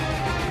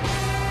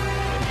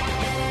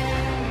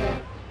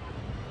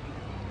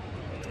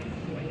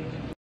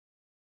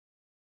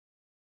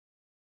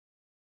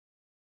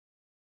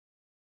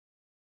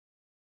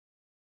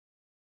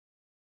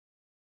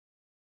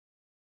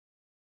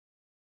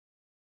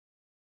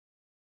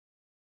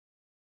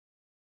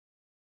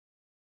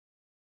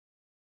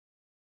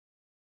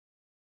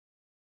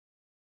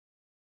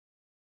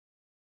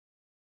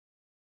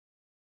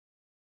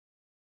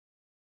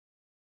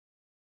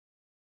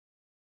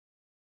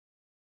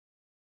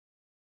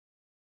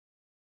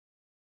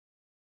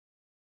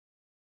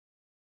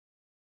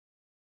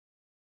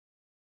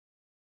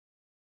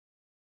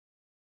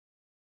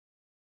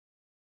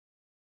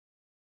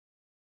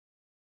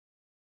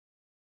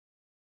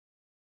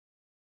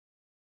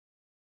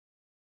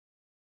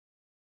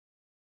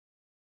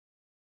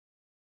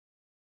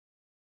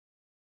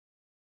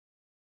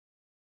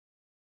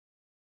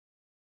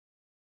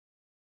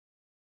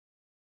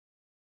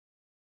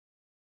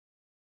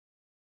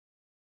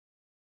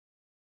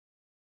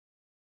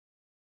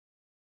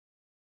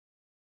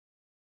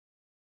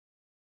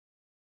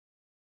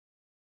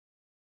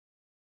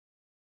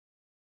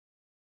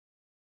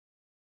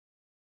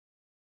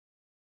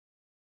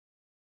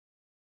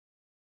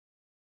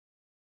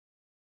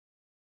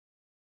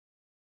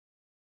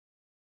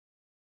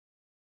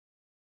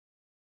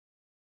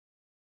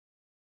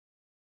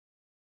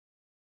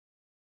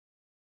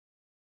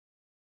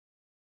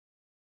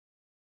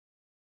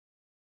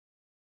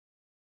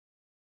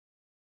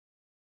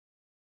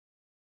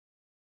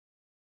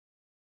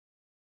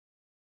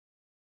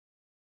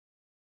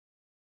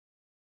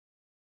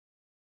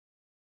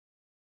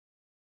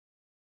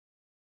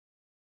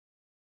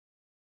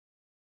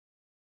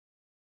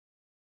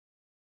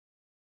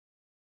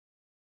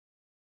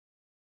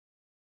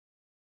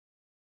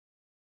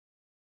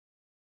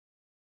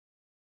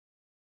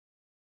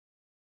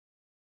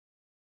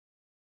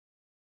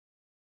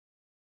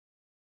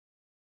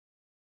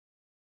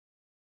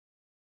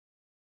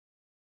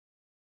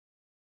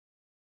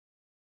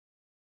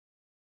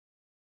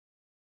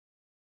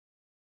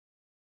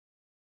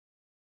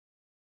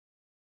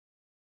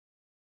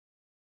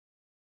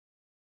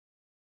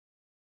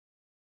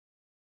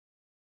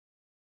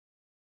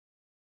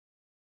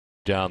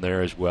 Down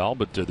there as well,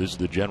 but this is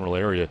the general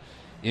area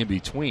in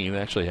between. They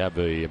actually have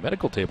a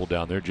medical table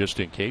down there just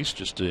in case,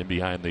 just in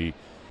behind the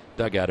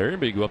dugout area.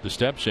 But you go up the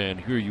steps, and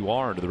here you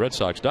are into the Red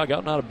Sox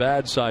dugout. Not a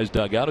bad sized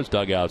dugout as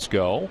dugouts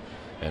go,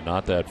 and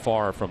not that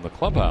far from the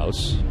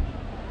clubhouse.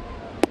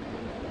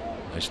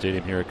 Nice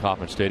stadium here at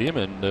Kauffman Stadium,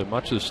 and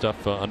much of the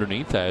stuff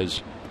underneath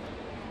has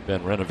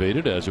been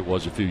renovated as it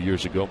was a few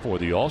years ago for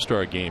the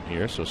All-Star game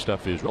here. So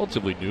stuff is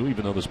relatively new,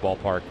 even though this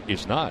ballpark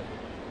is not.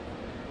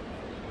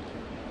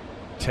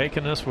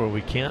 Taking us where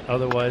we can't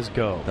otherwise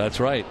go.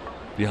 That's right.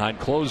 Behind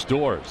closed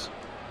doors.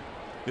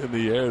 In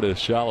the air to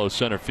shallow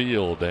center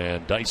field,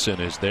 and Dyson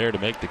is there to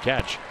make the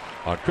catch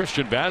on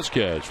Christian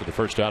Vasquez for the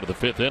first out of the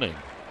fifth inning.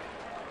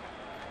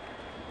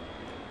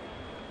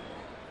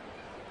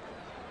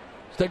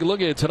 Let's take a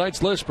look at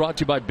tonight's list, brought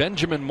to you by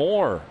Benjamin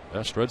Moore,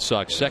 best Red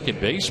Sox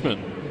second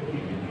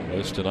baseman.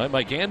 List tonight: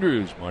 Mike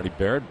Andrews, Marty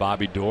Barrett,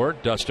 Bobby Doerr,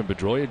 Dustin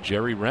Pedroia,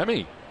 Jerry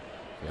Remy. If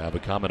you have a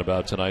comment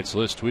about tonight's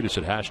list, tweet us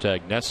at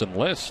hashtag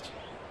NESSonList.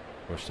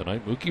 Of course,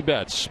 tonight, Mookie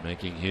Betts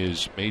making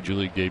his major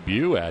league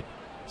debut at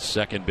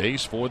second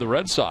base for the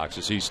Red Sox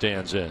as he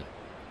stands in.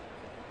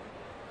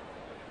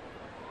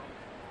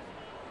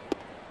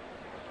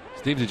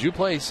 Steve, did you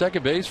play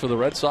second base for the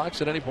Red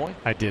Sox at any point?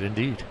 I did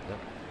indeed.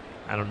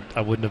 Yep.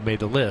 I wouldn't have made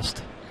the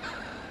list.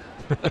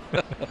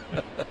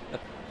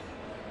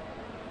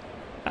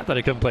 I thought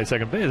I couldn't play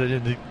second base. I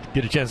didn't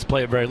get a chance to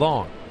play it very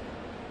long.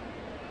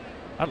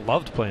 I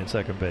loved playing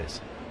second base.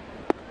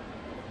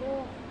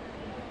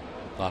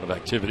 A lot of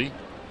activity.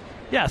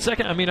 Yeah,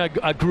 second. I mean,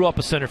 I grew up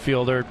a center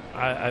fielder.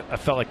 I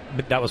felt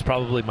like that was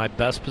probably my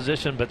best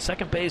position. But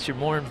second base, you're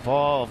more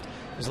involved.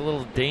 There's a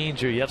little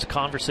danger. You have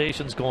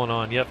conversations going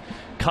on. You have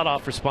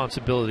cutoff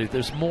responsibility.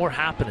 There's more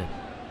happening.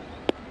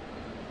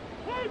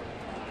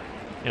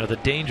 The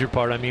danger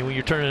part, I mean, when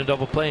you're turning a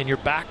double play and your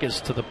back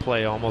is to the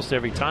play almost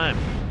every time.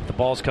 The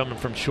ball's coming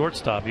from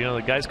shortstop.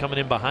 The guy's coming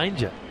in behind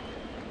you.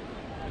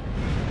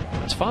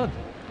 That's fun.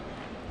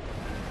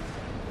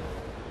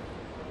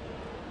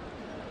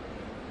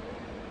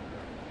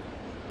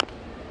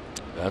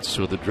 That's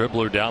with the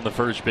dribbler down the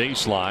first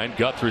baseline.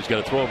 Guthrie's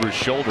got to throw over his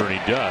shoulder, and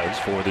he does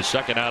for the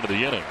second out of the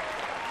inning.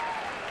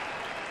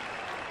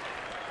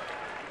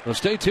 Well,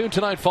 stay tuned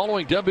tonight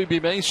following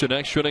WB Mason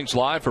Extra Innings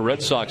Live for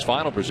Red Sox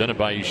Final presented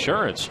by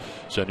Esurance.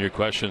 Send your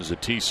questions to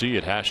TC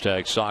at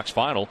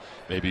 #SoxFinal.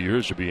 Maybe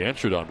yours will be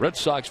answered on Red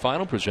Sox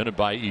Final presented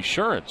by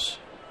Esurance.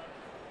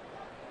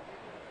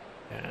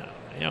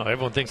 Yeah,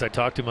 everyone thinks I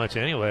talk too much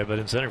anyway, but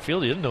in center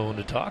field, you didn't know who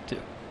to talk to.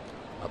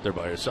 Out there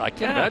by yourself. I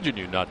can't imagine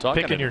you not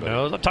talking Picking to anybody.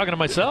 your nose. I'm talking to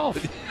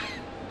myself.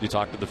 You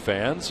talked to the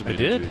fans? I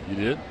did. You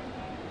did?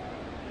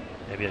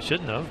 Maybe I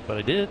shouldn't have, but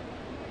I did.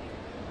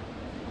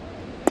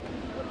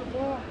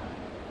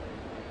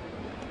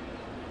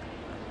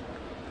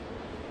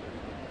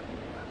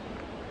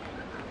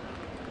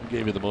 Who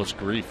gave you the most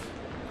grief?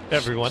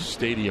 Everyone.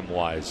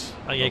 Stadium-wise.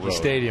 Yankee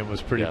Stadium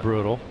was pretty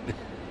brutal.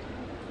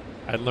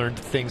 I learned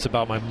things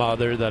about my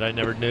mother that I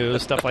never knew,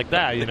 stuff like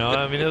that,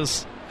 I mean, it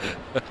was...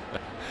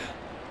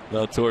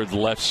 Now towards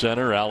left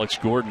center, Alex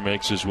Gordon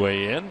makes his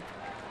way in.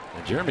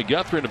 And Jeremy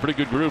Guthrie in a pretty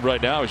good groove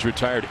right now. He's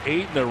retired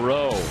 8 in a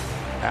row.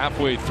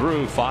 Halfway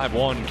through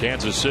 5-1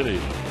 Kansas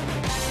City.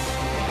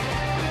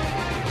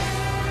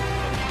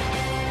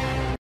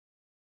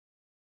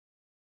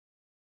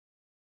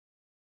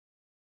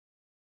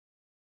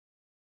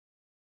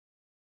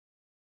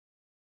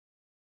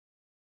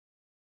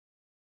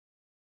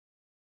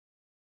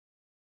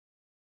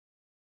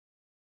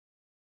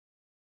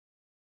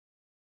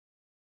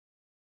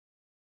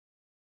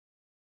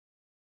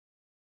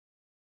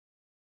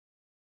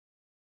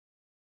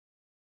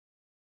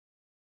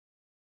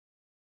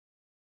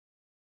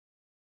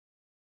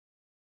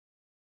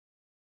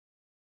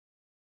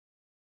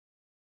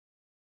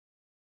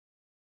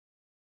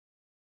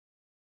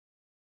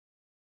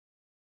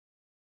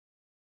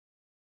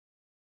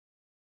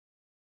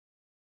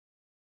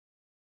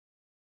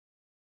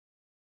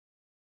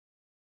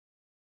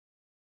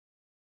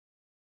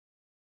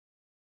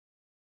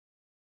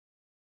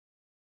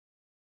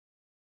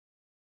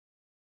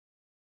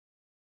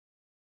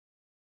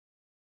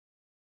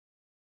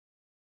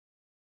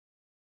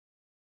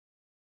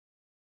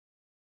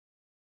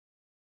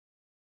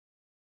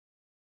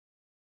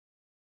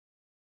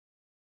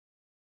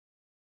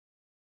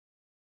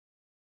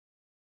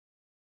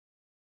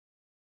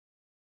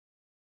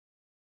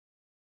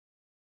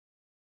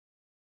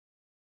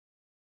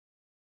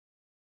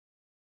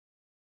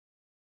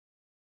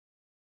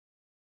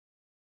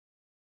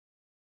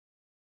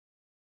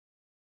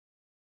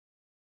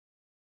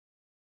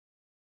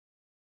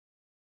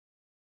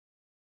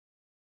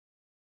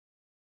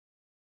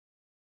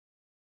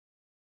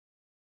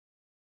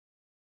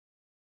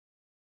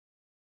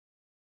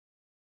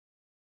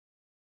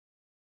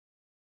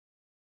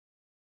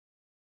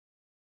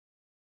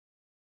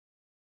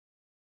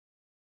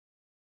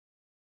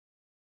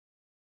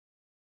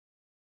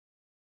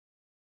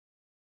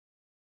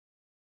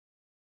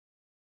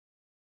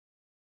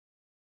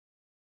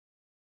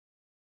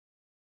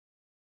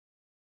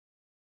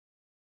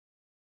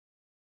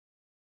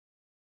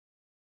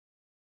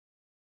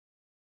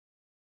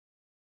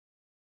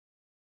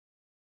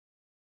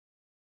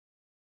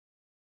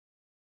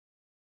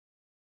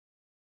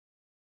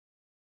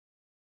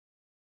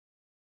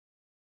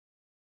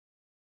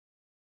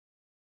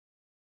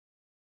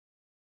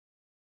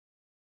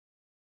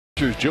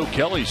 Joe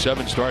Kelly,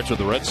 7 starts with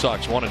the Red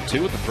Sox,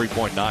 1-2 with a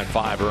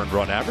 3.95 earned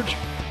run average.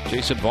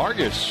 Jason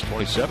Vargas,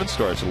 27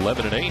 starts,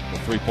 11-8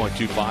 with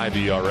 3.25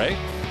 ERA.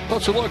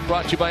 Closer look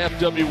brought to you by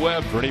FW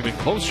Web. For an even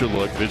closer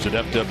look, visit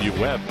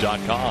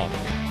FWWeb.com.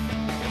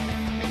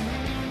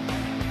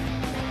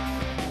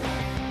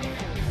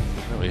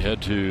 We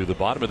head to the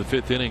bottom of the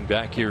 5th inning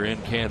back here in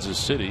Kansas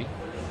City.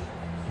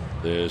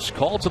 This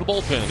call to the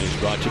bullpen is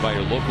brought to you by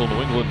your local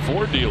New England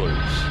Ford dealers.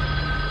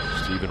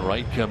 Stephen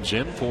Wright comes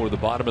in for the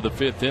bottom of the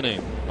 5th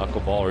inning.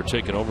 Knuckleballer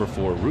taking over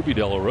for Ruby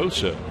De La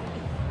Rosa.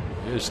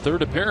 His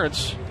 3rd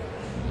appearance.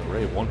 The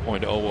rate of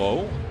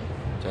 1.00.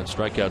 10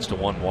 strikeouts to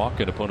 1 walk,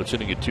 and opponents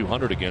hitting at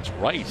 200 against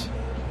Wright.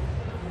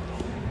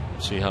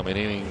 See how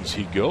many innings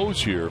he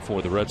goes here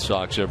for the Red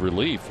Sox of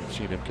relief. We've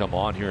seen him come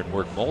on here and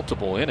work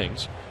multiple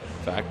innings.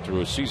 In fact, through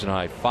a season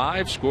high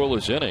 5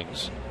 scoreless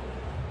innings.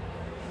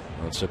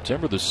 On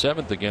September the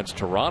 7th against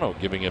Toronto,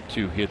 giving up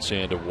 2 hits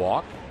and a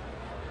walk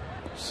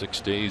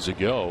 6 days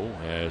ago,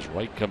 as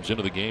Wright comes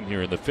into the game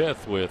here in the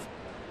 5th with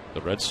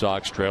the Red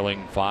Sox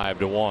trailing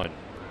 5-1.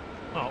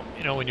 Well,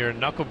 you know, when you're a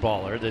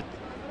knuckleballer, that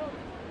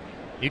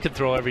you can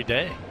throw every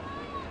day.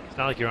 It's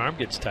not like your arm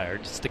gets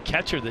tired. It's the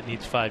catcher that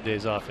needs 5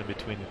 days off in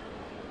between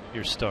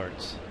your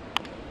starts.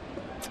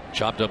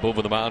 Chopped up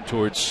over the mound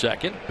towards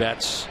second.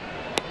 Betts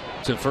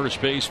to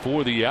first base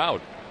for the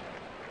out.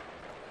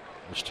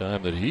 First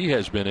time that he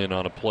has been in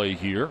on a play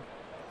here.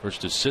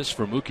 First assist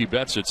for Mookie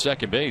Betts at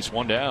second base.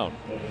 1 down.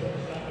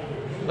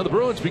 Now the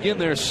Bruins begin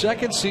their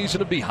 2nd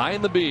season of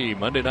Behind the B.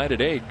 Monday night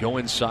at 8. Go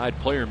inside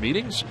player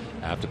meetings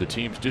after the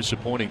team's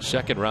disappointing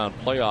 2nd round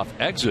playoff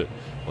exit.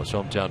 Plus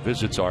hometown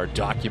visits are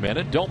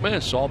documented. Don't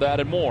miss all that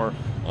and more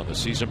on the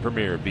season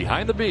premiere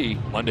Behind the B,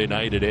 Monday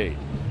night at 8.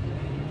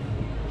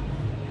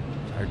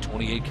 Retired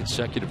 28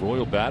 consecutive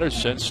Royal batters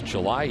since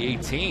July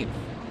 18th.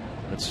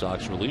 Red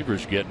Sox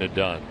relievers getting it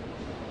done.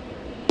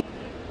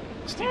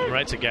 Stephen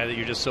Wright's a guy that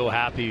you're just so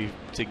happy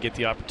to get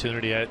the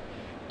opportunity. I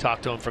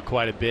talked to him for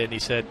quite a bit, and he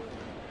said,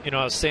 you know,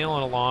 I was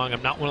sailing along.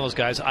 I'm not one of those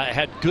guys. I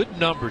had good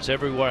numbers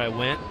everywhere I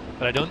went,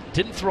 but I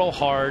didn't throw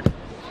hard,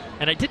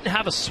 and I didn't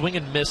have a swing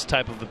and miss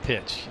type of a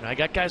pitch. You know, I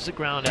got guys that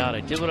ground out.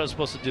 I did what I was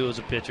supposed to do as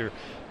a pitcher,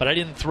 but I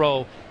didn't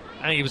throw.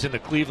 I think he was in the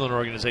Cleveland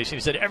organization.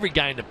 He said every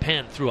guy in the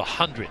pen threw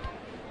 100,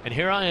 and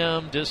here I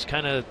am just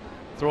kind of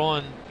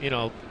throwing, you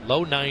know,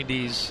 low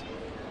 90s.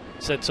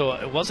 Said so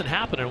it wasn't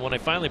happening. When I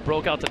finally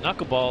broke out the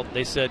knuckleball,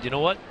 they said, you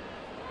know what?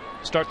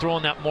 Start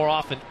throwing that more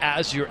often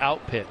as your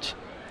out pitch.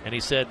 And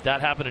he said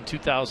that happened in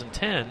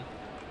 2010,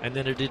 and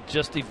then it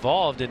just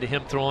evolved into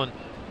him throwing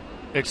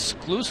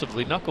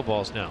exclusively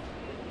knuckleballs now.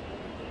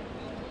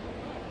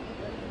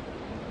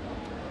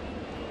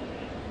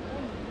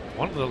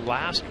 One of the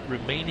last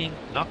remaining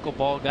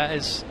knuckleball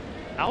guys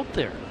out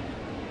there.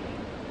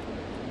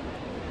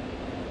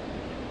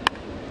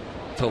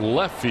 To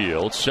left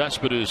field,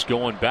 Cespedes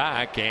going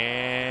back,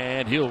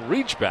 and he'll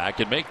reach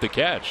back and make the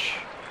catch.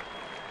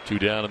 2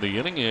 down in the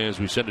inning as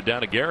we send it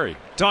down to Gary.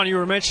 Don, you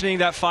were mentioning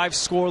that 5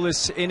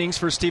 scoreless innings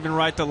for Stephen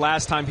Wright the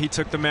last time he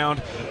took the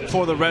mound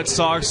for the Red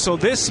Sox. So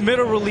this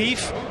middle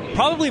relief,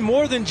 probably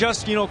more than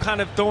just, you know, kind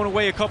of throwing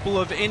away a couple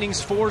of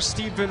innings for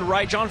Stephen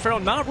Wright. John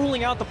Farrell not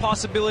ruling out the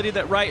possibility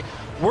that Wright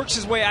works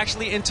his way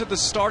actually into the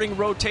starting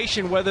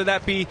rotation, whether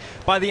that be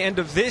by the end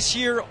of this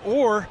year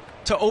or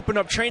to open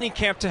up training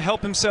camp to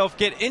help himself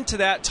get into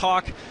that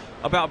talk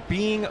about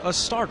being a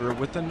starter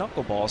with the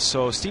knuckleball.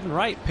 So Stephen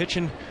Wright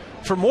pitching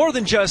for more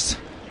than just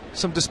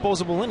some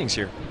disposable innings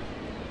here.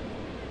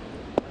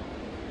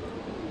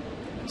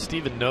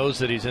 Stephen knows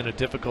that he's in a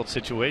difficult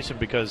situation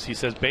because he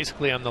says,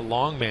 basically, I'm the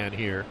long man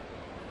here.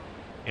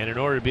 And in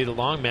order to be the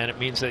long man, it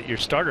means that your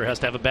starter has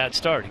to have a bad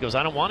start. He goes,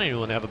 I don't want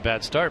anyone to have a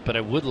bad start, but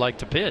I would like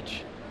to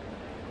pitch.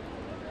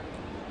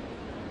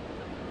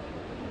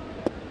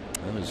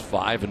 That is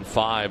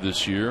 5-5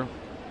 this year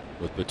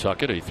with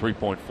Pawtucket, a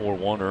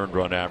 3.41 earned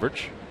run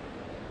average.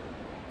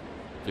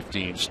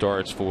 15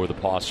 starts for the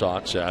Paw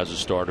Sox as a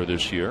starter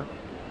this year.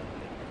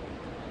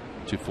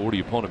 240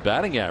 opponent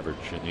batting average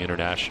in the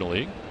International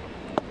League.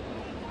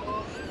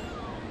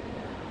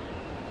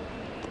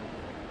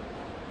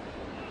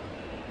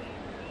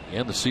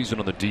 And the season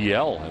on the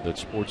DL, had that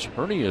sports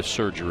hernia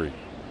surgery.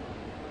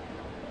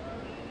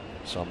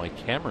 Saw Mike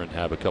Cameron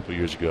have a couple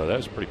years ago. That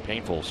was a pretty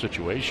painful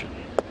situation.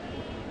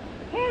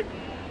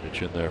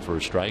 Pitch in there for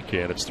a strike,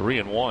 and it's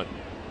 3-1.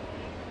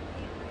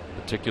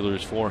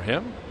 Particulars for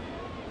him.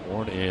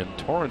 Born in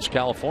Torrance,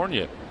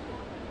 California.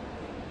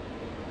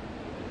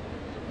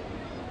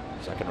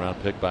 Second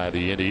round pick by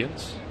the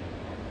Indians.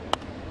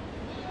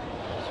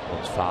 This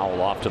one's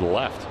foul off to the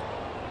left.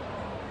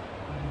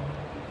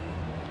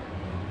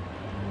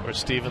 Where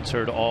Stevens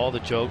heard all the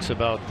jokes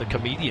about the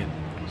comedian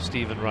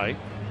Stephen Wright,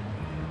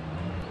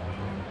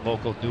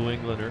 local New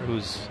Englander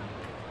who's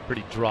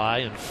pretty dry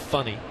and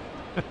funny.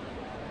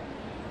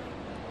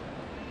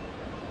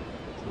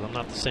 So I'm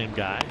not the same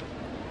guy.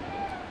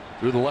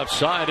 Through the left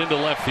side into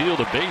left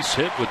field, a base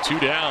hit with 2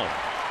 down.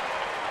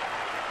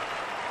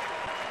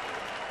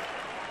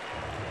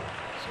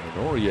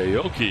 So Nori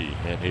Aoki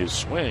and his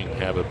swing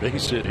have a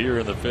base hit here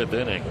in the 5th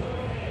inning.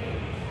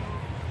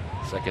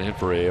 Second hit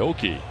for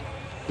Aoki.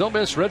 Don't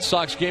miss Red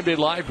Sox Game Day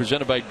Live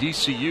presented by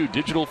DCU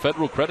Digital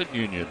Federal Credit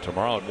Union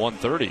tomorrow at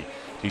 1:30.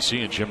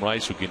 DC and Jim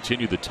Rice will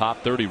continue the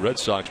top 30 Red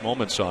Sox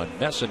moments on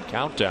Nesson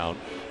Countdown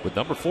with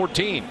number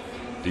 14.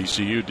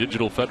 DCU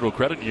Digital Federal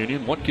Credit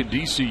Union. What can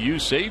DCU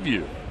save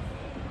you?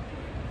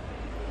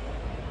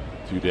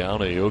 2 down,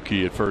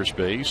 Aoki at first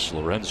base.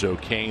 Lorenzo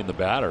Cain, the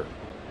batter.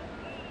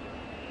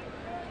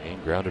 Cain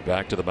grounded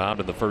back to the mound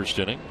in the 1st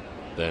inning,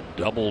 then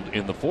doubled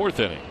in the 4th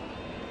inning.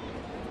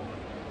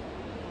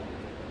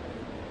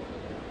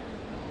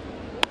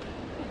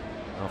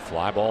 A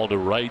fly ball to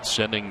right,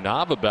 sending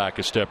Nava back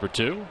a step or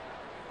 2.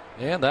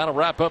 And that'll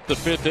wrap up the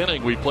 5th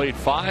inning. We played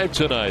 5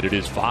 tonight. It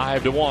is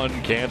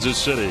 5-1 Kansas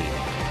City.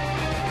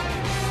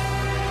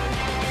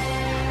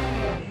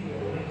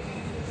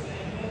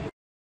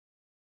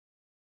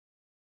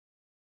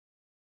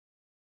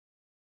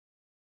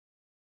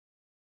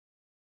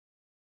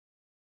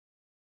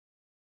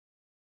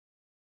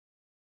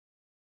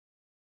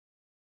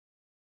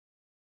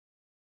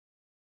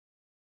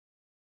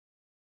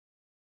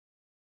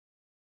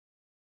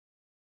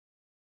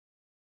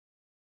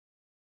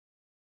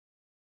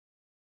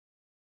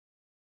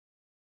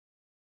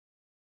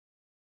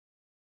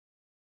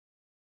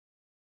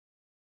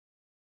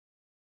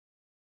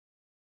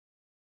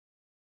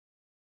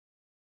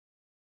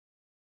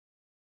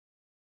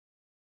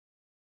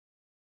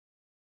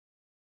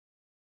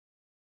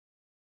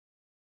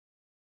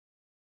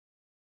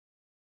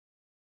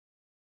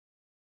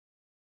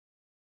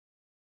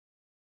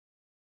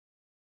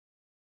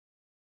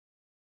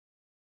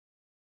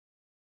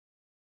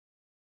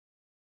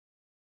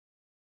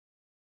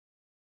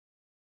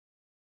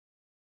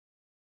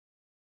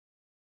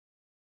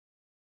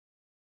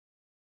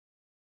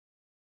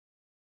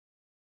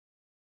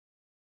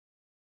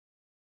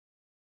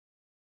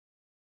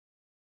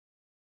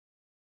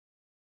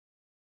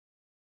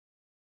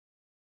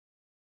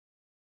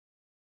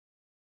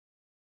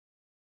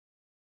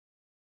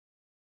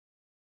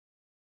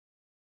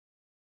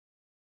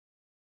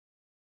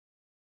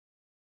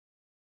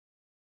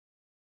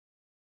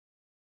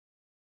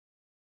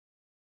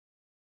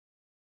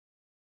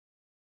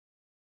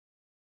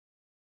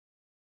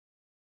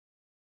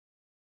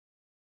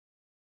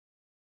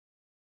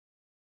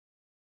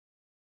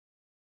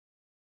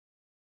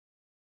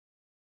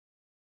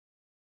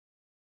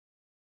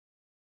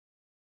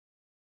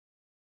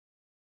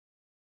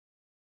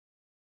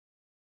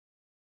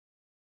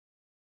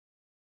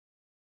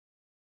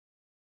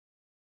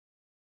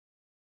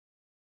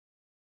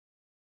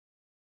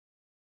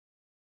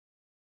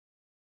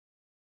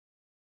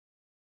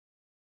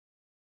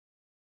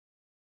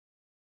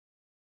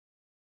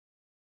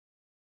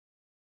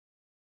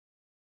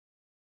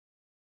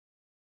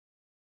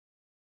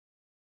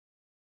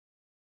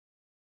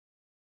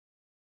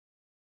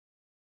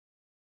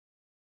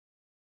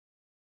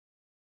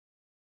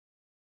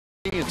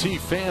 AT&T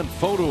fan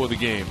photo of the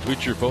game.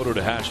 Tweet your photo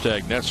to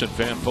hashtag NESN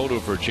fan photo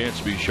for a chance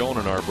to be shown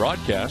in our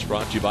broadcast.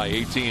 Brought to you by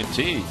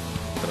AT&T.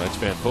 Tonight's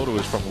fan photo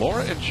is from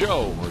Laura and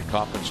Joe. We're at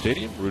Kauffman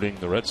Stadium rooting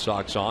the Red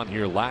Sox on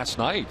here last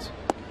night.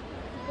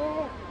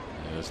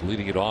 As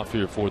leading it off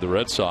here for the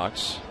Red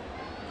Sox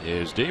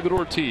is David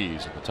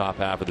Ortiz in the top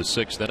half of the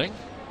 6th inning.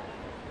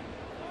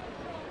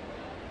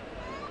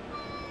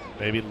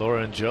 Maybe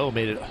Laura and Joe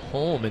made it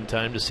home in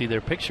time to see their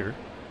picture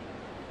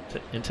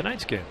in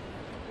tonight's game.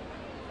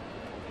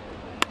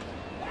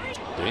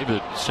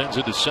 David sends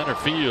it to center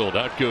field.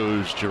 Out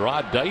goes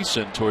Gerard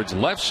Dyson towards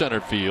left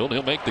center field.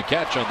 He'll make the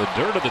catch on the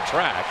dirt of the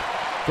track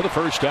for the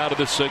first out of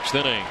the 6th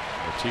inning.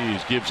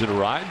 Ortiz gives it a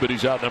ride, but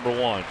he's out number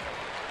 1.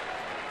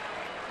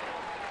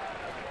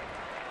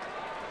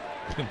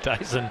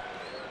 Dyson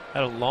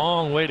had a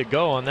long way to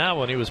go on that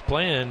one. He was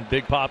playing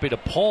Big Papi to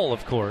pull,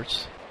 of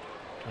course.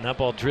 And that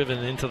ball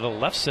driven into the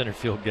left center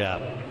field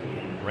gap.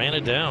 Ran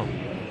it down.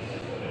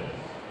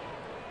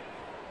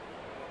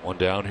 1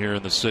 down here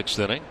in the 6th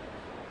inning.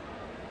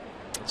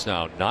 It's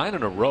now 9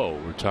 in a row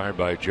retired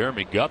by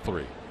Jeremy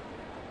Guthrie.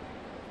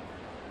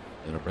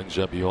 And it brings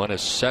up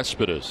Yoenis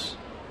Cespedes.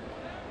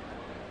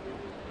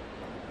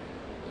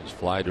 He's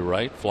fly to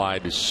right, fly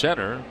to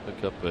center.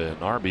 Pick up an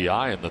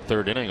RBI in the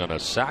 3rd inning on a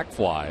sac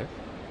fly.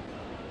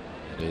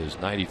 It is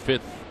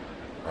 95th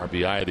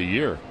RBI of the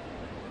year.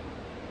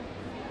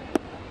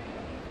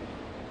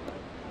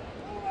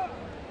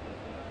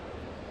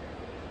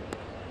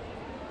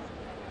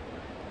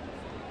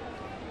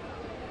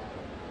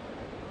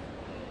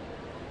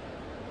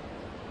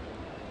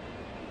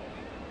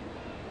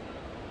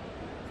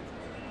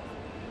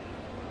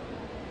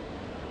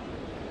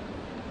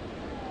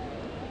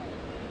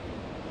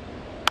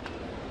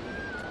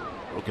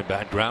 Broken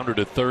bat grounder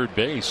to third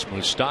base.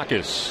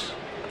 Moustakas.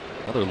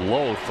 Another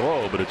low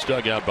throw, but it's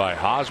dug out by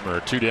Hosmer.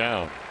 2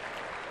 down.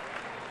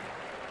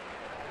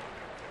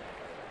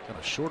 Kind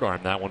of short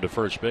arm that one to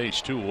first base.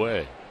 2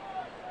 away.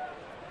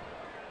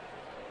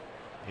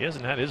 He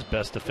hasn't had his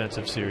best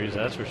defensive series,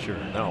 that's for sure.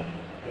 No.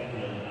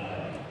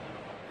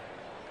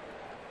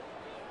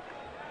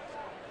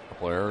 A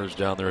couple errors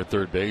down there at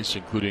third base,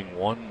 including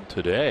one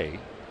today.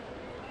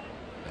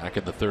 Back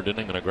in the 3rd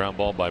inning on a ground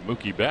ball by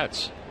Mookie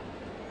Betts.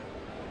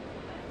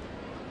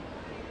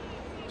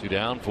 2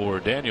 down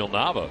for Daniel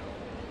Nava.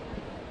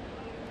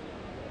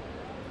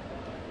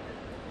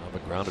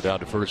 Nava grounded out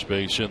to first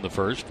base in the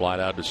 1st, flied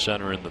out to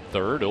center in the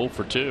 3rd, 0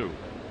 for 2.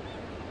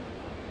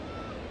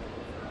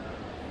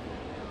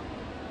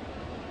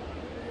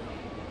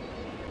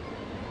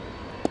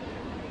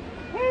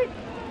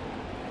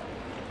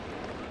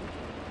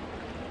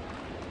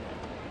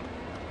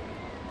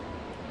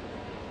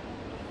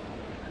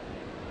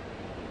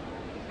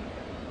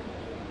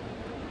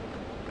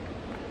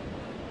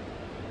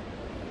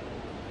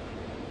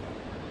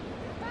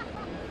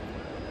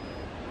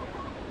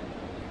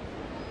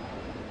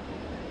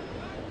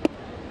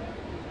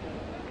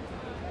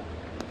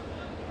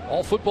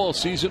 All football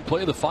season,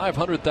 play the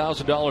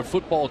 $500,000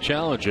 football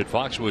challenge at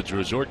Foxwoods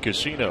Resort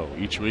Casino.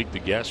 Each week, the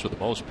guest with the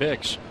most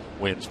picks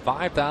wins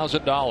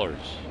 $5,000.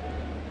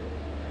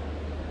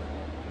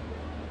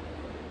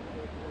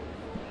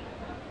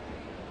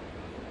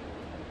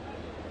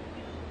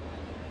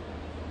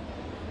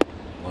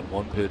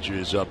 1-1 pitch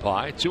is up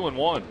high,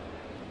 2-1.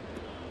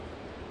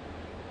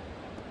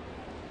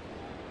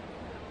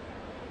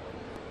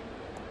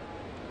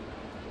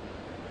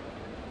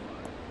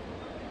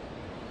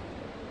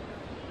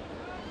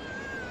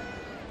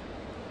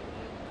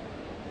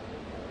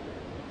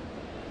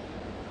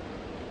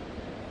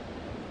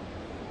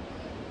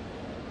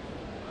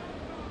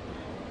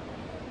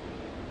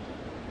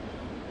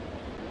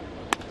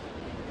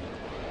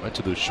 Went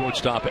to the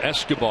shortstop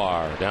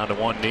Escobar, down to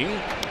one knee.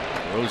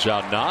 Throws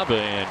out Nava,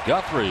 and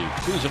Guthrie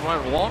cruising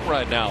right along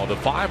right now with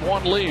a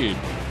 5-1 lead.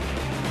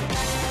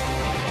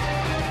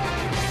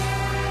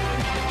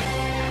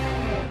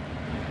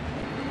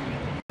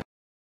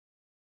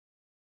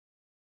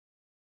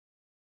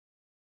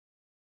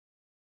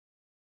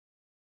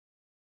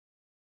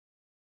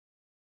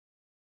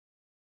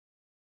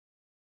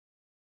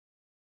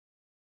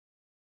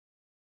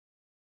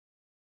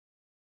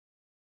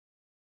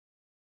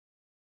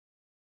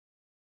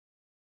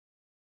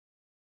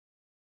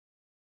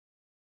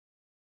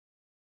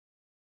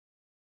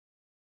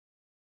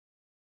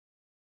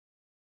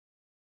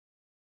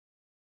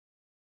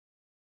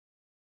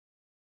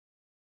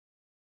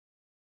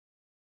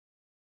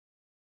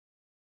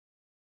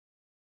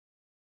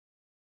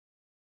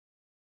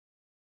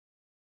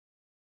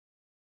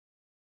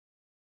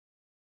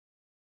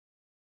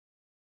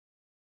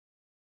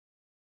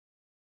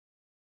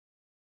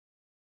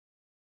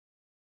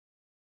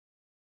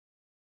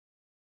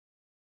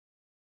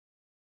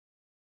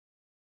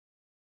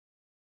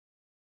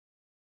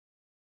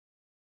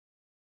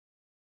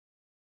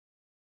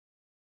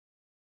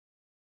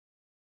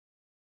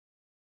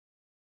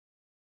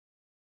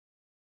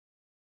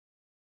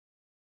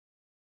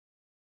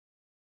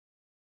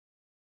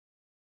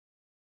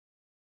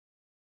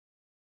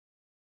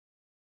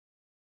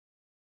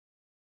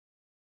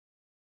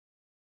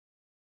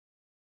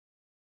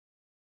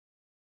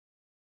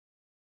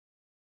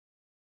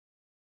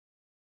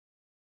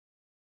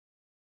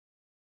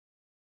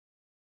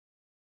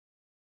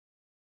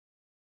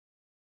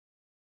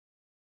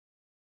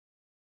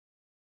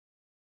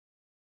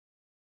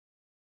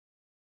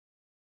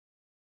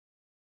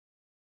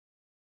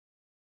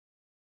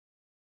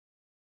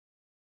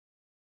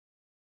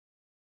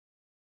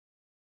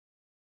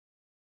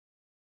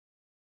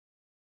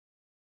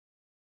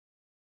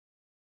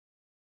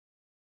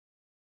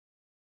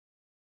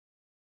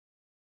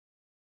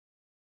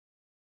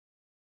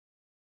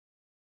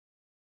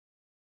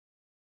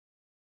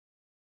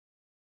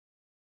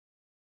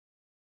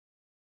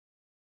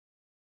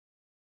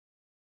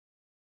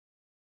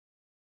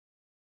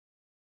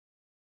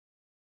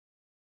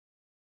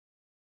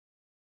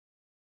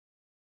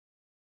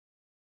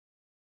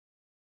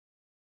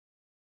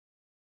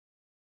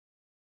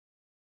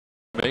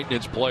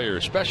 maintenance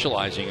player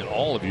specializing in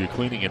all of your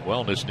cleaning and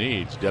wellness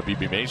needs.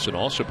 WB Mason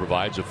also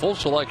provides a full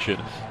selection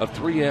of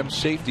 3M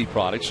safety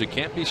products that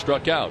can't be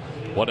struck out.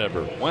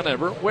 Whatever,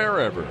 whenever,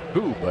 wherever.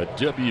 Who but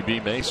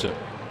WB Mason?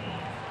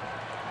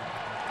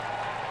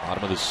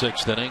 Bottom of the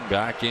 6th inning,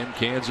 back in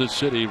Kansas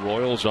City.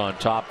 Royals on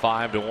top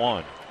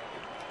 5-1.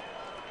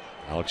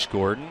 Alex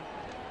Gordon,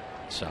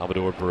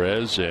 Salvador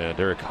Perez, and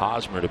Eric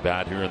Hosmer to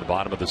bat here in the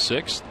bottom of the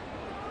 6th.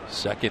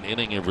 Second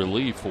inning of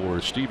relief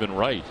for Stephen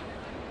Wright.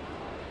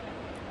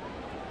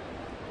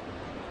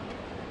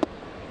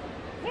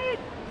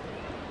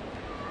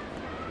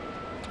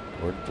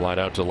 Gordon flied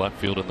out to left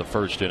field in the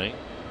 1st inning.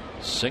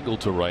 Single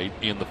to right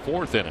in the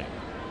 4th inning.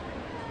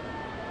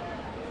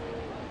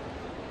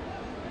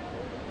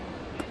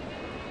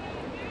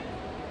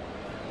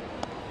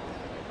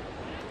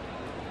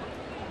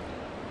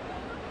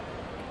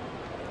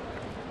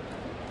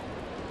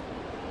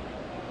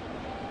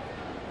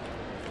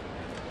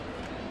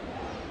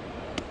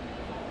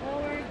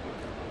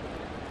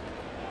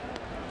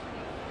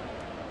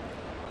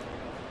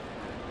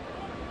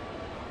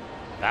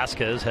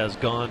 Vasquez has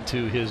gone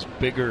to his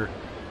bigger,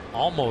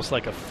 almost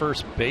like a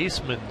first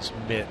baseman's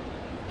mitt,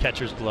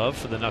 catcher's glove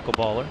for the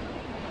knuckleballer.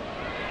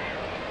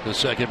 The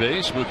second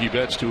base, Mookie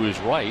Betts to his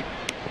right,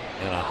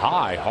 and a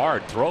high,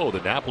 hard throw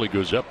that Napoli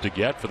goes up to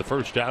get for the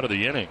first out of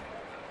the inning.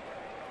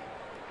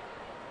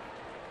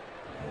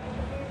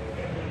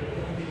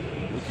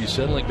 Mookie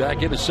settling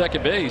back into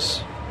second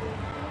base.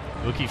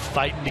 Mookie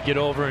fighting to get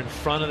over in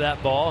front of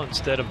that ball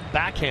instead of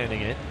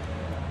backhanding it.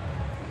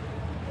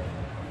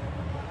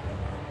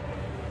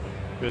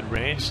 Good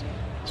range.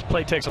 This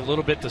play takes a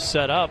little bit to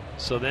set up,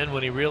 so then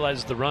when he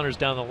realizes the runner's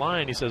down the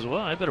line, he says, well,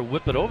 I better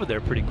whip it over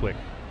there pretty quick.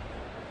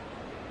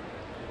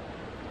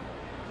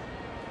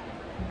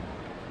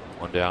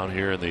 One down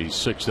here in the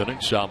 6th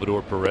inning.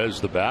 Salvador Perez,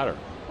 the batter.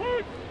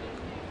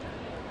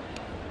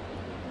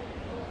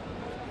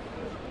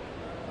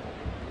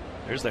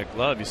 There's that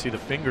glove. You see the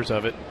fingers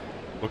of it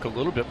look a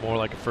little bit more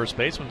like a first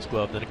baseman's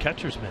glove than a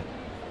catcher's mitt.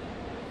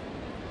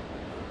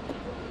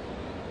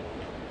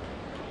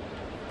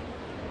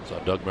 Saw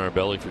Doug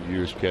Marabelli for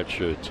years catch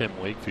Tim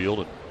Wakefield,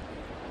 and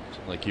it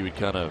seemed like he would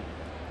kind of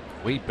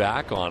wait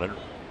back on it,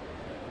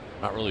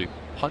 not really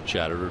punch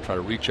at it or try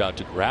to reach out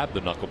to grab the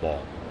knuckleball.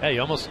 Hey,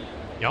 you almost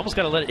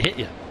got to let it hit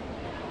you.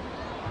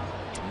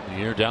 In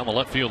the air down the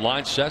left field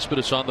line,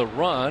 Cespedes on the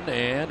run,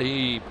 and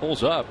he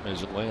pulls up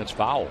as it lands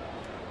foul.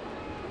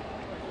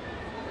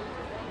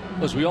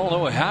 As we all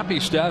know, a happy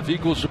staff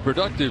equals a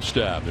productive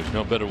staff. There's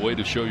no better way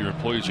to show your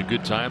employees a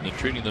good time than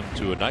treating them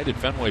to a night at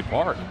Fenway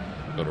Park.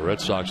 Go to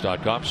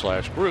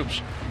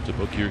redsox.com/groups to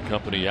book your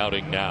company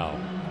outing now.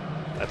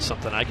 That's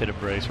something I could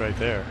embrace right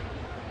there.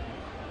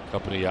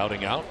 Company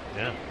outing out?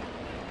 Yeah.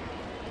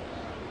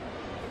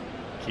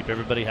 Keep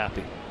everybody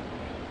happy.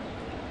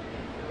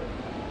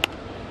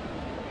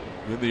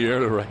 In the air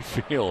to right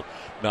field.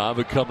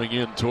 Nava coming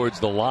in towards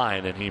the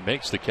line, and he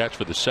makes the catch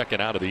for the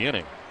second out of the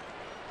inning.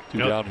 Two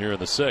down here in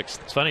the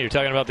 6th. It's funny, you're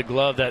talking about the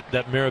glove that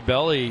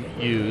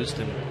Mirabelli used,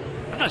 and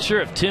I'm not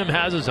sure if Tim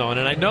has his own,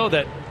 and I know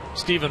that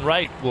Stephen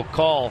Wright will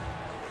call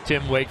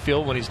Tim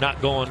Wakefield when he's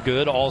not going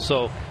good.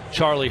 Also,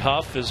 Charlie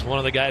Huff is one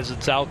of the guys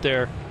that's out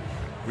there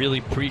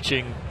really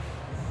preaching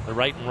the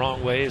right and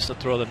wrong ways to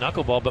throw the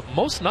knuckleball, but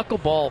most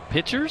knuckleball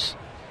pitchers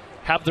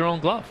have their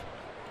own glove.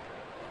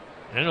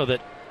 And I know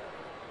that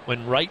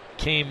when Wright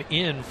came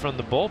in from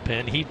the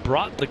bullpen, he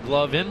brought the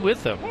glove in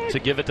with him to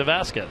give it to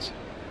Vasquez.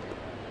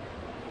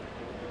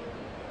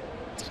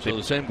 So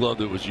the same glove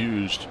that was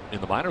used in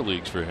the minor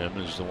leagues for him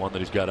is the one that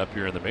he's got up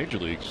here in the major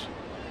leagues.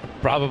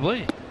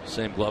 Probably.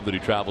 Same glove that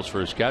he travels for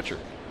his catcher.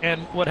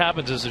 And what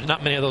happens is there's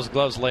not many of those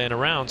gloves laying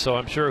around, so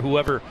I'm sure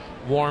whoever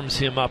warms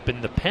him up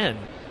in the pen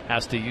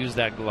has to use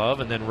that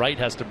glove, and then Wright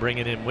has to bring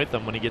it in with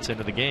him when he gets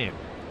into the game.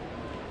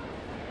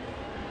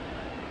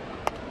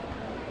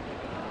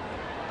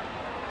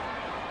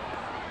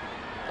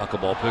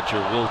 Knuckleball pitcher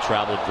will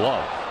travel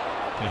glove.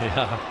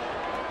 Yeah.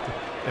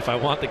 If I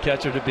want the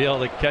catcher to be able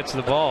to catch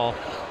the ball.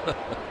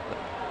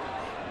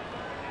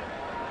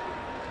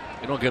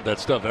 You don't get that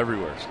stuff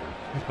everywhere.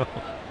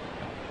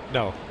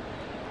 No.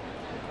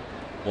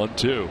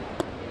 1-2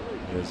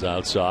 is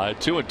outside.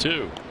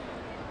 2-2.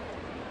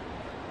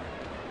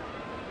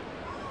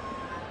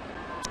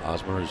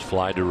 Hosmer has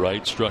fly to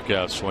right, struck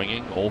out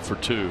swinging, 0 for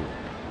 2.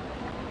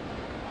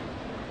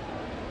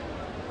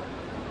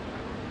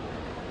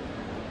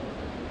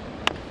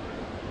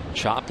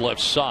 Chop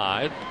left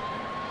side.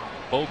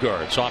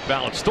 Bogarts off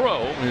balance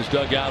throw is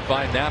dug out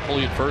by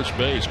Napoli at first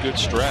base. Good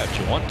stretch.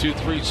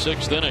 1-2-3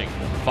 6th inning.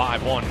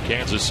 5-1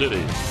 Kansas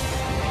City.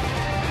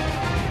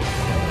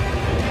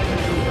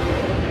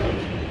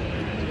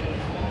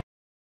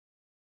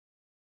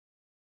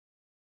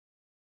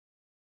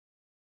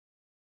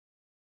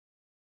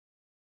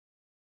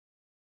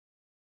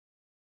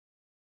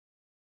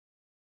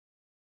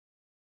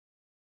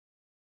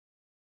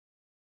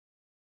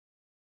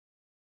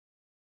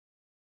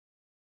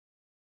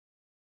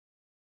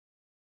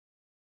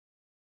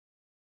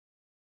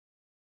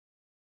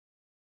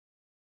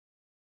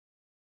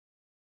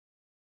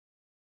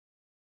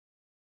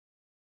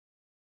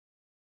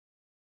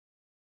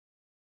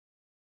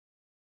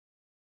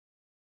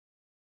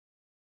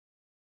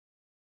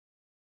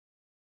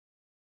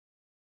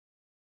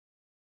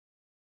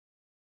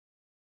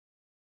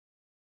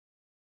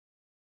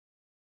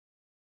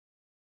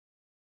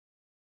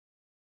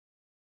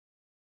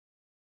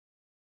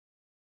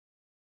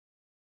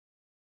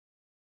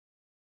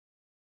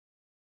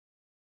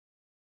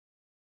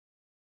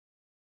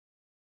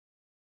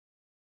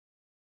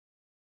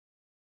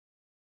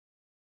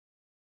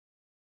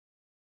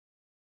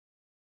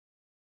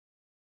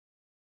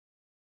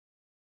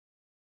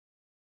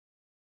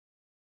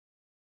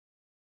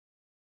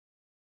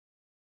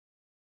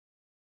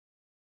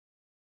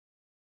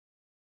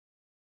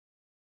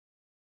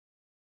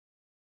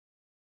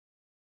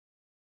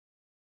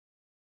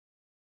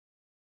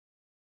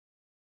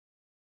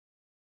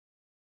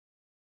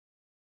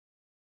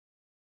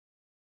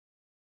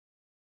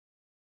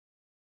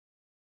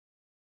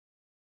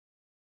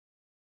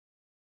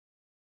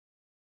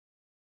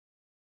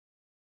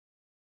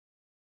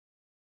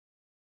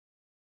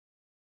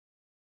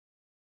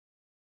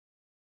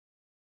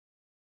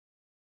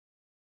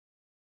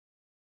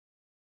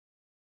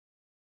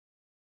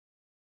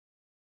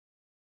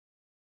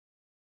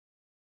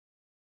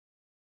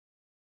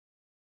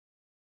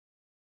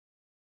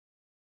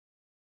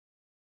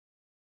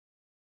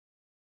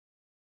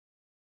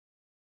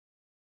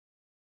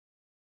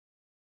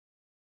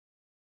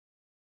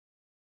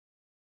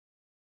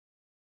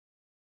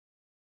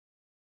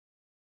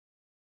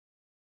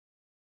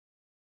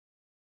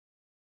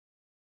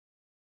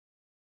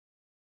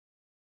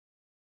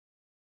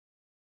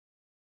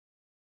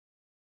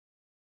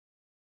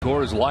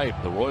 Coors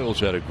Light. The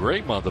Royals had a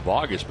great month of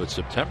August, but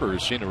September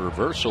has seen a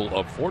reversal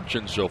of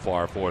fortune so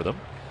far for them.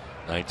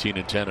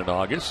 19-10 in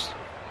August,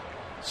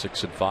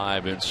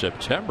 6-5 in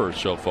September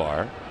so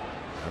far.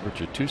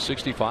 Average of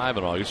 265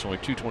 in August, only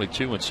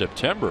 222 in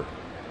September.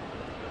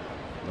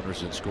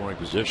 Runners in scoring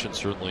position,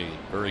 certainly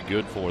very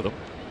good for them.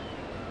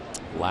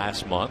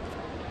 Last month,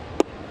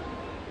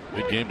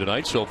 big game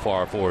tonight so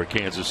far for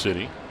Kansas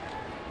City.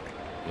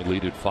 They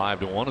lead at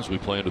 5-1 as we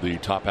play into the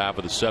top half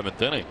of the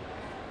 7th inning.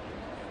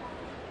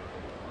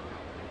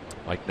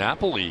 Mike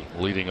Napoli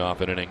leading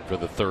off an inning for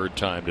the 3rd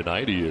time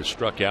tonight. He has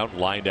struck out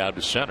and lined out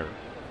to center.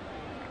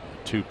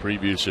 2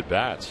 previous at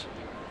bats.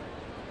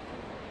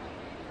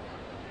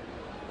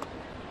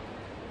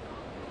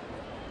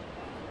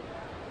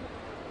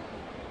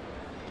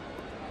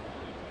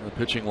 The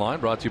pitching line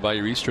brought to you by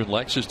your Eastern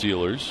Lexus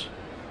dealers.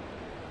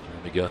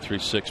 They got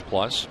 3-6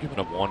 plus, giving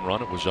up 1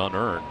 run. It was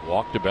unearned.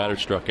 Walked a batter,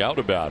 struck out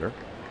a batter,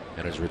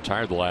 and has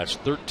retired the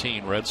last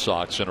 13 Red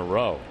Sox in a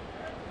row.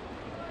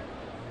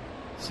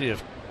 See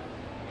if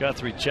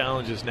Guthrie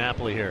challenges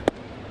Napoli here.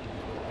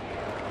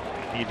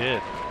 He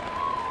did.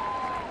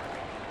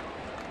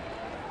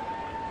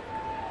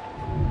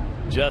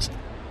 Just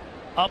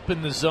up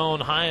in the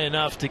zone high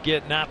enough to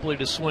get Napoli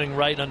to swing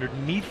right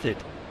underneath it.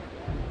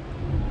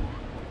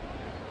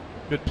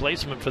 Good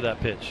placement for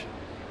that pitch.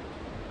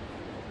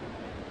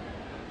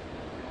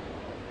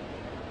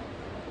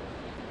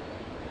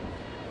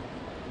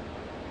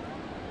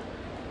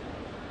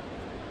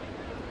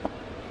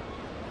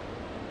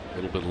 A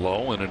little bit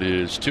low, and it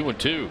is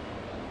 2-2.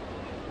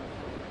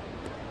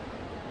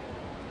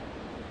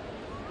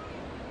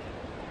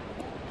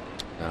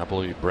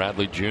 Napoli,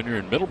 Bradley Jr.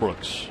 and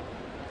Middlebrooks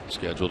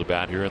scheduled to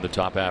bat here in the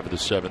top half of the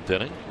 7th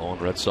inning. Lone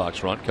Red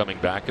Sox run coming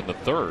back in the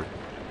 3rd.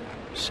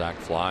 Sac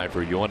fly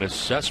for Yoenis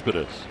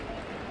Cespedes.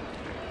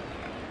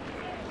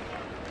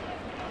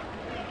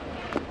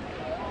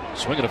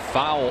 Swinging a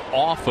foul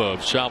off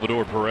of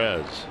Salvador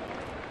Perez.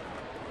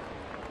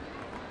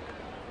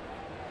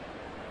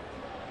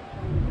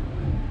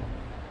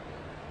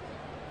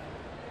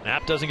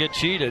 Knapp doesn't get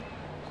cheated.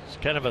 It's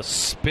kind of a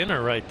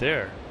spinner right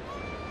there.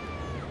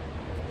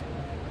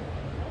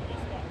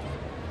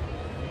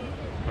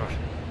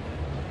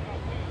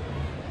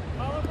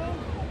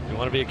 You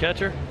want to be a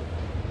catcher?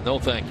 No,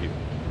 thank you.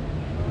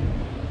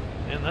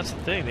 And that's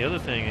the thing. The other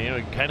thing,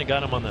 he kind of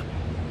got him on the,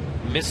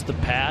 missed the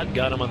pad,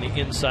 got him on the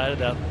inside of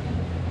that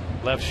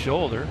left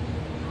shoulder.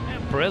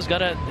 And Perez got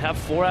to have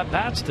 4 at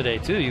bats today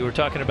too. You were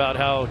talking about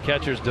how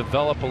catchers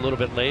develop a little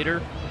bit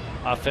later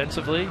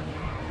offensively.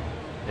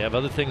 They have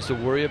other things to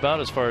worry about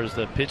as far as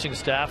the pitching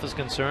staff is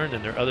concerned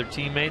and their other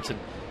teammates, and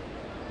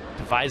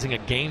devising a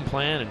game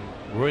plan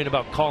and worrying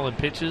about calling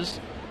pitches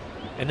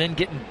and then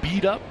getting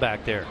beat up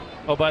back there.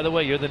 Oh, by the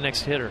way, you're the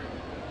next hitter.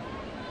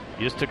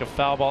 You just took a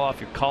foul ball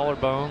off your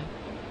collarbone.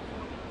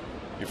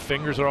 Your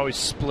fingers are always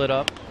split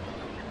up.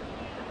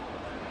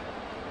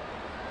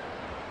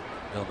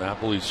 Well,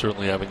 Napoli's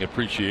certainly having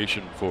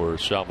appreciation for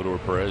Salvador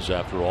Perez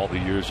after all the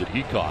years that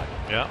he caught.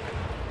 Yeah.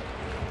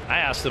 I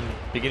asked him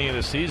beginning of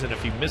the season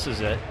if he misses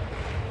it,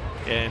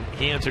 and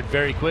he answered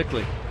very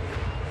quickly,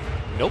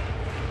 nope.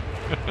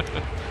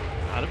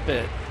 Not a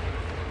bit.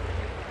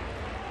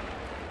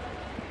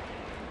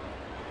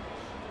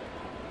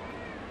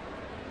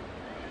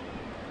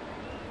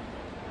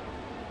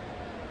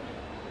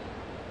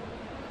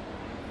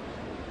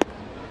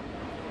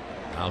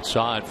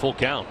 Outside, full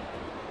count.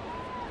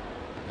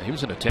 He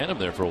was in a tandem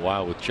there for a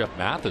while with Jeff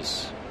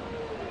Mathis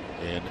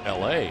in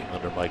L.A.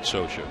 under Mike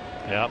Scioscia.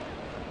 Yep.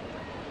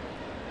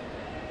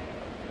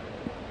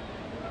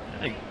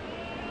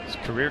 His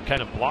career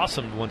kind of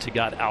blossomed once he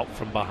got out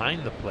from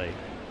behind the plate.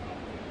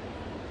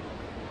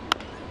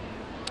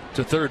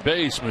 To third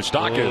base,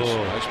 Moustakas.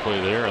 Oh. Nice play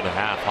there in the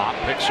half hop,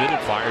 picks it and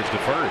fires to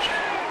first.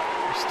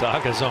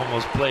 Moustakas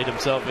almost played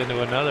himself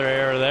into another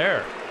error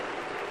there.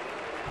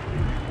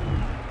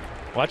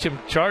 Watch him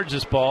charge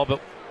this ball, but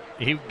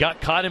he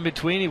got caught in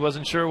between. He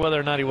wasn't sure whether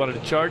or not he wanted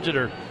to charge it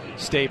or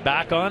stay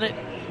back on it.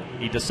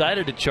 He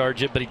decided to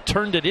charge it, but he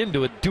turned it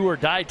into a do or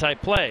die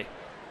type play.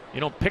 You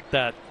don't pick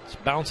that. It's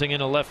bouncing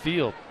into left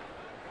field.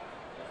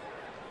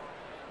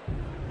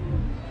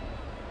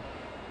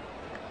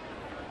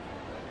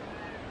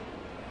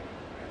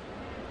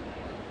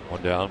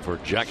 One down for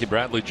Jackie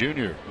Bradley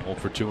Jr. 0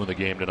 for 2 in the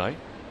game tonight.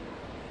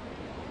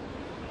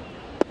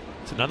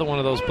 It's another one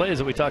of those plays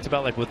that we talked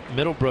about, like with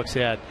Middlebrooks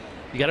had.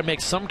 You got to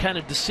make some kind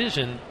of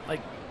decision,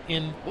 like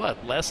in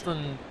what, less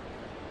than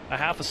a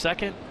half a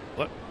second?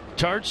 What?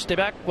 Charge, stay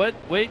back, what?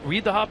 Wait,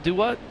 read the hop, do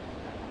what?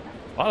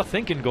 A lot of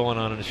thinking going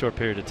on in a short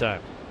period of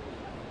time.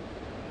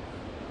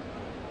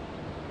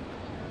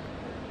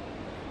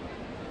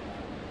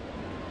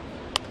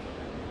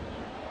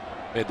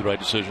 Made the right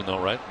decision,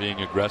 though, right?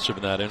 Being aggressive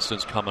in that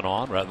instance, coming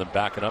on rather than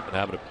backing up and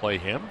having to play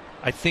him.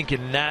 I think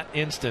in that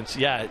instance,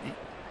 yeah,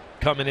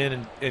 coming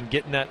in and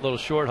getting that little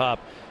short hop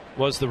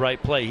was the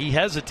right play. He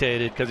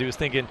hesitated because he was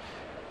thinking,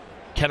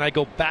 can I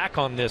go back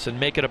on this and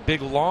make it a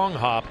big long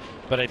hop?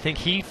 But I think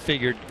he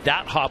figured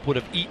that hop would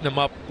have eaten him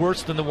up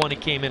worse than the one he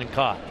came in and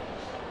caught.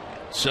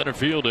 Center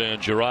field,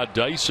 and Gerard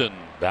Dyson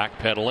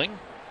backpedaling.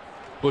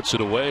 Puts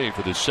it away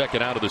for the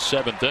second out of the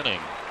 7th inning.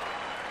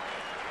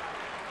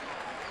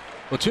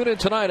 Well, tune in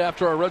tonight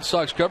after our Red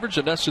Sox coverage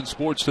at NESN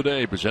Sports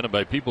Today, presented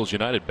by People's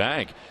United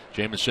Bank.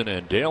 Jameson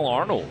and Dale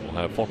Arnold will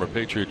have former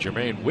Patriot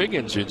Jermaine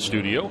Wiggins in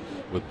studio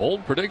with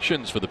bold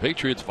predictions for the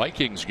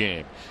Patriots-Vikings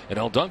game. And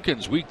Al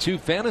Duncan's Week 2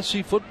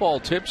 fantasy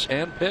football tips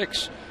and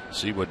picks.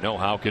 See what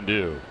know-how can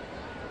do.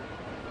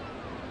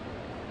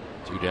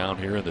 2 down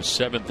here in the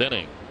 7th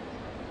inning.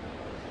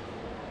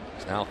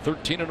 It's now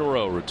 13 in a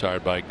row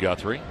retired by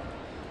Guthrie.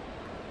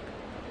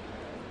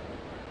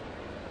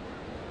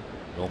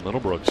 Bill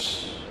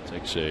Middlebrooks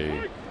takes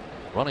a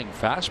running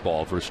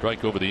fastball for a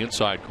strike over the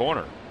inside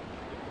corner.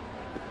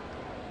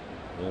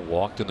 Bill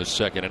walked in the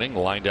 2nd inning,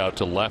 lined out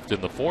to left in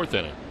the 4th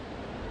inning.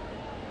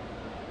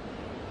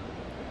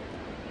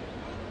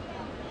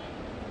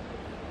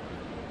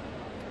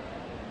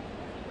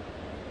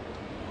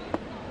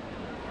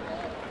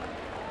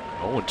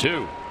 Oh,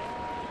 2.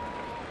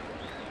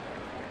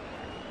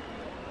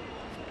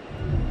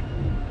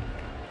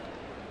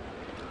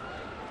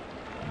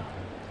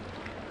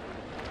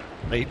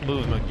 Late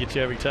movement gets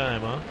you every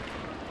time, huh?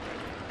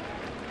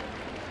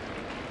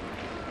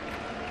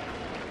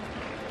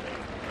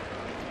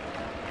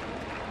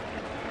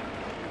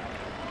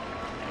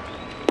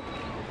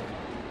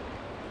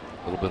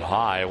 A little bit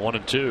high,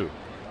 1-2.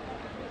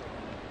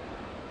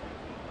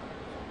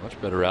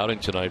 Much better outing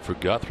tonight for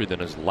Guthrie than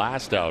his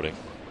last outing.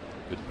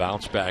 Good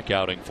bounce back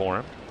outing for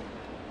him.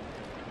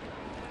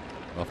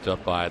 Roughed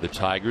up by the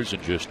Tigers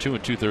in just 2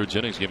 2/3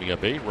 innings, giving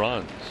up 8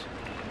 runs.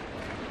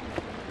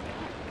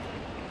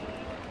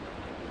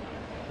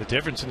 The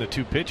difference in the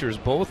two pitchers,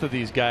 both of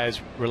these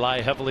guys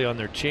rely heavily on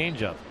their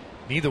changeup.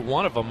 Neither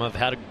one of them have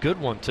had a good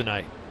one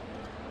tonight.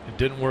 It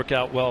didn't work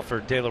out well for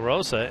De La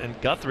Rosa,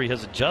 and Guthrie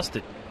has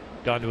adjusted,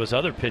 gone to his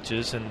other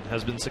pitches, and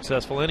has been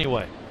successful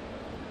anyway.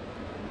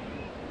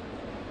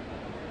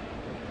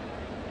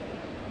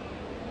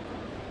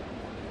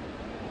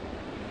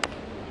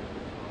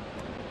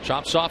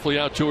 Chopped softly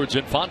out towards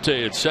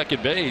Infante at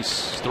second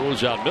base.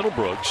 Throws out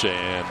Middlebrooks,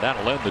 and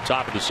that'll end the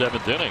top of the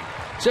 7th inning.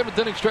 7th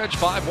inning stretch,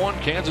 5-1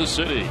 Kansas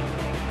City.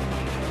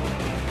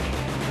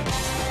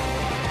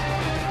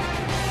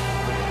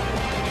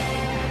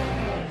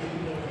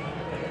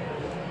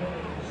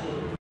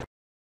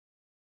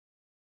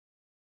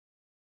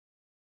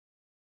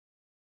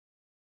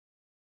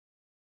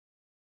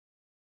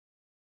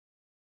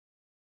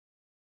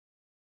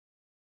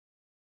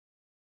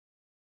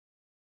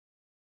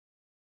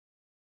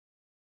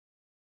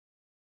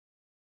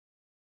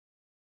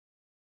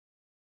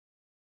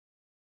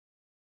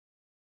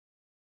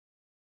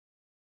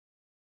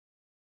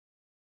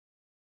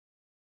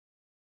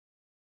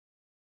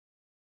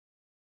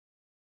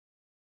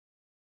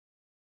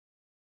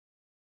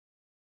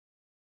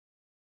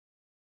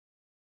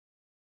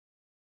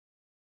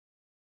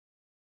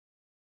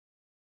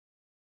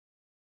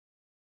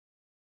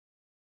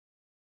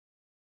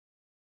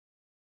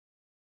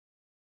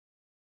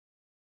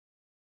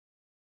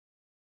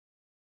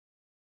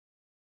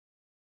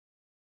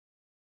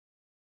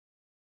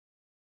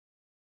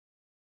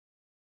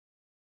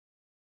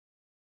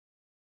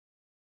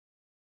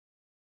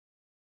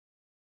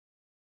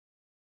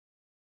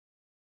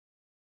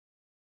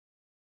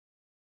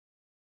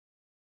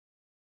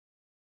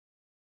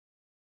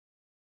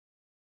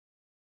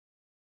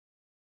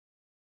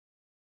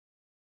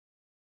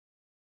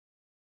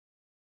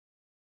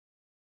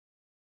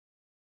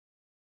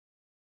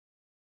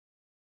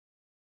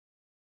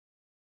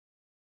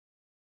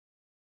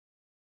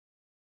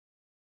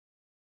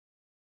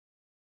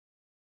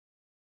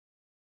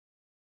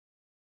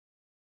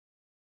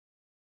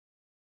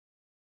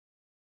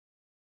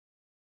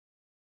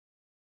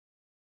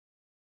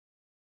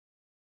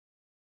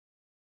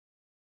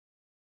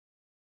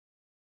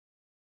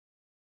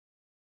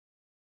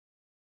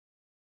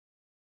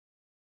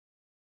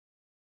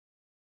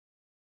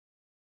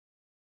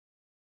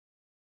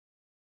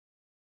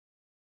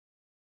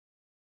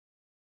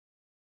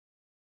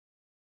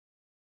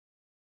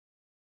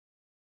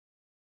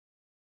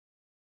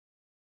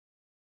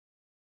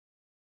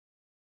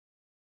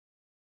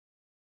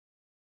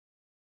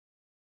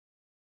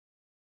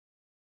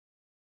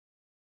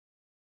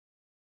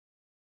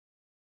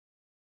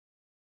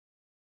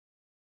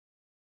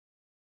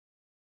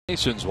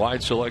 Mason's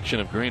wide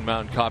selection of Green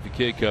Mountain Coffee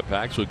K-Cup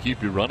packs will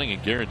keep you running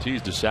and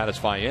guarantees to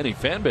satisfy any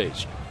fan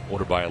base.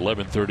 Order by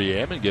 11:30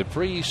 a.m. and get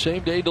free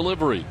same-day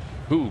delivery.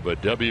 Who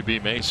but W.B.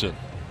 Mason?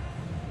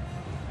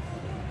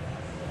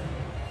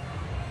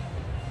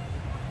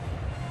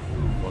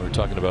 Well, we're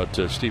talking about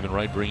Stephen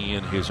Wright bringing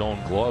in his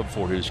own glove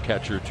for his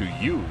catcher to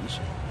use.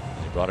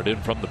 He brought it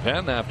in from the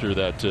pen after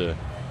that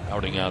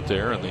outing out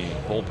there in the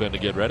bullpen to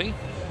get ready.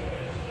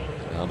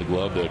 Now the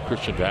glove that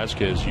Christian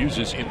Vasquez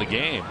uses in the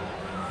game.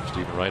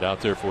 Stephen Wright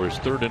out there for his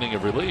 3rd inning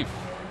of relief.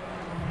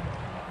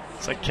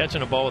 It's like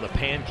catching a ball with a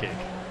pancake.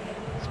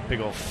 It's a big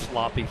old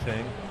floppy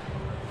thing.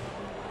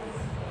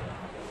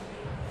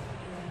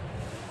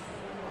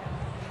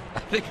 I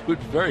think it would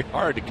be very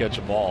hard to catch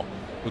a ball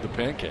with a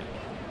pancake.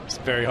 It's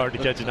very hard to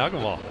catch a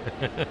knuckleball.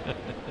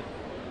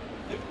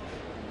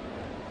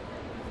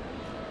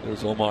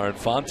 There's Omar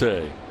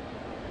Infante,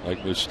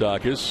 Mike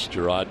Moustakas,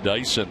 Gerard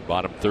Dyson,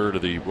 bottom third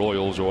of the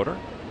Royals order.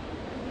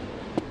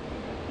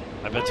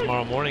 I bet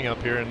tomorrow morning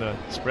up here in the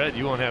spread,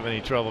 you won't have any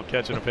trouble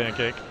catching a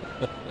pancake.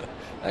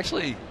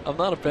 Actually, I'm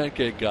not a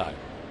pancake guy,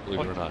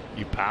 believe it or not.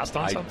 You passed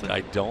on something?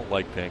 I don't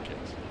like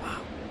pancakes.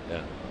 Wow.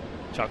 Yeah.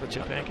 Chocolate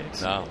chip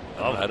pancakes? No.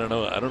 I don't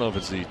know. I don't know if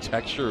it's the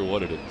texture or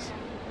what it is.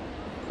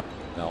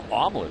 Now,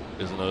 omelet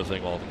is another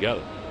thing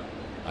altogether.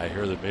 I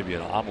hear there may be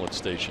an omelet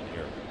station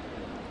here.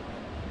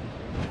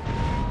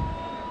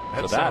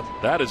 So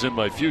that is in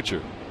my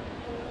future.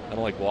 I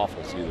don't like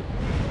waffles either.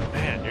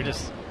 Man, you're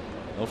just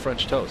no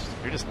French toast.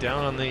 You're just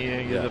down on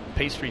the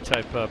pastry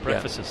type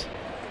breakfasts.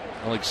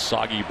 I like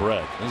soggy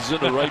bread. This is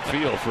in the right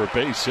field for a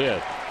base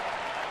hit.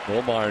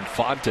 Omar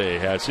Infante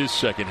has his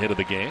second hit of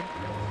the game.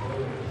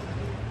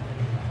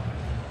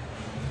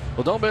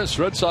 Well, don't miss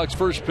Red Sox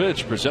first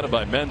pitch presented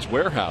by Men's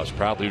Warehouse,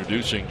 proudly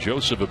introducing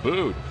Joseph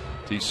Abboud.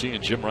 TC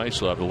and Jim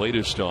Rice will have the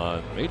latest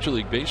on Major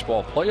League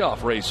Baseball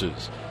playoff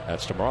races.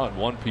 That's tomorrow at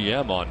 1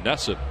 p.m. on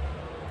NESN.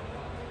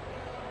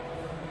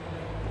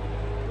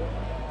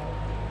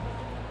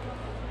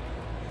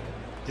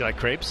 Do you like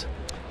crepes?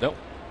 Nope.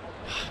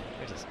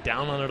 You're just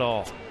down on it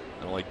all.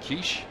 I don't like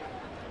quiche.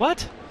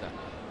 What?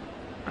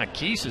 A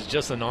quiche is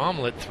just an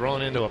omelet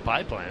thrown into a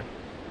pipeline.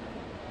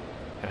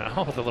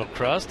 With a little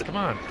crust? Come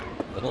on.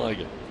 I don't like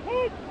it.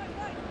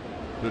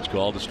 It's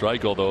called a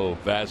strike, although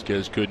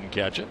Vasquez couldn't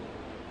catch it.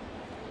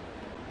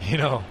 You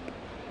know,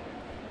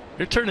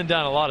 you're turning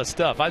down a lot of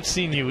stuff. I've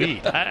seen you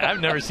eat. I've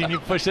never seen you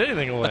push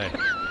anything away.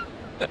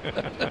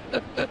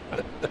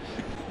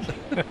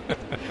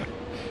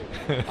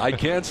 I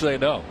can't say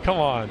no. Come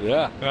on.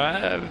 Yeah. I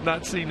have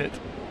not seen it.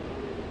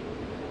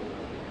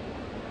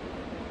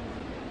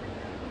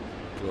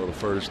 Throw to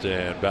first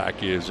and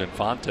back is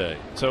Infante.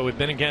 So we've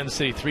been in Kansas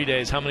City 3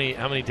 days. How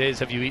many days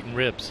have you eaten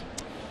ribs?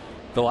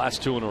 The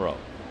last two in a row.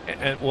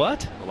 And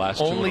what? The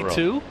last Only two in a row.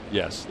 Two?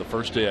 Yes. The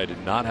first day I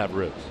did not have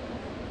ribs.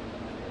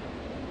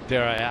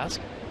 Dare I ask?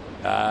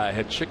 I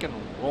had chicken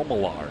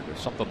remoulade or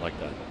something like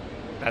that.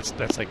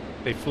 That's like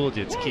they fooled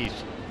you. It's quiche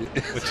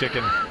with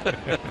chicken.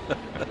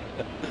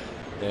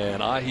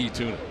 And ahi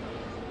tuna.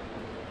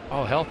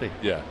 Oh, healthy.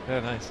 Yeah.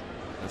 Yeah, nice.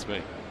 That's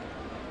me.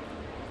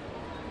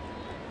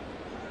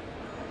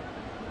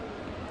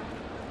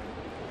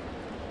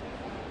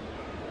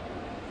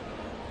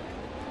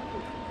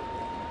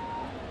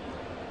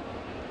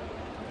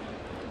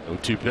 No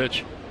 2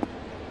 pitch.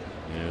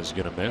 Is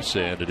going to miss,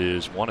 and it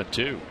is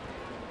 1-2.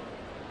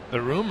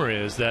 The rumor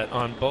is that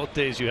on both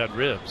days you had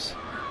ribs.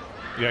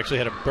 You actually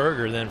had a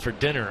burger then for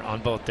dinner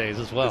on both days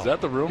as well. Is that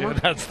the rumor? Yeah,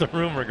 that's the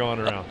rumor going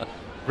around.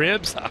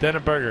 Ribs, then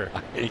a burger.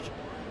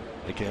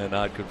 I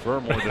cannot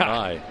confirm or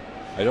deny.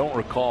 I don't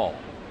recall.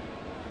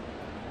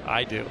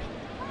 I do.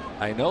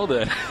 I know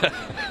that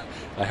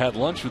I had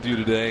lunch with you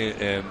today,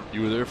 and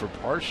you were there for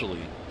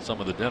partially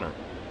some of the dinner.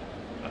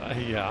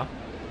 Yeah.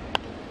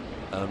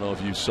 I don't know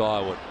if you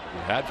saw what we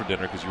had for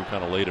dinner because you were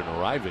kind of late in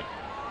arriving.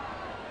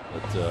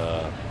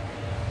 But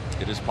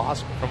it is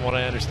possible. From what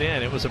I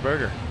understand, it was a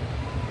burger.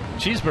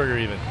 Cheeseburger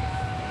even.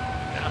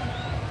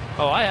 Yeah.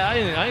 Oh,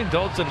 I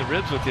indulged in the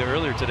ribs with you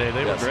earlier today.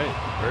 They were great.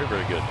 Very,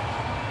 very good.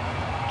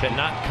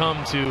 Cannot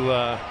come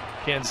to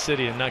Kansas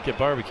City and not get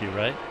barbecue,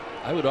 right?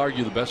 I would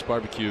argue the best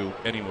barbecue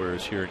anywhere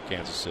is here in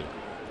Kansas City.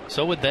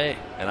 So would they.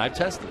 And I've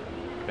tested.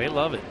 They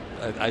love it.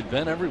 I've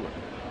been everywhere.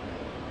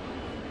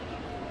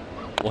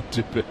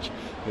 1-2 pitch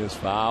is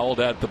fouled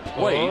at the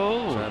plate.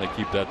 Oh. Trying to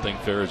keep that thing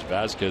fair as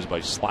Vasquez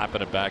by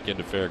slapping it back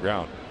into fair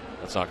ground.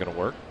 That's not going to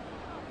work.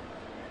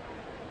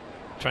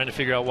 Trying to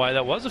figure out why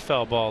that was a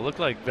foul ball. Looked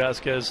like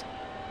Vasquez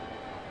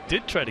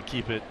did try to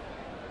keep it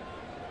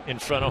in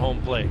front of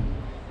home plate.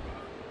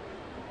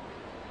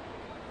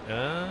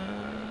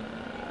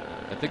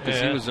 I think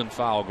because he was in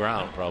foul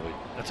ground, probably.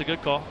 That's a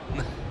good call.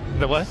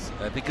 The what?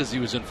 I think because he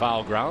was in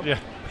foul ground. Yeah.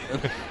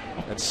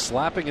 And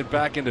slapping it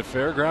back into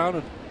fair ground.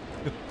 And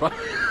not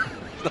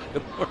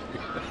gonna work.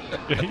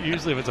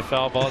 Usually if it's a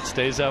foul ball, it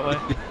stays that way.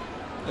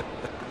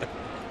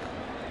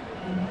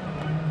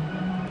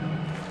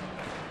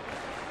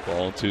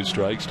 Ball and 2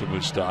 strikes to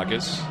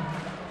Moustakas.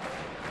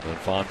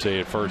 Infante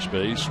at first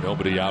base.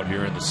 Nobody out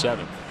here in the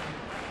 7th.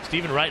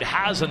 Stephen Wright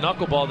has a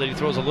knuckleball that he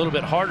throws a little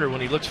bit harder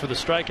when he looks for the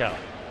strikeout.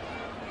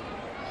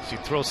 So you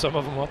throw some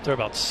of them up there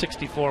about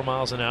 64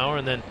 miles an hour,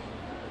 and then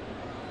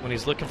when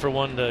he's looking for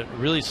one to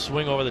really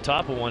swing over the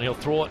top of one, he'll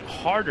throw it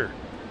harder.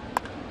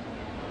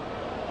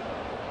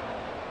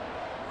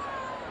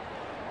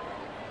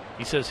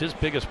 He says his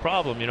biggest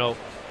problem,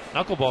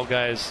 knuckleball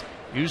guys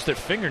use their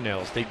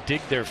fingernails. They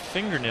dig their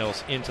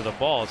fingernails into the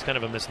ball. It's kind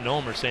of a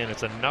misnomer saying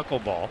it's a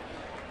knuckleball.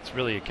 It's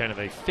really kind of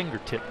a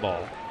fingertip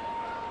ball.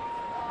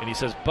 And he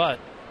says, but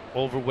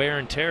over wear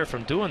and tear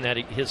from doing that,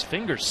 his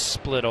fingers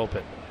split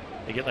open.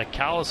 They get like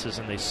calluses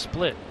and they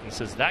split. He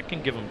says that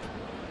can give him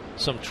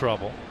some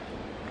trouble.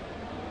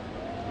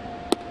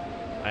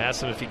 I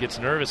asked him if he gets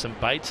nervous and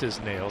bites his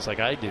nails like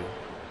I do.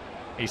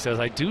 He says,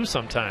 I do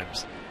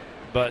sometimes.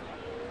 But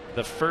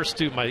the first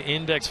two, my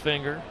index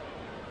finger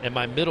and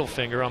my middle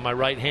finger on my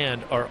right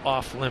hand, are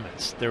off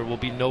limits. There will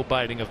be no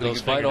biting of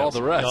those fingers. Bite all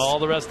the rest. All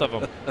the rest of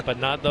them, but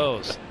not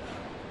those.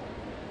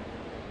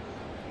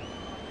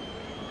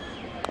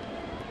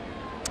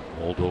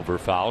 Hold over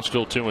foul,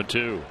 still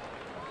 2-2.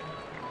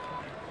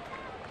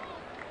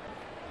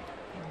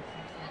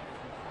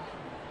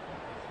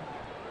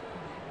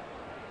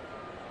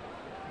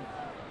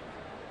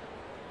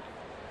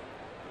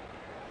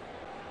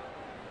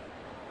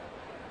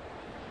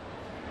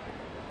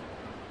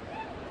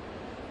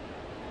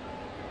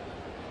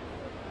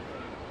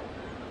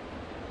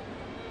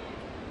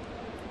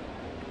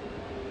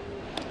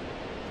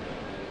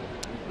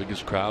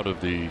 Biggest crowd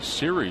of the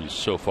series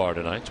so far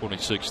tonight,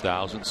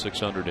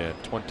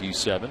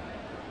 26,627.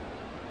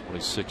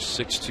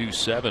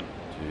 26,627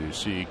 to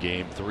see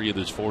game 3 of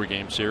this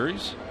 4-game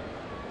series.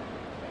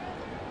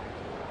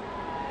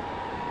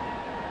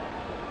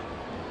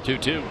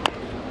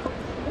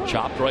 2-2.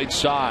 Chopped right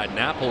side.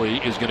 Napoli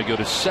is going to go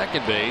to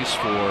second base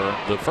for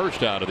the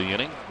first out of the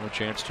inning. No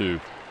chance to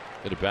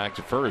get it back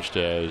to first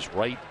as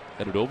Wright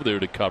headed over there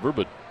to cover,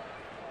 but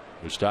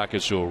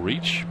Moustakas will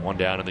reach. One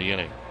down in the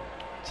inning.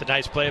 It's a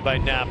nice play by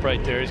Knapp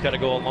right there. He's got to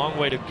go a long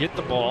way to get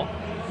the ball.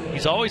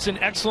 He's always in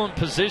excellent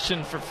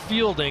position for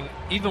fielding,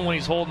 even when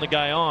he's holding the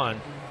guy on.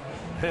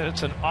 And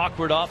it's an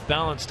awkward,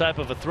 off-balance type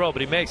of a throw,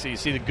 but he makes it. You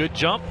see the good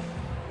jump,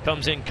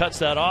 comes in, cuts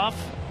that off.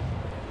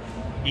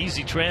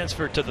 Easy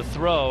transfer to the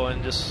throw,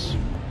 and just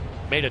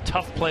made a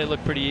tough play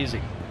look pretty easy.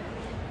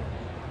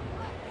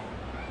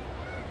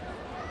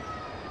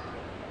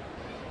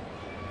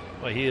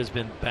 Well, he has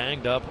been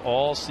banged up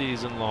all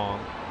season long.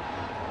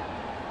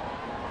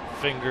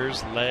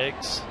 Fingers,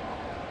 legs,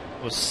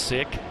 was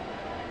sick,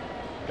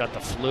 got the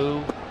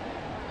flu.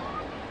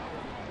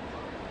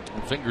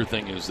 The finger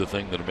thing is the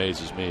thing that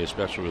amazes me,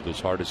 especially with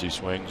as hard as he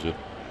swings, it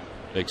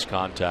makes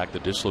contact. The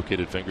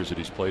dislocated fingers that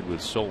he's played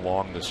with so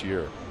long this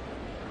year.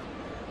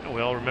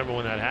 We all remember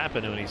when that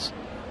happened, when he's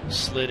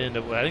slid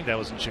into, I think that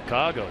was in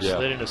Chicago,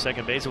 slid into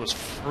second base. It was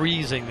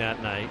freezing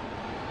that night,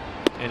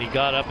 and he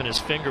got up and his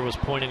finger was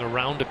pointing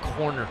around a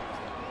corner.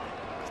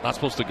 It's not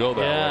supposed to go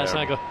that way. Yeah, it's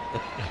not go.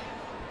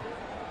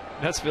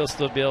 Not supposed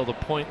to be able to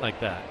point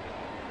like that.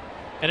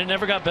 And it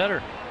never got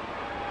better.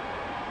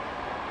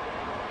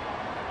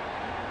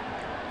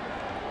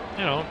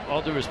 You know,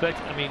 all due respect,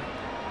 I mean,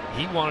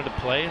 he wanted to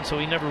play, and so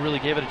he never really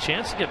gave it a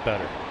chance to get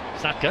better.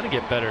 It's not going to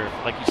get better,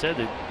 like you said,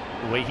 the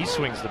way he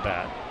swings the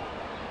bat.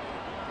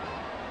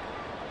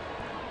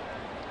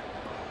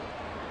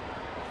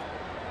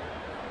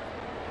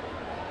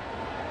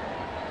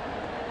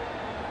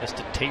 Has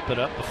to tape it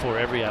up before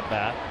every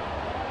at-bat.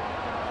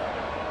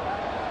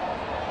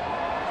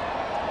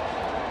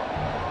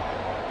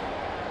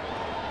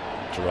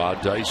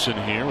 Gerard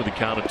Dyson here with a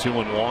count of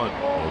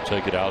 2-1. He'll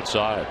take it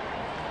outside.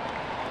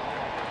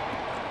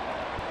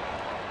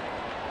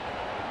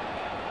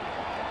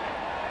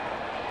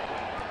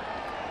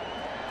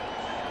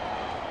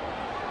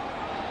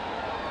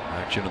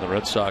 Action in the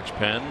Red Sox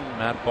pen.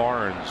 Matt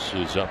Barnes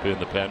is up in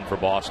the pen for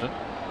Boston.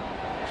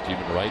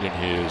 Stephen Wright in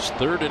his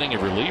 3rd inning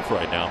of relief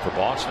right now for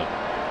Boston.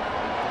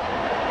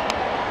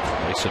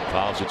 Dyson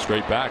fouls it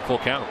straight back, full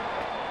count.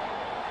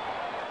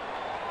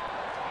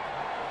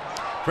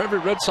 For every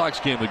Red Sox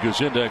game that goes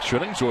into extra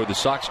innings or the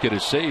Sox get a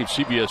save,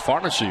 CVS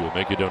Pharmacy will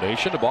make a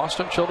donation to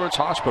Boston Children's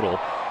Hospital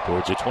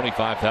towards a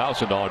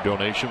 $25,000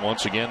 donation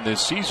once again this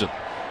season.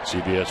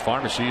 CVS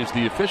Pharmacy is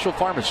the official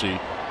pharmacy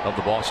of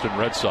the Boston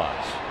Red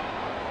Sox.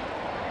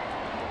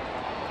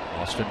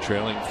 Boston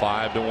trailing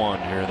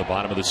 5-1 here in the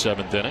bottom of the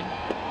 7th inning.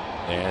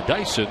 And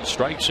Dyson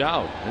strikes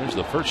out. There's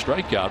the first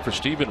strikeout for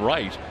Stephen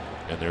Wright.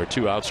 And there are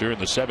 2 outs here in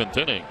the 7th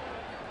inning.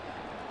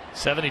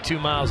 72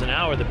 miles an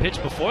hour. The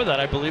pitch before that,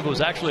 I believe, was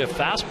actually a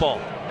fastball.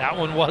 That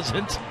one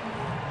wasn't.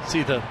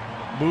 See the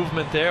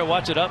movement there.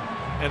 Watch it up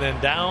and then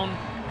down.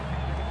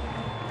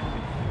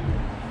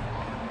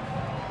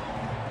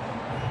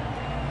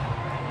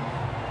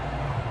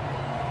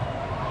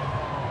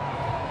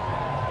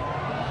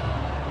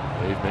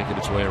 Wave making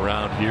its way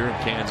around here in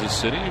Kansas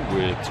City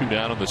with 2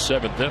 down in the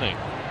 7th inning.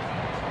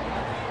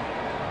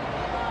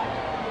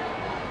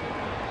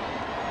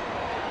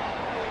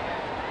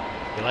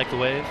 You like the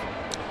Wave?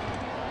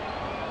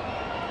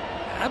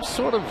 I'm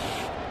sort of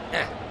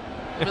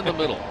I'm in the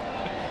middle.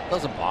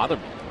 Doesn't bother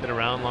me. Been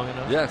around long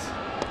enough? Yes.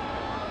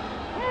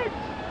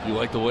 You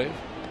like the Wave?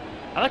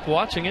 I like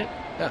watching it.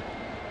 Yeah.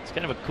 It's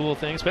kind of a cool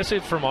thing, especially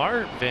from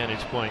our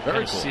vantage point. Very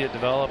kind of cool. See it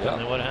develop Yeah.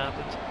 and then what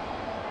happens.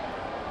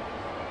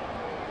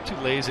 Too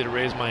lazy to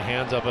raise my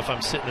hands up if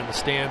I'm sitting in the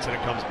stands and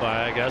it comes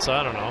by, I guess.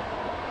 I don't know.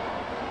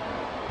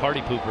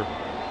 Party pooper.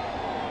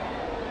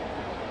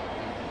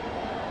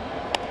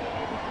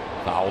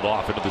 Fouled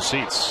off into the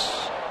seats.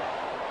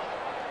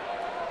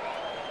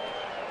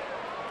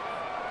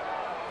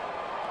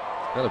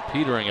 Kind of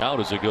petering out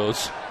as it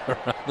goes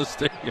around the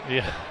stadium.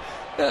 Yeah.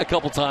 A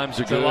couple times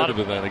are good. A lot of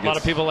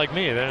gets, people like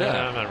me.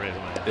 Yeah. I'm not raising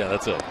my hand. Yeah,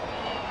 that's it.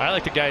 I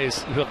like the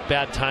guys who have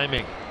bad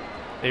timing.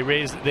 They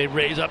raise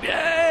up,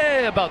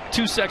 yay, about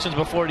 2 seconds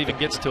before it even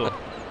gets to them.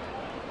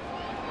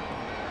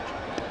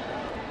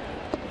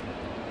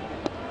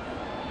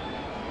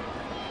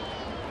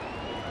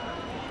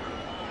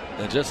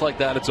 And just like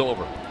that, it's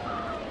over.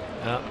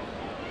 Yeah.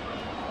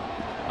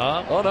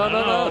 Oh,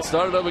 no. It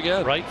started up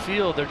again. Right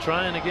field. They're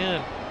trying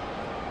again.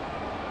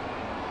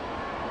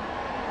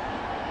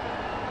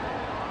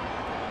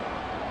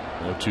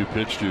 No 2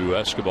 pitch to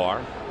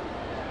Escobar.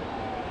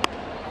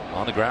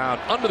 On the ground,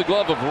 under the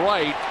glove of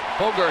right.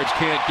 Bogarts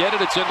can't get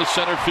it. It's into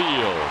center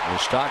field.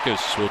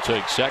 Moustakas will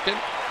take second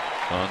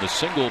on the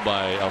single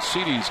by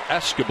Alcides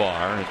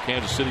Escobar. And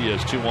Kansas City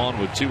has 2 on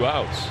with 2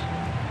 outs.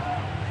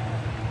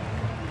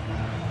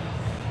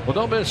 Well,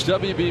 don't miss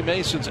WB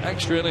Mason's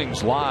Extra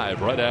Innings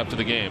live right after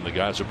the game. The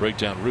guys will break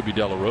down Ruby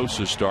De La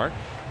Rosa's start.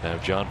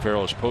 Have John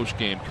Farrell's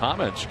post-game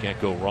comments. Can't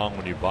go wrong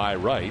when you buy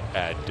right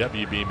at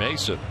WB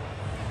Mason.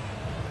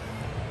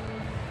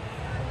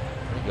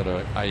 We've got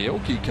an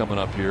Aoki coming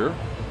up here,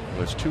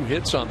 who has 2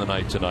 hits on the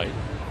night tonight.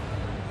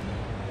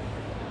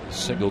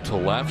 Single to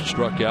left,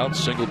 struck out,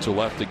 single to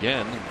left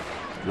again,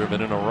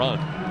 driven in a run.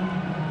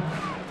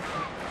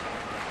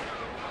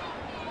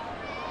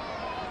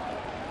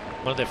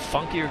 One of the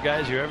funkier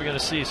guys you're ever going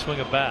to see swing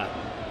a bat.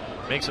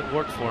 Makes it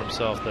work for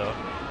himself, though.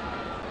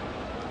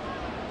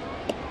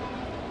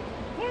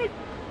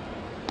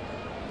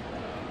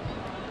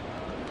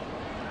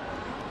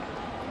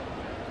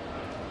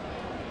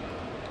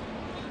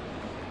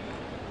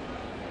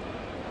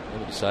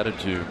 They decided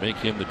to make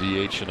him the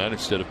DH tonight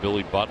instead of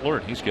Billy Butler,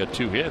 and he's got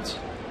 2 hits.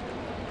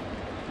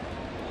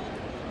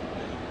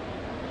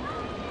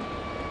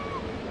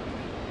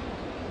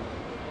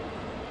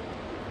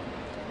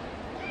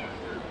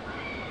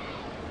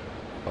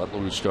 Butler,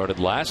 who started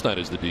last night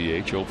as the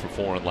DH, 0 for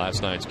 4 in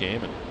last night's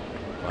game, and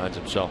finds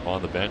himself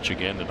on the bench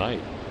again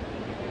tonight.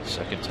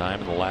 Second time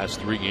in the last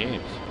 3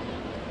 games.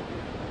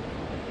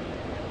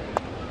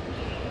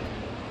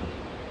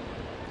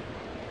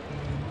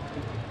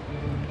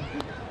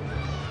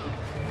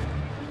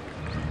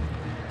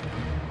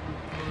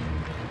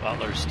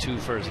 Butler's 2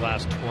 for his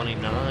last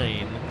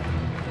 29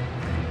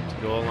 to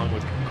go along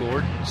with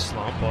Gordon's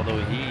slump,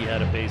 although he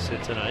had a base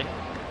hit tonight.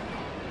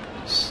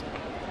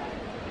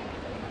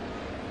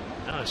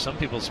 Some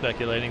people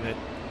speculating that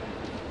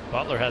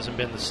Butler hasn't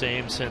been the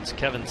same since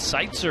Kevin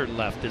Seitzer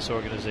left this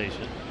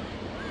organization.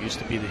 He used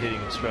to be the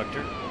hitting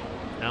instructor,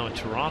 now in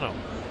Toronto.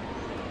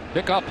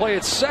 Pickoff play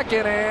at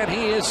second, and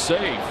he is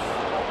safe.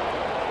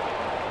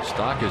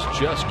 Stock is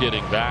just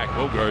getting back.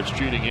 Bogarts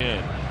shooting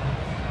in.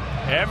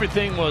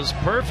 Everything was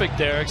perfect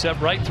there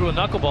except right through a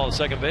knuckleball at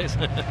second base.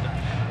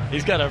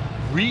 He's got to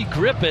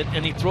re-grip it,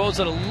 and he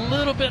throws it a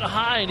little bit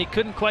high, and he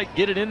couldn't quite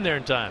get it in there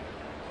in time.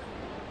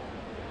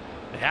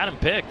 They had him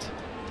picked.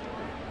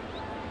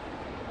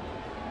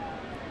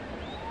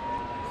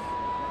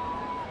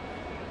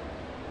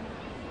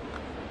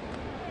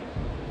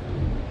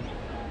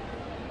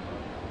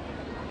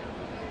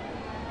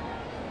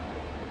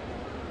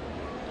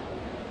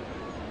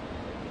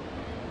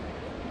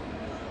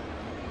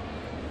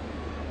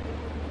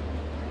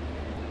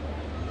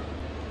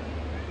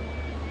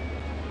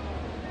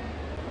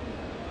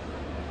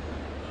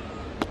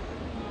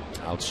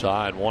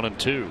 Outside,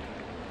 1-2.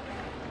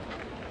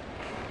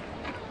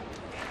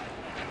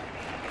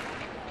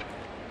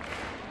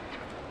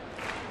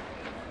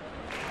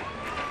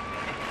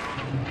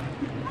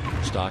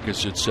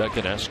 Stockus at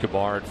second,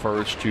 Escobar at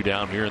first, 2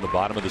 down here in the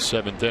bottom of the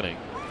 7th inning.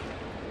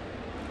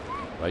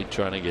 Right,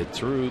 trying to get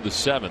through the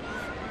 7th.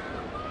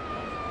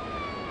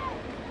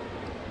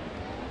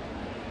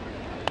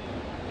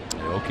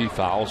 Aoki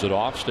fouls it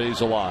off, stays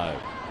alive.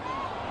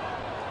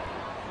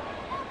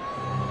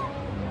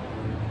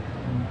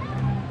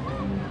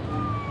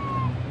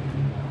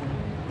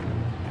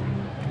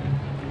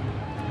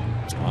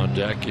 On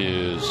deck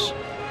is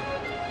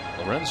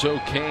Lorenzo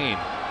Cain.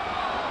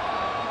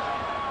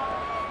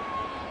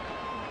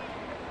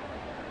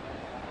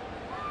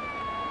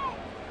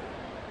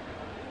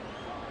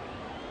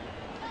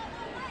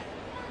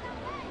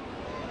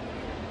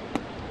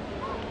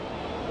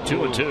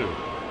 Two and two.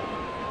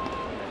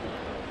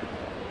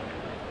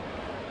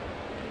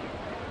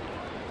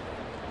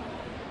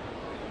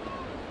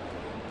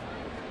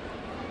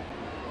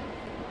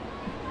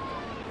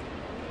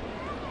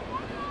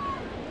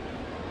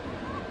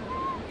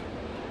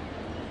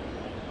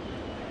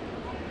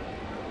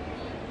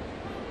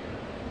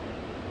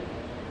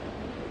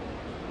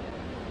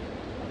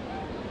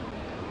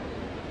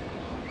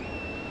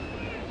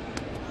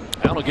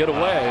 That'll get away,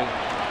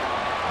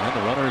 and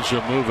the runners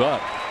will move up.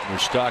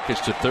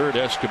 Moustakas to third,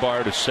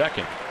 Escobar to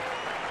second.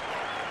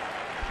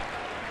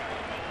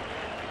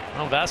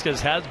 Well,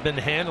 Vasquez has been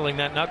handling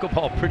that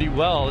knuckleball pretty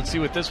well. Let's see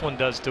what this one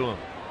does to him.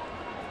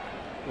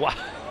 Wow.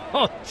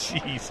 Oh,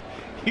 jeez.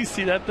 You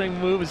see that thing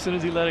move as soon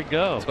as he let it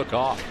go. Took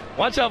off.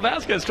 Watch how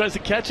Vasquez tries to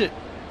catch it.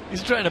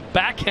 He's trying to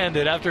backhand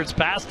it after it's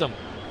past him.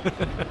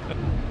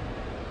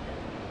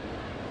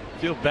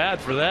 Feel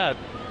bad for that.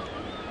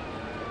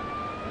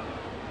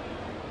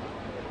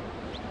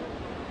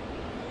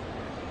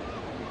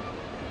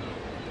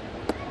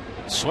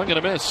 Swing and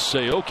a miss.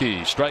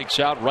 Aoki strikes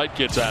out. Right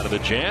gets out of the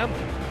jam.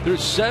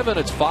 There's 7.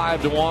 It's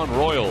 5-1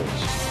 Royals.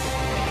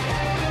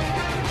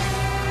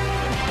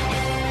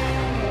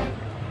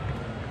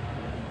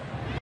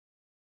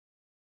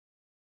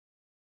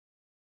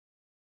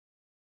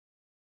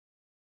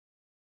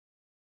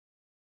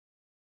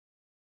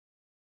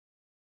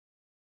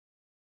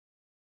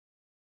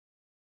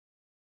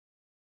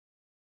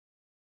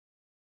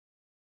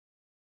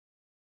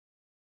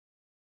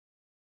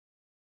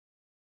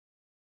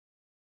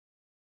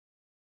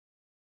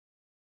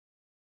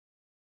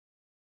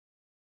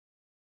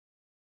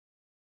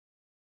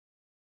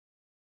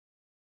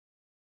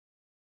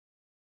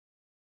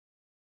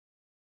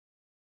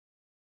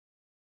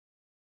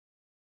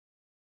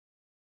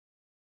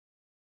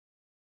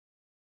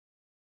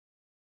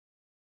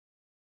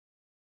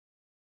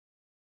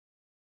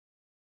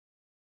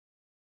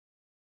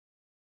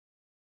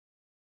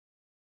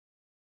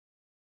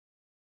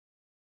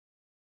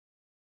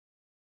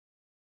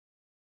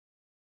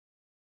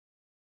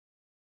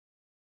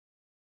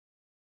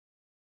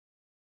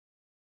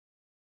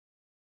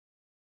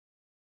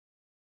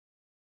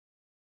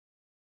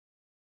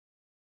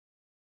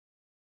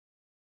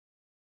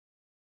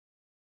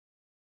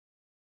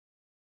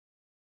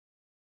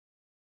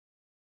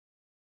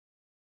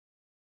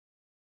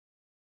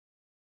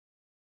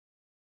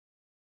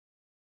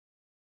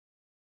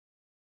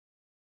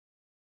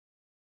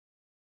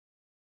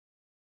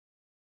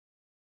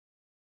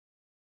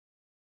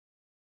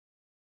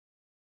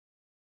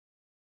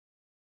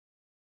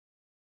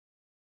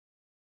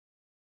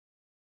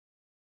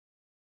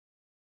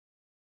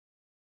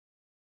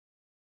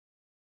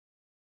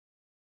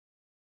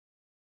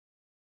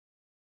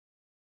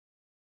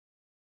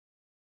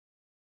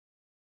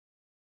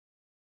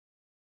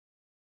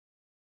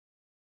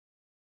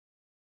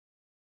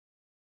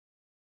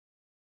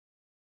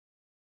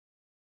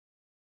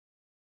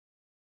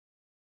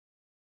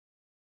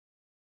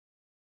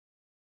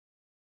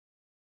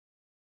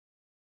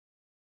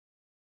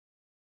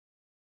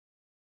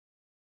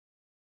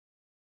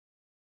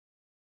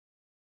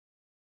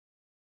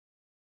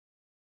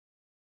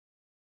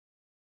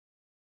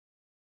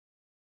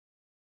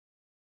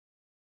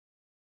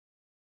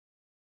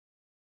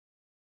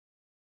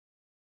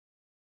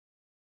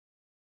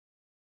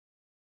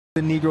 The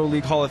Negro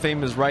League Hall of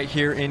Fame is right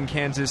here in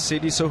Kansas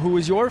City. So who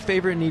is your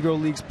favorite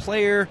Negro Leagues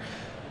player?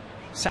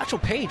 Satchel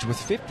Paige with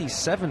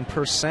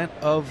 57%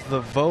 of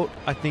the vote.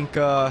 I think,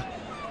 Don,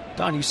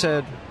 you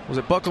said, was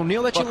it Buck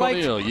O'Neil that you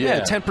liked? O'Neil,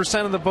 yeah.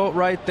 10% of the vote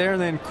right there.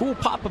 And then Cool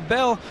Papa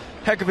Bell,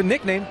 heck of a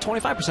nickname,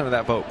 25% of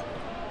that vote.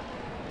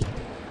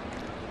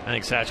 I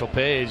think Satchel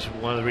Paige,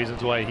 one of the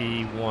reasons why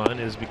he won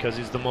is because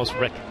he's the most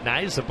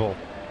recognizable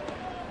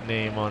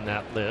name on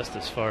that list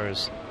as far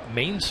as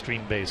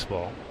mainstream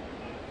baseball,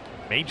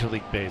 Major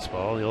League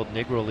Baseball, the old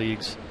Negro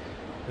Leagues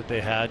that they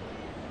had.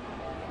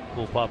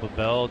 Cool Papa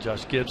Bell,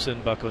 Josh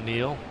Gibson, Buck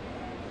O'Neil.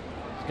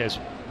 These guys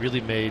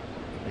really made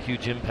a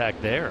huge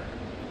impact there.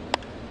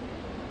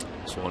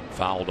 This one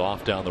fouled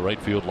off down the right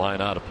field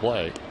line, out of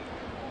play.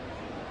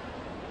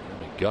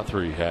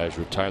 Guthrie has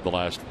retired the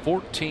last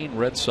 14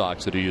 Red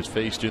Sox that he has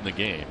faced in the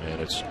game, and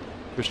it's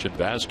Christian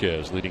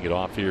Vasquez leading it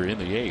off here in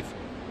the 8th.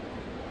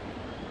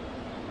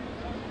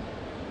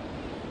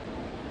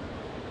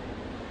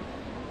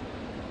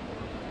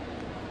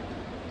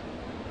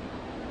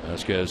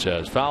 Vasquez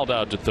has fouled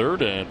out to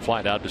third and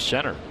flied out to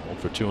center. 1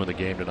 for 2 in the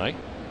game tonight.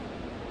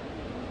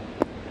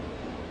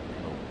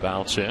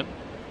 Bounce in.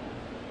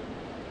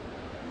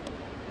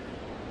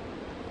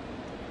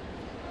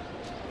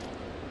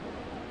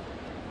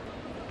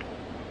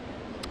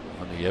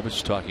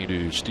 Evans talking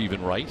to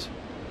Stephen Wright.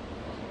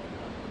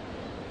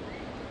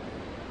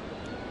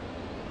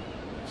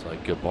 It's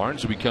like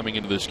Barnes will be coming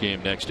into this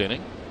game next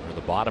inning, or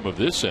the bottom of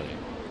this inning.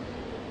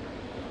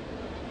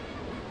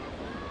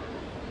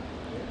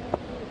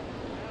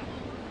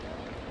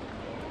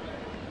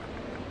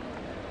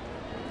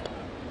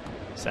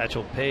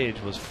 Satchel Paige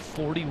was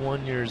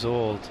 41 years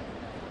old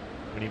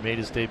when he made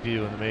his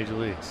debut in the major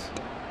leagues.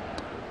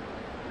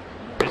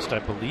 Pitched, I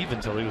believe,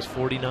 until he was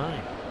 49.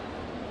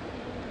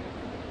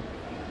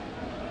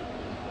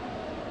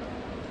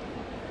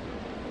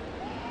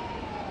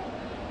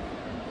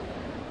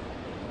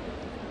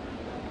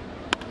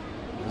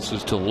 This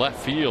is to left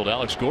field.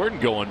 Alex Gordon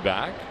going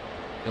back.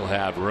 He'll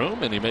have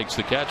room, and he makes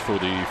the catch for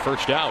the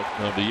first out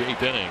of the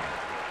 8th inning.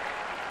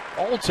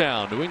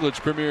 Alltown, New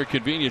England's premier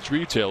convenience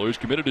retailers,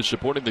 committed to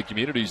supporting the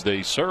communities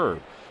they serve.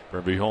 For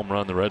every home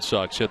run the Red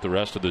Sox hit the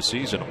rest of the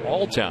season,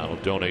 Alltown will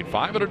donate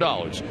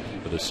 $500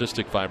 to the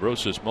Cystic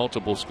Fibrosis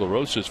Multiple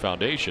Sclerosis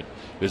Foundation.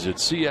 Visit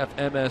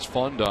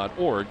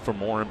cfmsfund.org for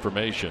more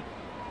information.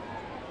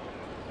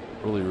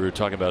 Earlier we were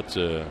talking about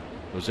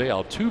Jose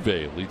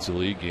Altuve leads the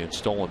league in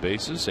stolen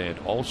bases and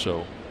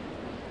also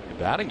in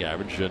batting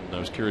average. And I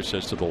was curious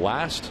as to the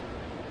last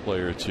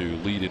player to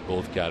lead in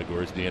both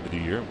categories at the end of the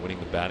year, winning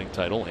the batting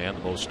title and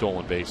the most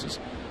stolen bases.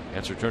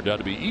 Answer turned out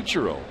to be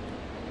Ichiro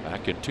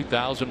back in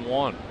 2001.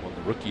 Won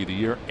the Rookie of the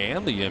Year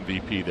and the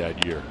MVP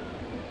that year.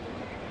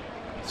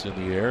 It's in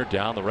the air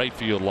down the right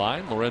field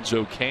line.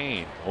 Lorenzo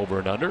Cain over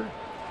and under.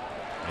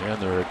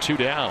 And there are 2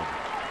 down.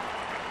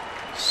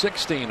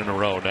 16 in a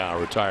row now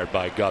retired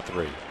by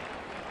Guthrie.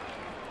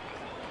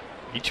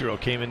 Ichiro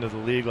came into the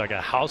league like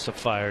a house of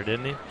fire,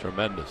 didn't he?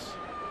 Tremendous.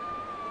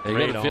 I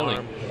got a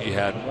feeling he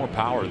had more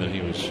power than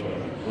he was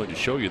willing to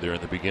show you there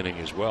in the beginning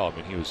as well. I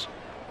mean, he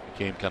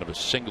became kind of a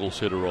singles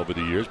hitter over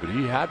the years, but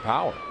he had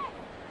power.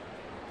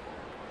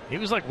 He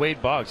was like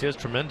Wade Boggs. He has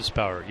tremendous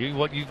power.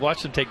 You've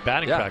watched him take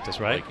batting practice,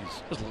 right? Like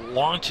he just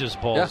launches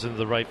balls into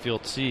the right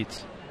field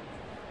seats.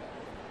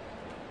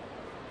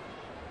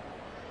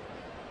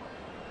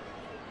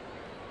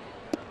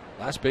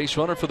 Last base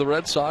runner for the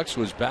Red Sox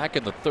was back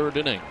in the 3rd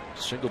inning.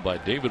 Single by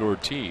David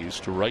Ortiz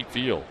to right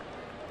field.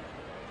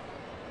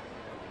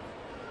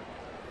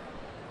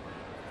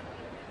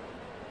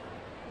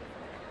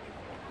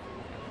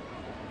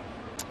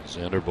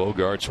 Xander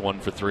Bogaerts 1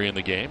 for 3 in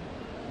the game.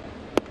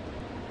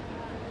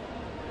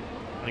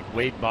 I think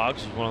Wade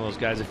Boggs was one of those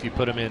guys, if you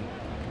put him in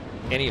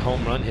any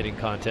home run hitting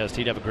contest,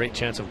 he'd have a great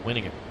chance of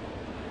winning it.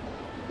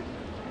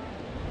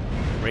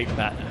 Great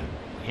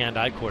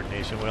hand-eye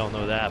coordination, we all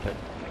know that, but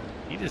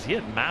he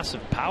had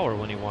massive power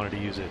when he wanted to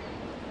use it.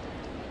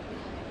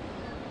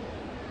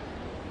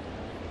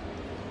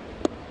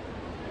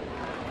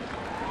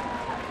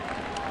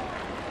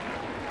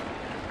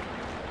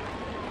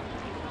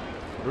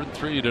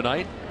 .103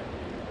 tonight.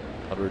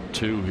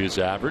 102 his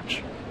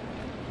average.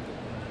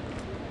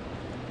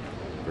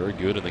 Very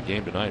good in the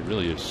game tonight.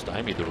 Really has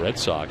stymied the Red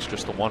Sox.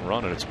 Just the 1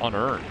 run, and it's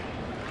unearned.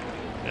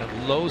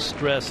 And low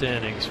stress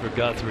innings for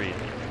Guthrie.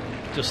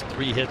 Just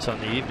 3 hits on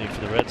the evening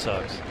for the Red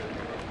Sox.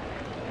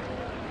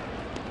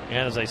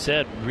 And as I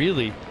said,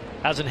 really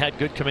hasn't had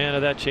good command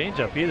of that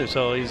changeup either.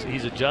 So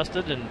he's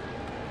adjusted and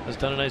has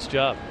done a nice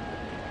job.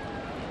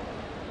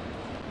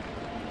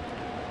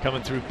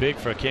 Coming through big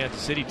for a Kansas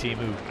City team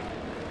who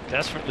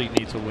desperately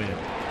needs a win.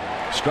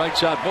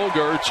 Strikes out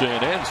Bogaerts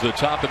and ends the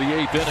top of the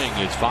 8th inning.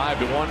 It's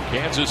 5-1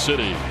 Kansas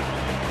City.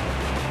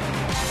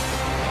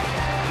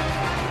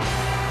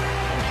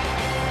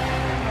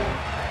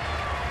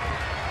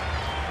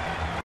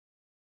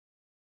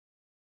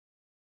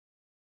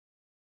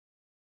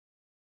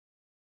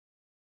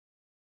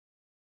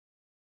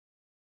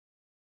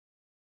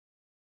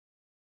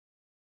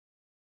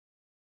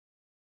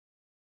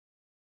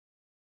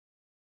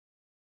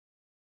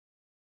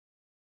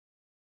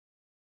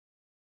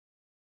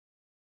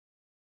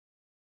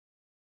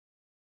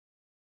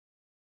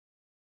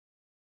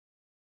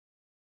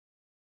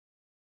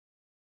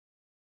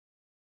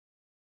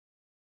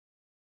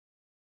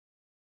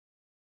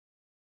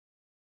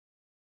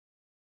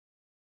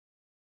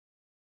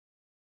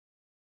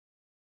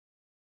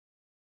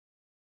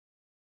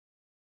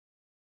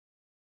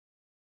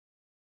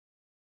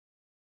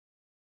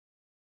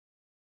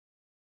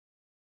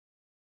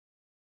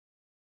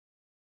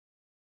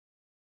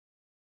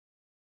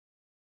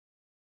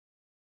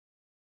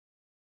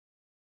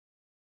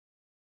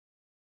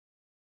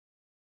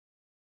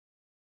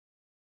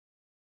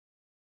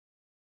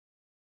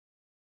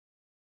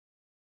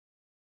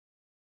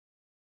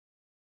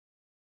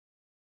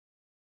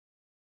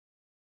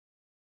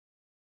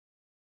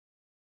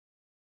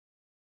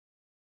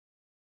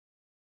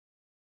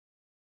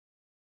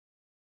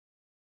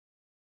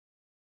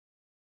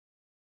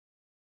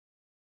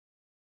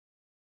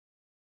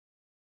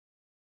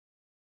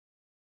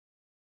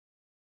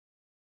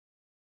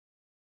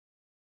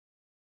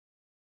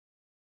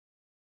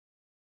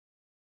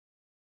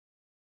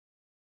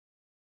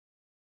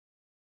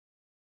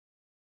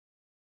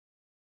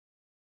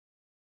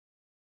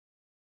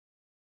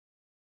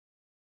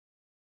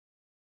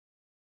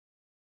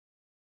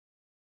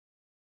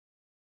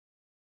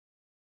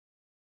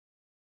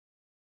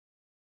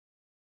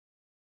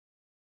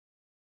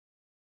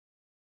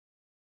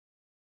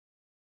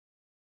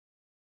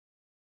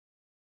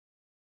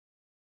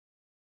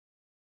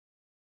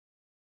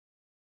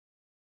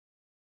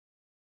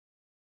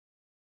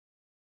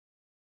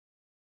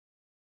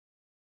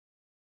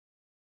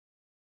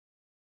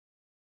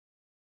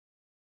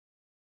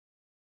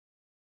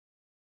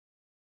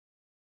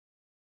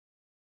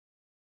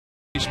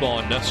 Baseball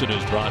in Nesson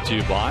is brought to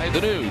you by the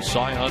new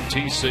Scion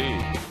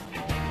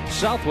TC,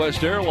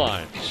 Southwest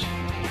Airlines,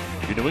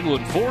 your New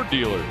England Ford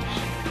dealers,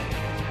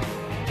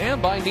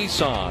 and by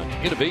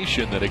Nissan,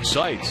 innovation that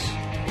excites.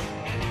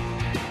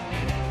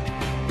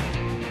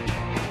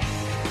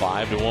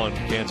 5-1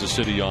 Kansas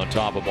City on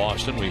top of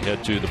Boston. We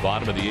head to the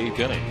bottom of the 8th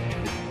inning.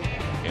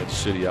 Kansas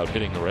City out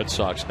hitting the Red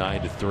Sox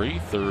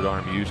 9-3. Third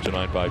arm used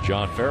tonight by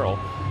John Farrell.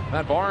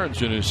 Matt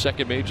Barnes in his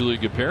second major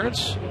league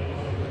appearance.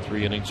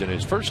 3 innings in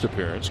his first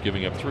appearance,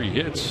 giving up 3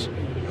 hits.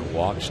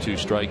 Walks, 2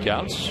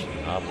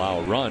 strikeouts. Not allow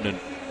a run, and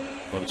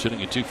it's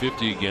hitting at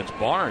 250 against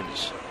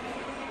Barnes.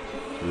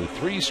 Through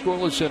 3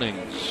 scoreless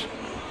innings.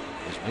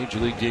 His major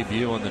league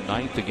debut on the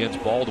 9th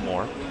against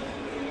Baltimore.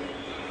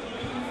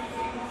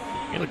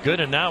 He looked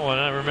good in that one.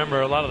 I remember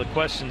a lot of the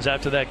questions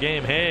after that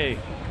game. Hey,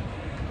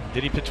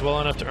 did he pitch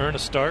well enough to earn a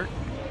start?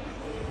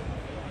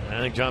 And I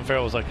think John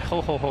Farrell was like,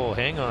 ho, ho, ho,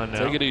 hang on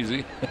now. Take it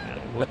easy.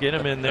 We'll get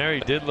him in there. He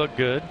did look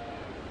good.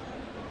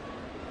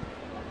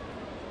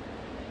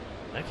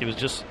 I think he was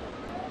just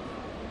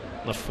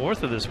on the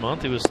 4th of this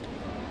month. He was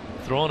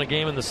throwing a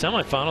game in the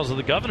semifinals of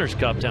the Governor's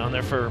Cup down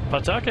there for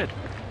Pawtucket.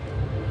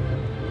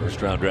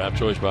 First round draft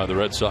choice by the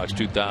Red Sox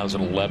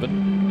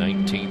 2011,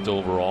 19th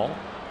overall.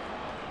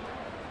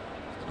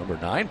 Number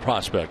 9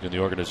 prospect in the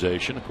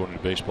organization, according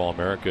to Baseball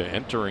America,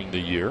 entering the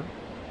year.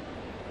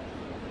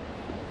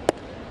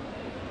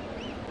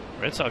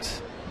 Red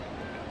Sox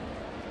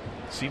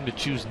seem to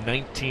choose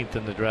 19th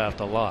in the draft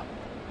a lot.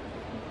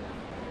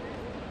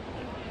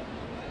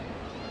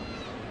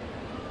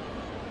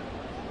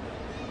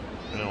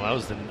 I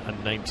was the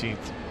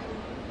 19th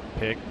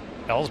pick.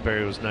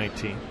 Ellsbury was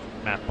 19th.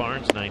 Matt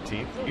Barnes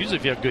 19th. Usually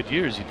if you have good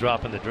years, you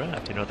drop in the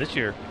draft. This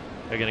year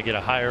they're going to get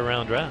a higher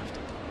round draft.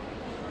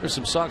 There's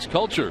some Sox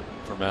culture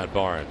for Matt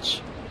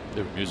Barnes.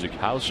 Favorite music,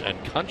 house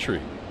and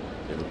country.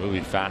 Favorite movie,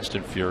 Fast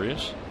and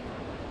Furious.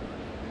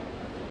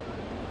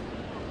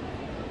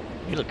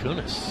 Mila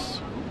Kunis.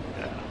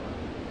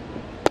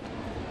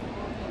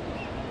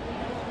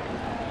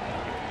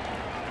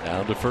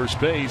 Down to first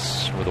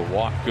base, where the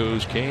walk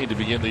goes Kane to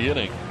begin the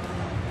inning.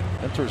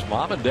 Enters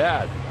mom and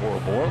dad.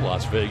 Moore,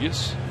 Las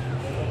Vegas.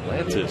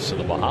 Atlantis in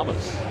the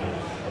Bahamas.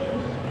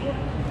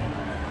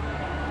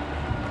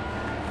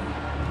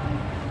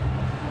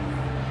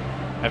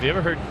 Have you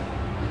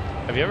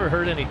ever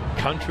heard any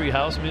country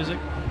house music?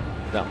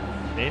 No.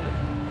 Neither.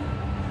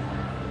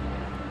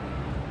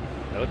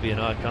 That would be an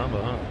odd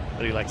combo, huh?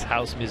 But he likes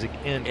house music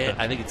and country.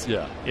 I think it's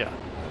yeah.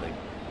 I think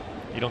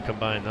you don't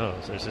combine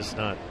those. There's just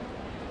not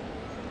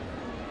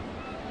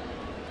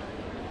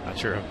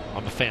sure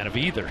I'm a fan of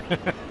either.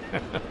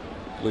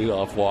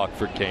 Leadoff walk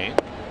for Kane.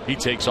 He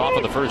takes off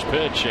on the first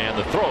pitch, and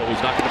the throw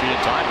is not going to be in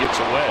time. Gets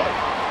away.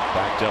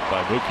 Backed up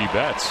by Mookie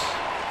Betts.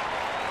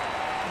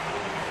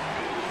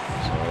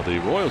 So the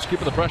Royals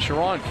keeping the pressure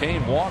on.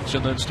 Kane walks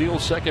and then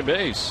steals second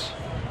base.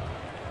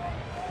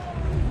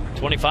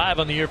 25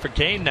 on the year for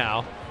Kane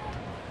now.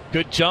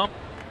 Good jump.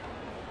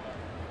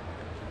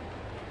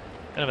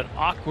 Kind of an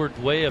awkward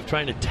way of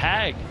trying to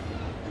tag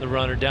the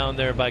runner down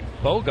there by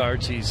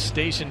Bogaerts. He's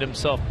stationed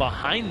himself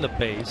behind the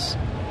base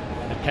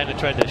and kind of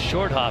tried to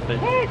short hop it.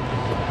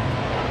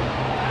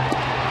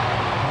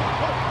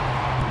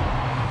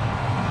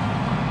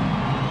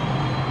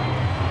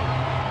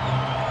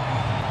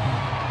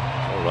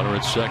 Runner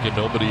at second,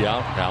 nobody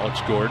out.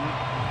 Alex Gordon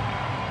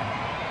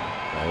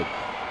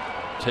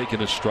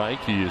taking a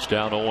strike. He is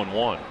down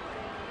 0-1.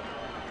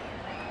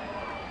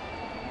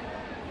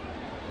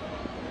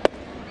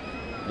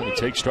 And he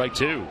takes strike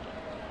 2.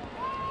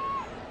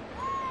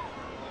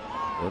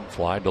 Then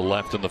flied to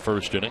left in the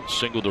first inning,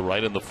 singled to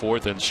right in the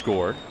 4th and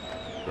scored.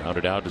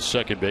 Grounded out to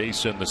second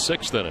base in the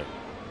 6th inning.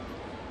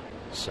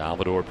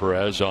 Salvador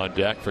Perez on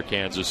deck for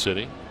Kansas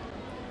City.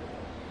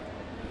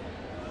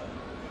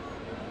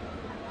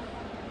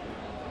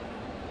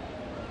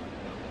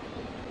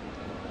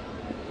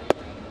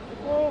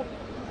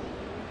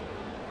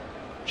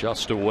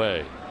 Just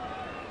away.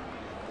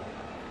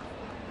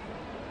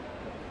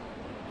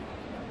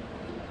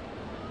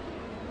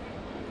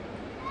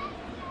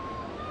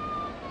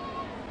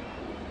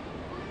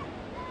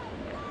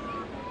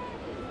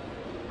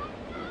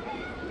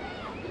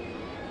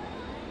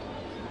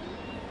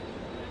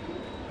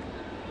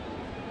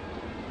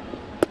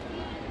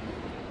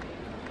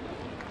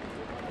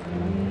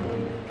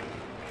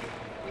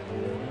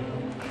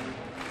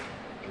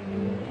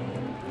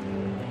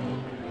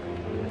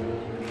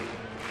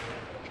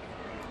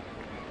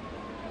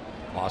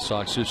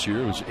 Sox this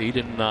year was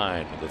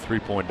 8-9 with a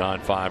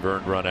 3.95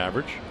 earned run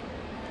average.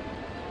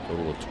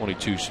 Total of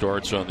 22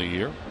 starts on the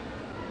year.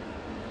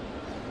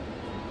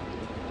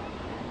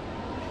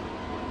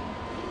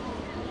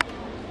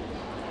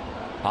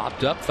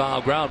 Popped up,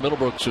 foul ground.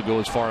 Middlebrooks will go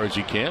as far as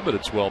he can, but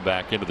it's well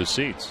back into the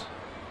seats.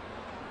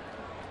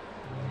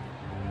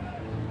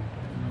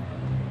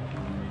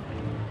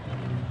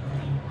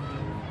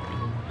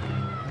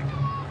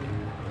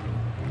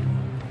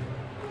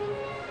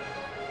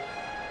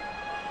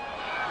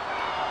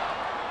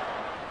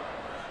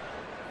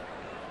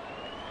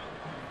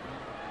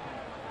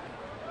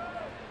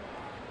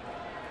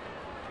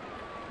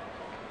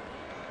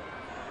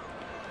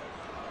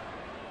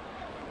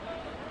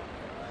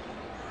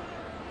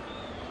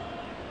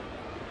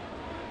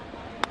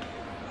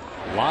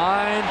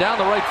 Line down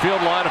the right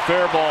field line, a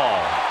fair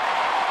ball.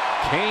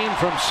 Kane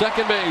from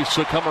second base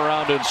will come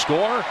around and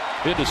score.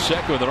 Into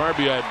second with an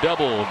RBI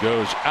double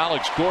goes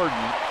Alex Gordon,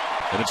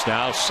 and it's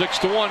now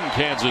 6-1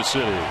 Kansas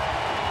City.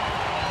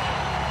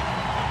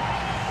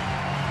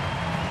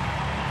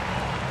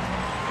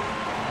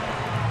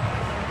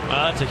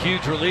 Well, that's a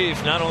huge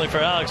relief, not only for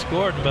Alex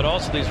Gordon, but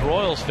also these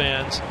Royals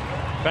fans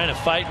trying to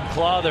fight and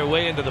claw their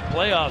way into the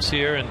playoffs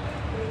here. And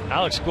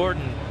Alex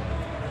Gordon,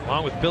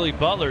 along with Billy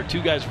Butler,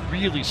 two guys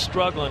really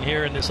struggling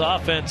here in this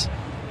offense.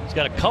 He's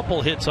got a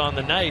couple hits on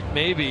the night.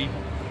 Maybe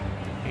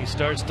he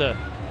starts to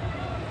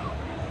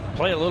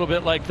play a little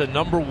bit like the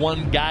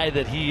 #1 guy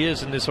that he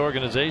is in this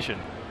organization.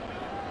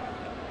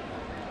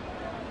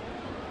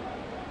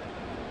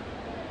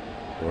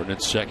 Gordon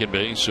at second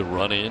base, a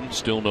run in,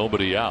 still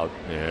nobody out,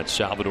 and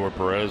Salvador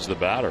Perez the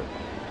batter.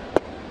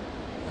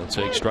 He'll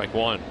take strike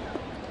one.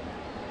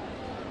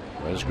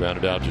 Perez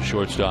grounded out to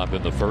shortstop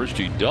in the first.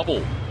 He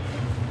doubled,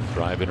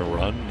 driving a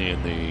run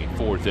in the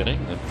fourth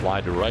inning, then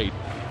fly to right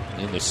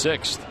in the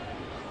sixth.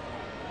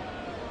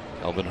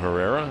 Kelvin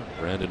Herrera,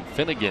 Brandon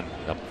Finnegan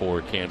up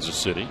for Kansas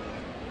City.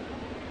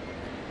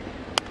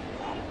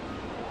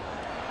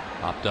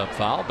 Popped up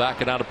foul,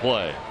 backing out of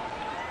play.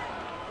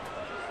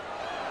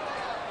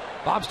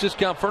 Bob's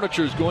Discount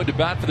Furniture is going to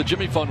bat for the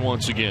Jimmy Fund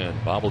once again.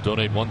 Bob will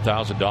donate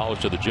 $1,000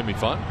 to the Jimmy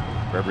Fund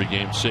for every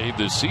game saved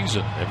this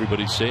season.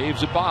 Everybody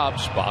saves at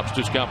Bob's. Bob's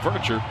Discount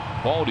Furniture,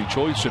 quality,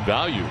 choice, and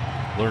value.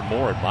 Learn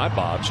more at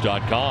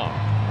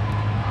mybobs.com.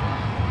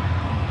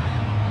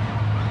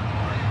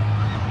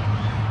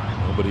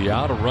 Nobody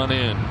out, a run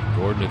in.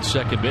 Gordon at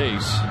second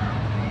base.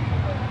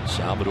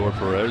 Salvador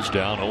Perez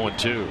down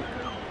 0-2.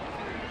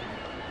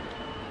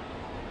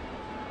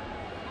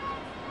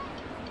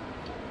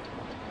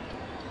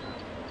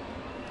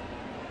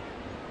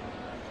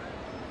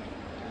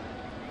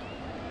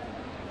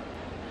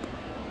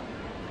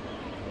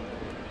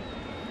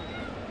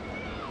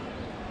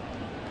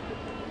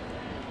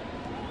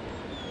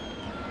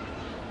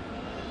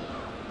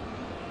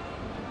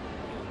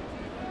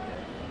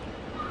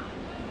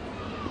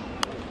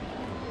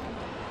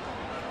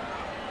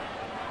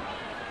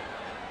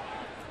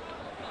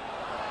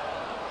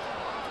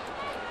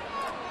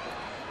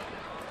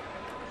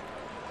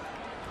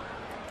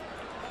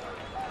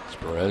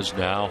 Perez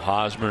now,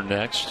 Hosmer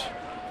next.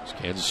 As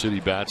Kansas City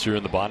bats here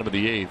in the bottom of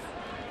the eighth,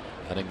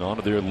 heading on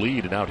to their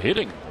lead and out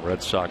hitting the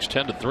Red Sox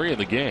 10-3 in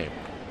the game.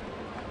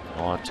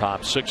 On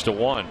top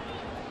 6-1.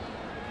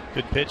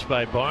 Good pitch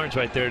by Barnes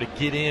right there to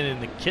get in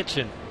the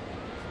kitchen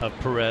of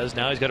Perez.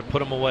 Now he's got to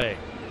put him away.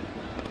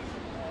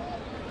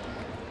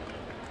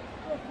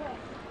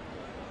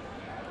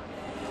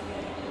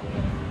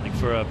 I think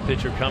for a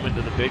pitcher coming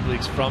to the big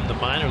leagues from the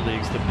minor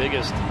leagues, the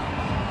biggest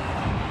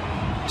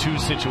two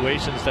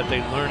situations that they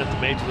learn at the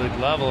major league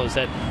level is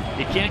that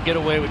you can't get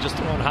away with just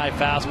throwing high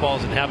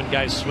fastballs and having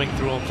guys swing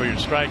through them for your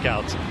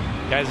strikeouts.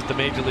 Guys at the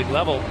major league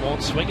level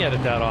won't swing at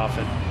it that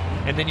often.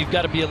 And then you've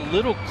got to be a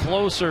little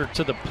closer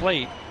to the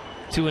plate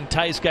to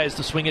entice guys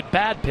to swing at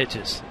bad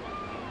pitches.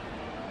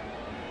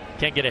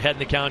 Can't get ahead in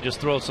the count,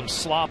 just throw some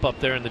slop up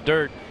there in the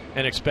dirt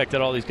and expect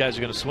that all these guys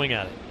are going to swing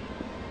at it.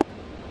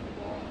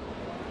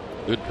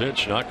 Good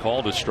pitch, not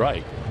called a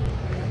strike.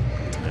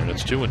 And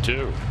it's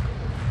 2-2.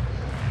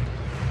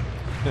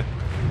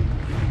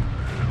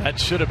 That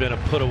should have been a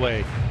put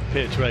away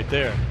pitch right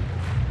there.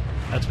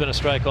 That's been a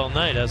strike all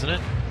night, hasn't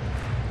it?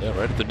 Yeah,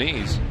 right at the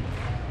knees.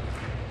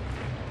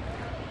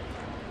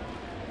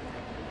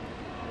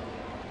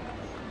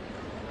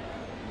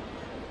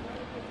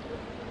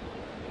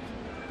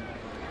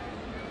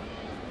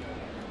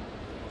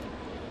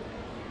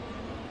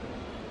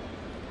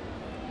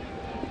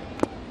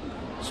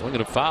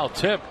 Swinging a foul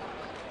tip.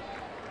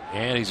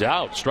 And he's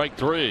out. Strike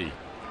three.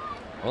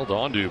 Held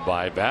on to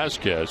by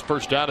Vasquez.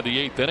 First out of the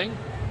eighth inning.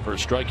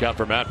 First strikeout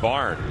for Matt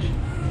Barnes.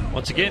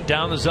 Once again,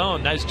 down the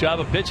zone. Nice job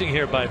of pitching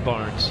here by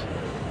Barnes.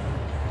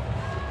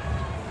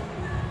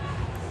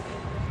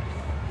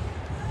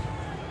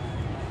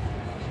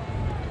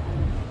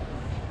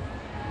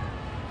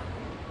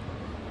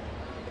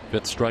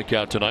 Fifth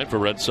strikeout tonight for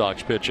Red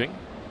Sox pitching.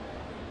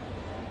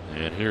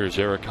 And here's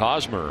Eric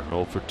Hosmer,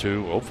 0 for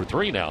 2, 0 for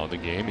 3 now in the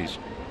game. He's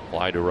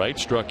fly to right,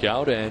 struck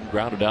out, and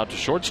grounded out to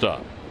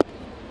shortstop.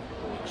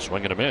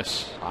 Swing and a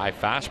miss. High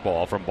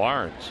fastball from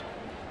Barnes.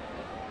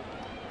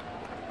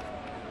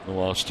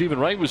 Well, Stephen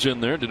Wright was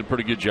in there, did a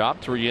pretty good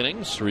job. 3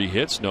 innings, 3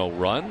 hits, no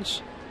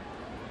runs.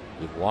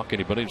 Didn't walk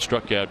anybody,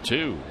 struck out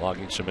 2.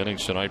 Logging some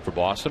innings tonight for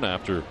Boston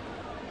after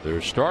their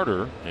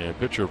starter and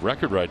pitcher of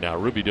record right now,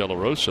 Ruby De La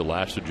Rosa,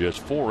 lasted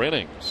just 4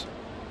 innings.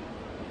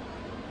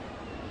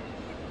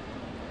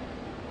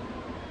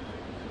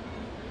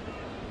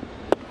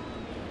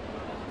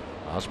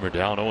 Hosmer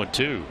down 0-2.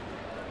 2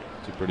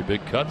 pretty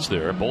big cuts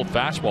there, both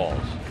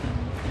fastballs.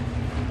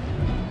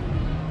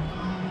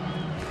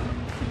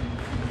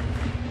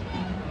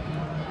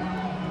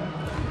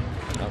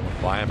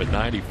 By him at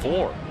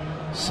 94.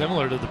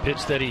 Similar to the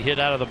pitch that he hit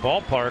out of the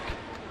ballpark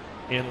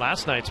in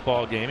last night's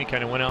ball game. He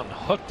kind of went out and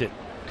hooked it.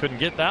 Couldn't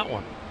get that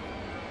one.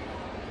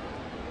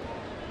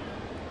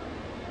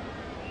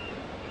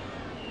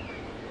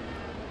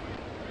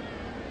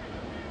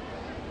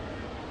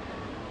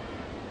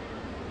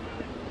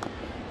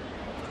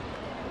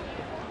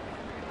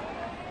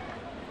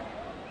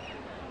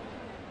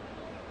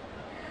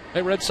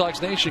 Hey, Red Sox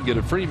Nation, get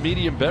a free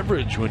medium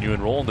beverage when you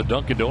enroll in the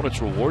Dunkin'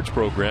 Donuts Rewards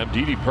program,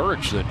 DD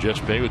Perks. Then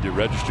just pay with your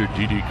registered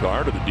DD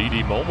card or the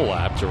DD mobile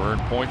app to earn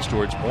points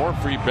towards more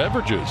free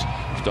beverages.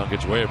 It's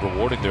Dunkin's way of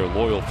rewarding their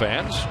loyal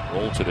fans.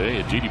 Roll today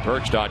at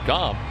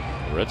ddperks.com.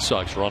 The Red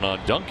Sox run on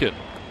Dunkin'.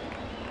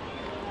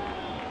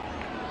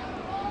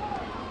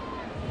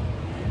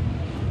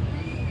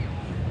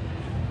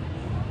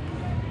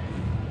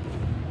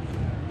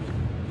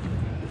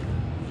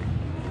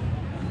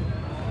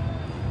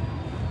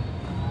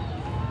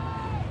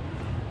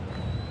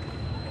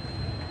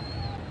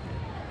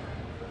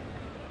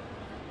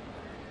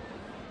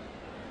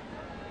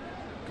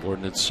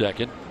 Gordon at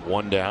second,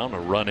 one down, a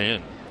run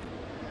in.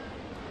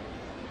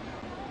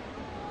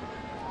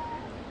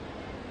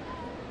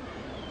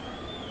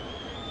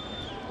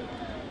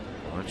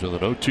 Barnes with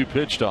an 0-2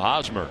 pitch to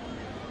Hosmer.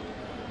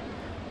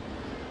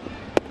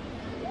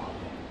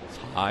 It's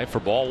high for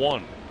ball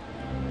one.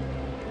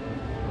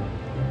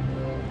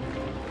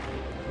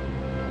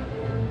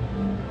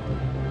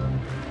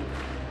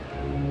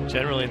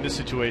 Generally in this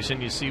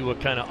situation, you see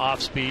what kind of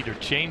off speed or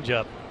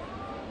changeup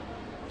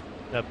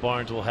that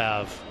Barnes will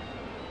have.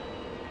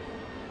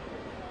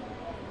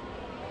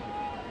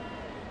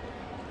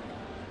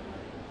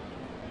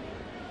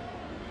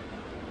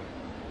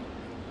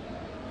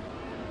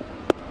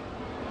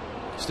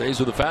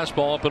 Stays with the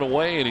fastball up and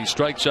away, and he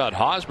strikes out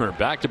Hosmer.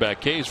 Back-to-back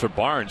Ks for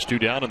Barnes, 2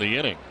 down in the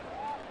inning.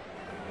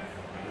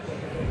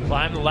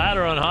 Climbed the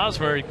ladder on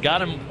Hosmer. He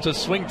got him to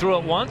swing through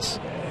it once.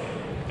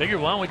 Figured,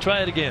 why don't we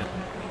try it again?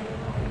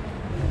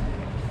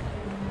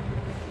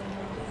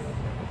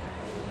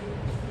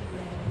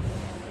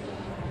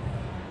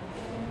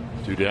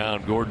 Two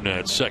down, Gordon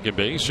at second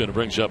base, and it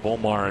brings up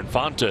Omar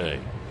Infante.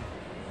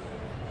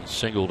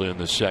 Singled in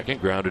the second,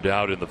 grounded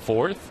out in the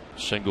fourth,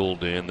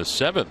 singled in the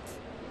seventh.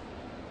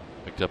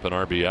 Picked up an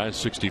RBI,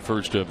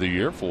 61st of the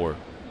year for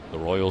the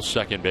Royals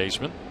second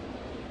baseman.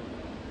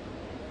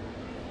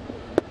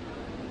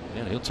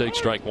 And he'll take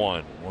strike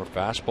one. More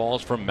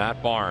fastballs from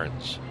Matt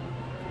Barnes.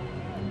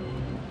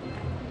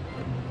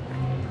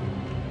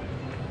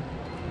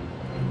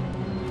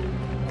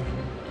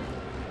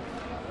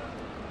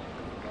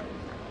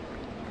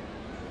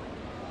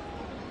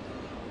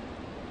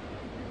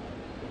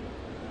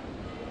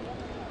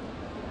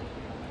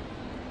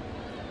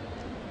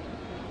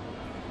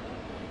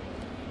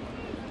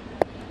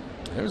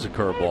 There's a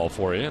curveball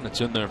for you, and it's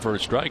in there for a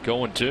strike.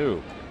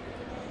 0-2.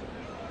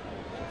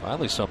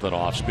 Finally something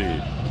off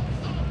speed.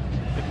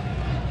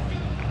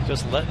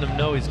 Just letting him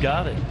know he's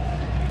got it.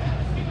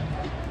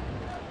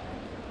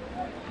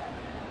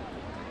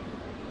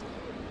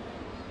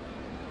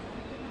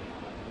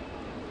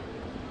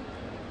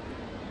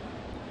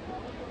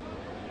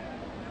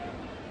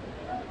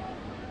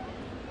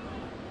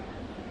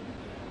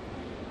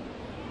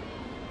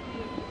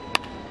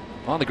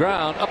 On the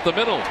ground, up the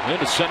middle,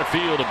 into center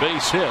field, a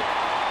base hit.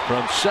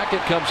 From second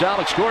comes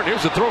Alex Gordon.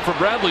 Here's the throw from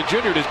Bradley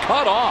Jr. It is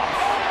cut off.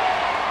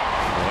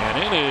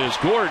 And in is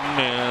Gordon,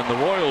 and the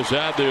Royals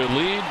add their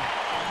lead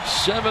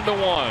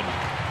 7-1.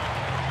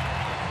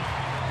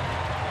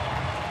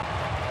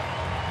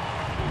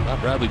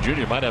 Bradley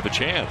Jr. might have a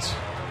chance.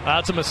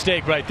 That's a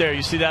mistake right there.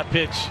 You see that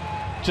pitch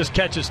just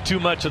catches too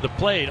much of the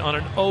plate on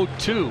an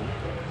 0-2.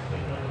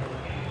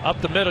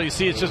 Up the middle, you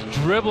see it's just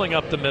dribbling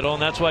up the middle,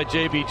 and that's why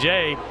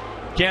JBJ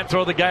can't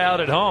throw the guy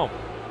out at home.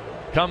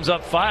 Comes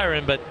up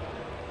firing, but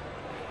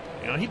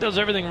you know, he does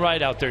everything right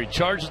out there. He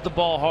charges the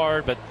ball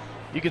hard, but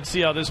you can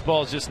see how this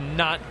ball is just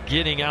not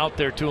getting out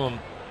there to him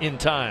in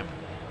time.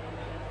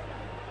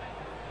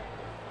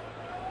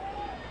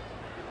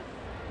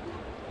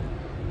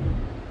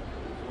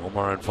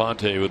 Omar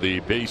Infante with the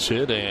base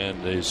hit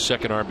and his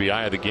second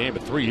RBI of the game, a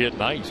 3-hit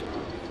night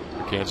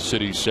for Kansas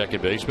City's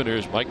second baseman.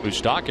 Here's Mike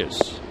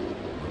Moustakas.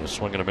 A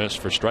swing and a miss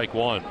for strike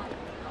one.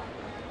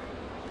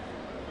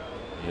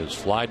 His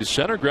fly to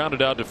center,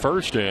 grounded out to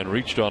first, and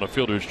reached on a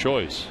fielder's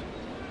choice.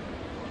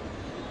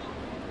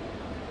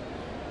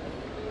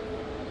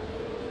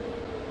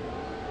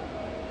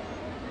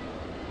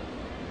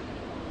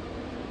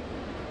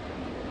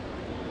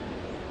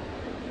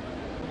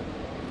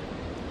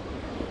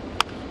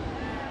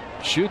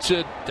 Shoots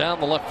it down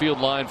the left field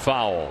line,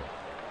 foul.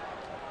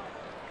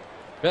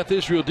 Beth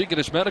Israel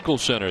Deaconess Medical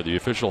Center, the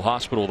official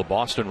hospital of the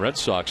Boston Red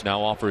Sox,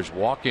 now offers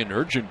walk-in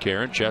urgent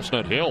care in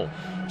Chestnut Hill.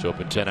 It's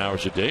open 10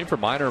 hours a day for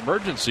minor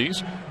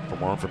emergencies. For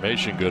more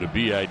information, go to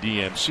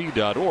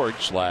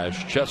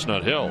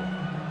bidmc.org/Chestnut Hill.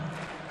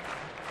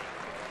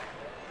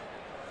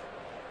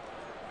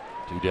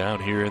 Two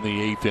down here in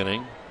the eighth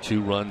inning.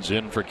 2 runs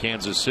in for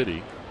Kansas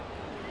City.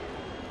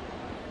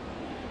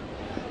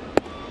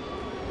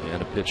 And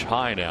a pitch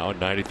high now at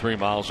 93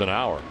 miles an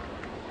hour.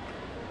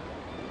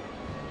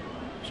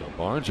 So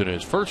Barnes in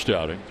his first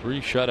outing, 3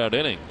 shutout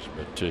innings,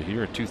 but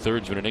here in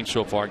 2/3 of an inning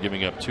so far,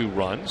 giving up 2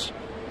 runs.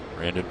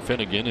 Brandon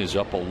Finnegan is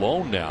up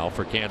alone now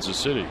for Kansas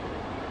City.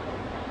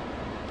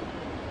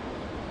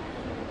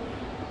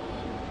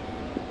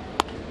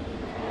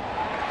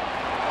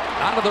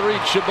 Out of the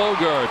reach of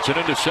Bogarts and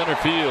into center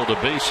field. A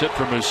base hit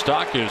from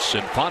Moustakas,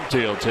 and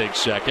Infante will take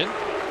second.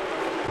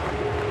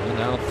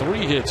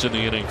 3 hits in the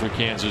inning for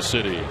Kansas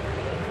City.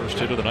 First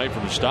hit of the night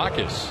from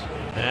Moustakas.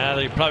 Yeah,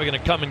 they're probably going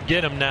to come and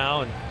get him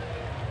now and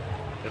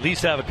at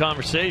least have a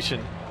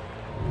conversation.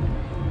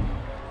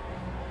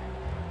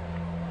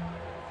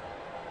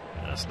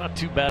 That's not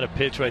too bad a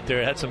pitch right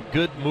there. It had some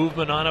good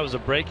movement on it. It was a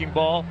breaking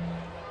ball.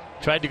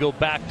 Tried to go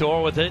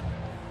backdoor with it.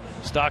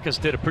 Moustakas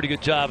did a pretty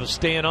good job of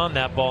staying on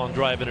that ball and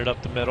driving it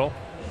up the middle.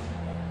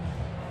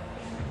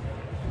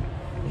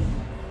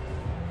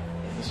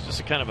 It's just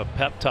a kind of a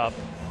pep talk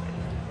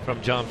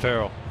from John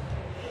Farrell.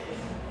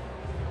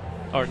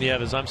 Or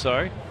Nieves, I'm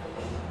sorry.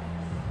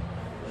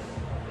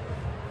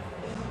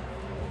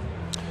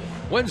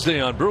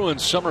 Wednesday on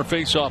Bruins Summer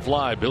Face-Off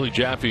Live, Billy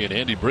Jaffe and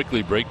Andy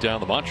Brickley break down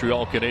the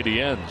Montreal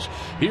Canadiens.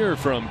 Hear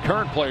from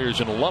current players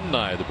and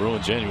alumni of the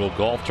Bruins annual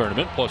golf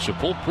tournament, plus a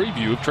full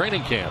preview of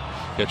training camp.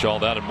 Catch all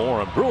that and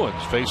more on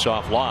Bruins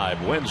Face-Off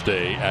Live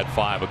Wednesday at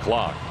 5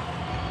 o'clock.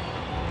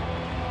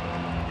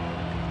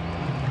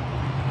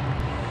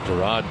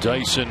 Gerard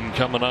Dyson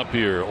coming up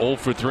here, 0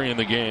 for 3 in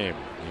the game.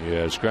 He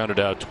has grounded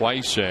out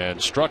twice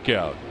and struck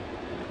out.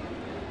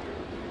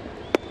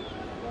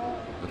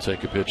 Let's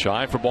take a pitch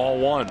high for ball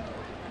 1.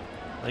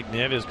 I think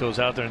Nieves goes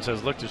out there and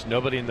says, look, there's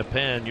nobody in the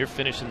pen. You're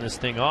finishing this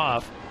thing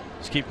off.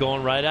 Just keep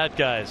going right at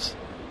guys.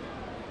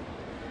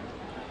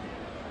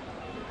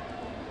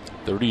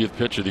 30th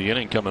pitch of the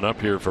inning coming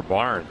up here for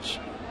Barnes.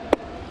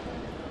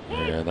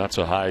 And that's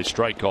a high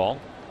strike call.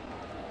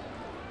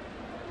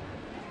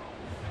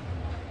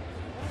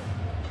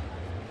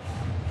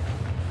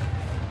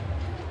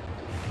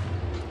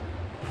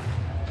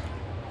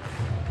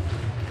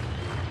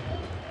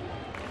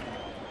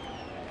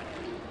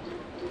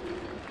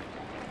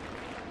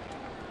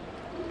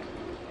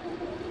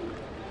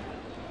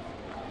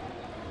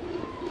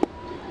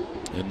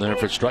 In there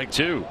for strike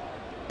 2.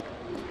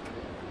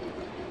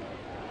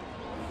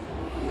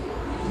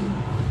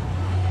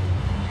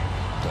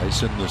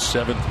 Dyson, the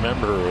 7th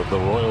member of the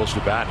Royals to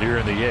bat here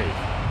in the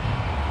 8th.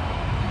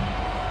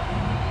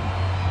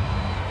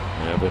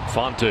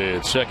 Infante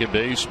at second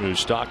base,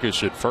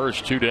 Moustakas at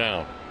first, 2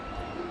 down.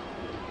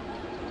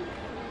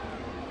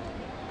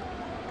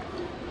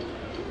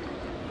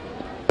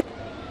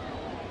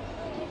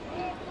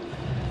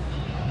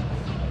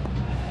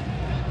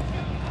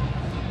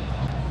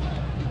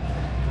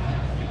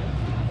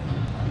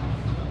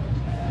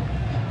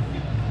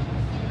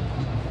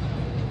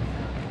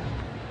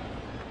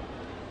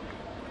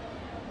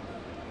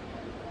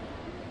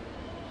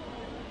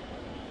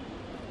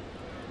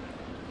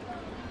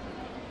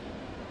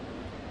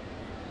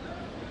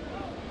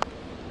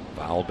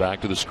 Foul back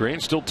to the screen,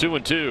 still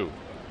 2-2.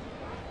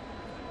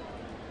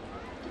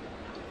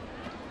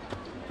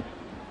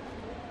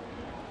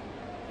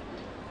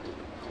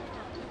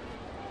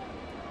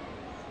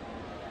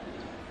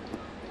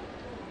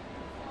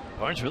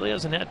 Barnes really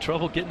hasn't had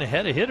trouble getting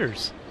ahead of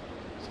hitters.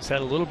 He's had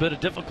a little bit of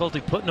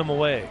difficulty putting them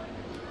away.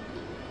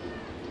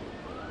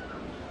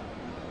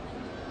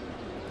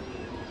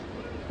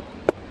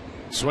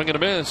 Swing and a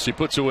miss. He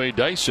puts away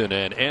Dyson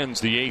and ends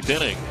the 8th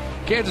inning.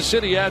 Kansas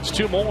City adds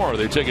 2 more.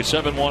 They take a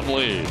 7-1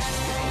 lead.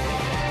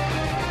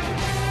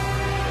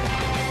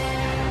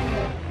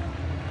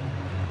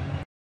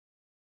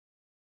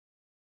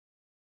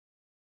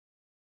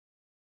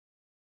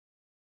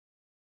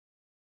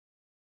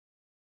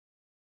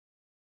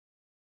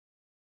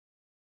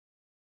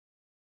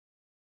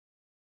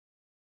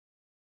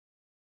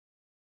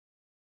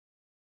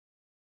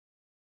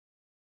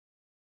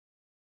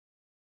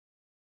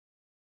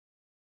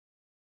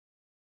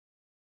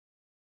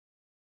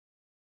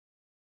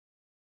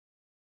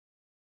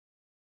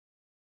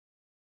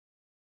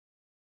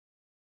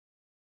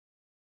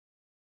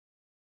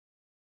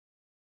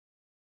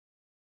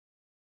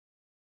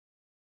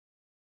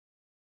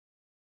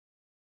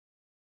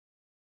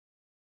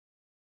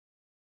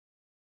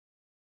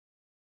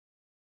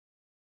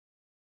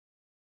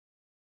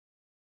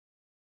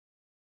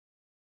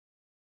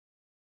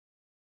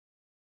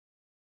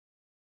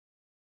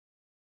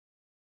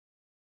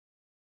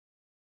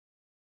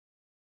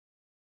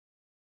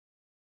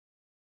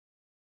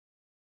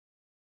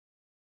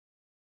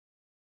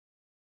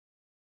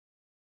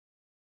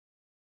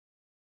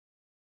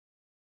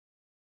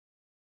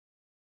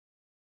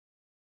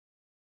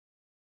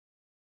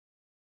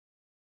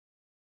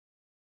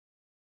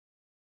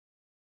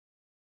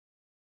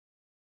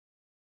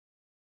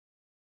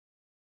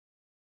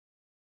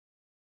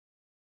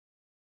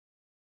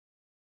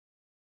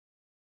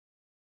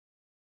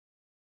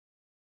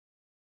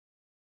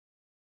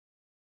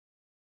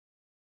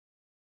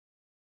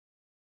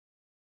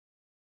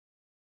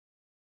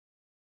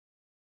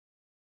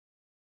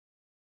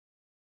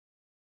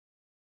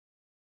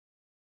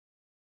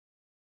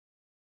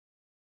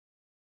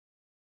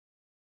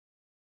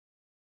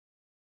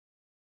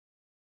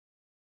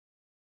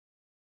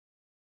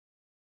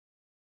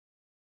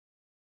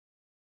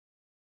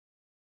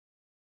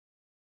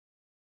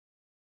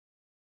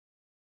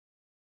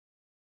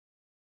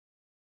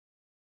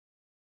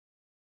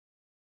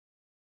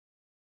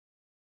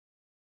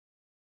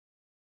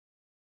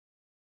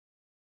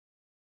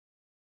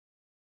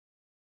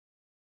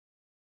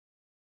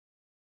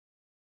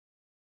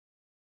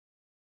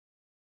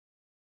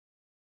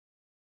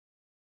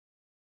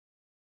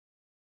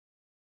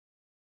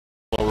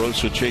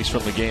 Rosa chased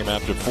from the game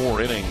after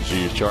 4 innings.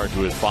 He is charged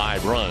with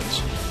 5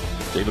 runs.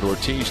 David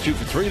Ortiz 2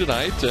 for 3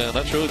 tonight.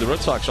 That's really the Red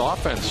Sox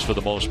offense for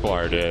the most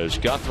part, as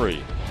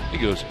Guthrie, he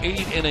goes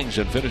 8 innings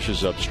and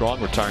finishes up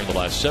strong, retiring the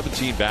last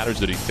 17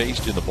 batters that he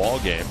faced in the ball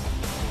game.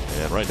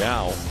 And right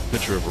now,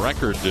 pitcher of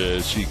record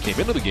as he came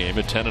into the game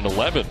at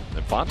 10-11.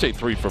 And Fonte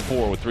 3 for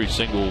 4 with 3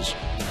 singles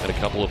and a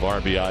couple of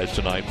RBIs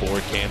tonight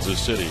for Kansas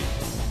City.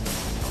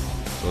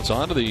 So it's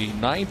on to the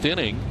 9th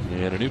inning,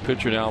 and a new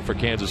pitcher now for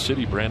Kansas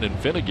City, Brandon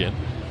Finnegan,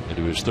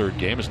 into his 3rd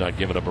game, has not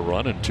given up a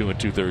run in 2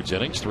 2/3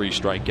 innings, 3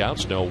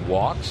 strikeouts, no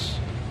walks.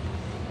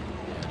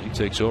 He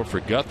takes over for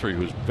Guthrie,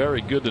 who's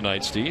very good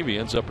tonight, Steve. He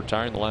ends up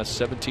retiring the last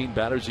 17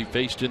 batters he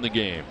faced in the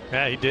game.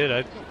 Yeah, he did.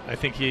 I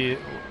think it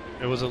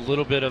was a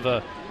little bit of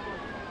a,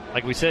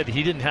 like we said,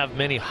 he didn't have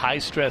many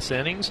high-stress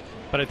innings,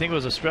 but I think it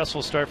was a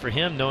stressful start for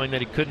him, knowing that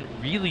he couldn't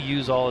really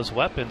use all his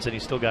weapons, and he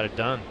still got it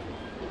done.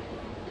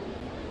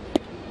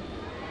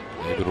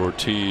 David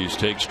Ortiz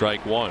takes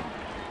strike 1.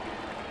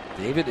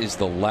 David is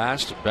the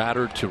last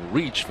batter to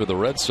reach for the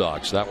Red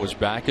Sox. That was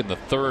back in the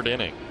 3rd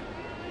inning.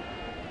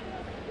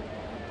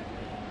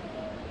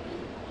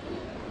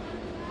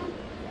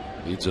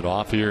 Leads it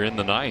off here in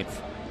the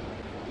 9th.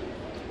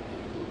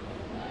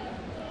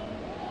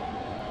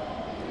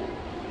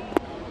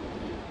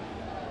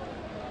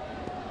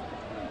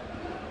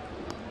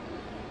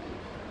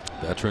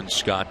 Veteran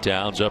Scott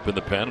Downs up in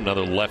the pen,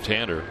 another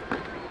left-hander.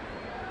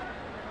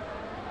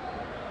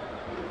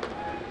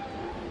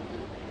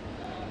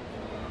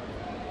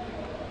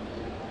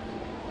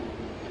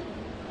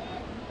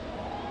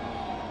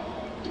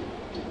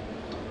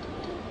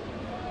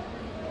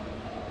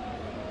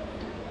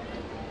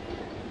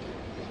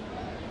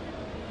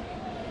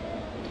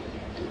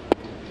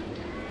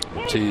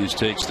 Ortiz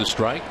takes the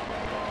strike.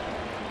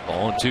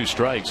 Ball and 2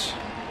 strikes.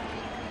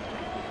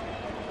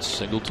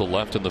 Single to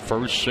left in the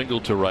 1st, single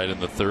to right in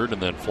the 3rd,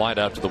 and then flied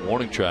out to the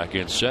warning track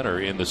in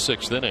center in the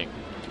 6th inning.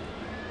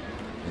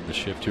 In the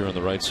shift here on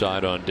the right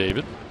side on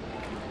David.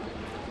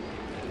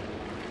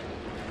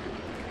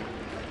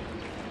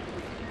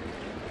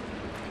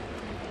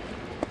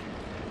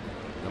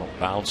 That'll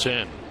bounce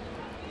in.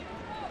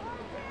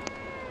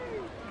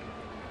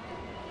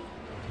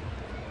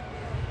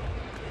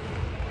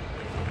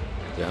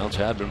 Downs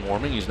had been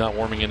warming. He's not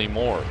warming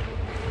anymore.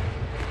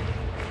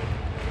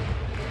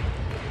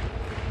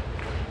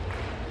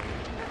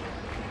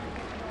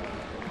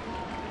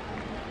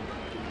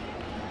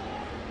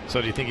 So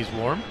do you think he's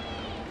warm?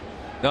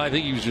 No, I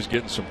think he was just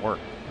getting some work.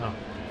 Oh.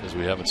 Because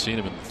we haven't seen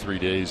him in the 3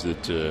 days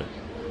that the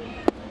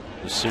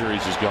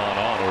series has gone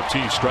on.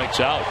 Ortiz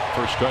strikes out.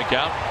 First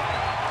strikeout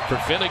for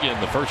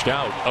Finnegan, the first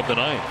out of the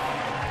 9th.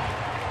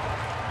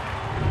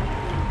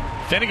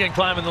 Finnegan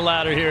climbing the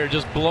ladder here,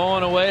 just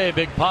blowing away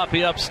Big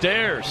Papi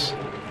upstairs.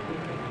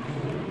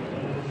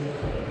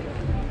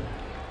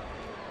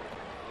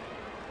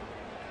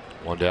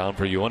 One down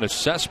for Yoenis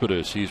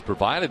Cespedes. He's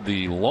provided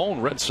the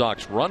lone Red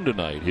Sox run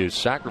tonight. His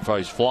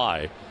sacrifice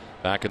fly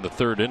back in the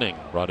 3rd inning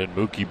brought in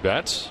Mookie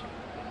Betts.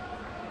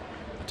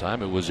 At the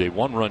time it was a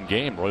 1-run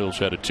game. Royals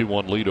had a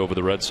 2-1 lead over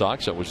the Red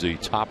Sox. That was the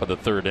top of the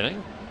 3rd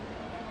inning.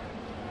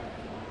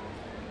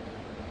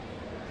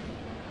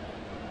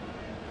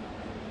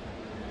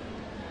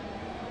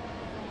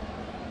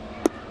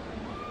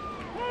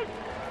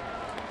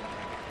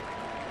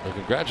 Well,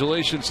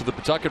 congratulations to the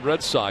Pawtucket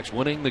Red Sox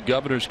winning the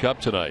Governor's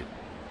Cup tonight.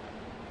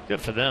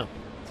 Good for them.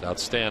 It's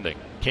outstanding.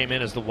 Came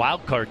in as the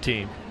wild card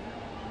team.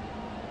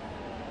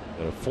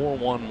 Got a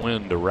 4-1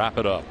 win to wrap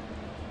it up.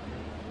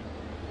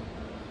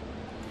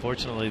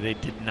 Fortunately, they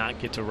did not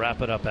get to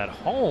wrap it up at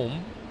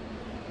home.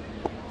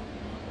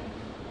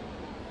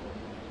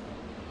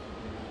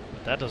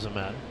 But that doesn't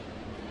matter.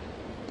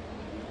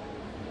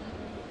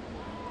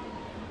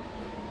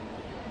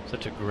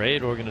 Such a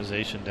great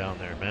organization down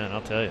there, man,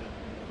 I'll tell you.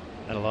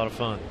 Had a lot of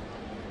fun.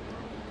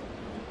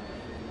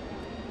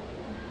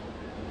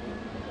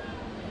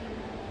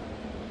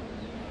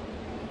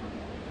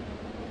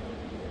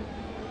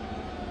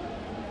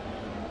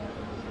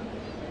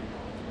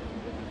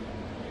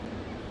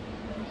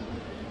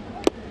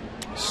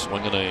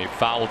 Swinging a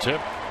foul tip.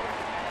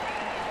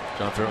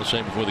 John Farrell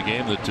saying before the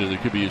game that there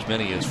could be as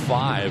many as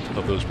 5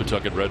 of those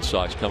Pawtucket Red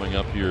Sox coming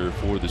up here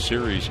for the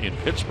series in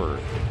Pittsburgh.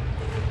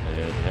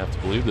 And you have to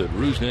believe that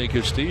Rusney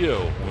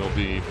Castillo will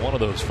be one of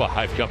those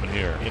 5 coming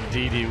here.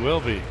 Indeed he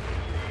will be.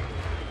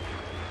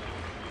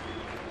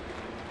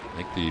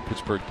 Make the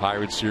Pittsburgh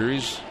Pirates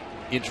series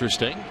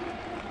interesting.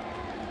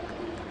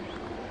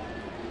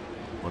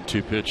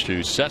 1-2 pitch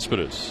to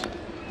Cespedes.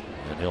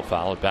 And he'll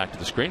foul it back to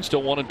the screen.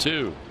 Still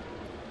 1-2.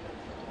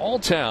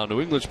 Alltown,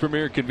 New England's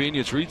premier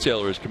convenience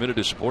retailer, is committed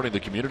to supporting the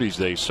communities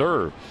they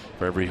serve.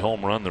 For every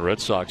home run the Red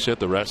Sox hit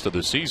the rest of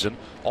the season,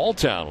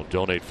 Alltown will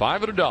donate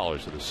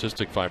 $500 to the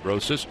Cystic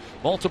Fibrosis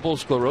Multiple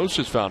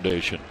Sclerosis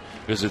Foundation.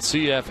 Visit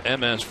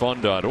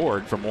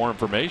cfmsfund.org for more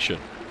information.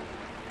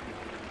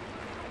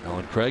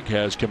 Alan Craig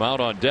has come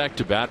out on deck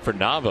to bat for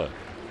Nava.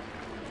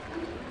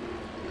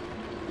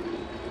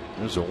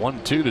 There's a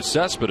 1-2 to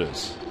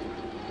Cespedes.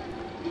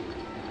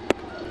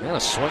 And a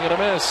swing and a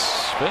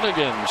miss.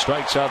 Finnegan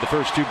strikes out the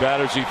first two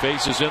batters he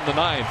faces in the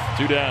ninth.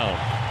 2 down.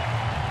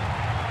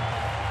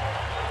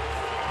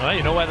 Well,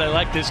 you know why they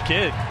like this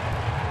kid.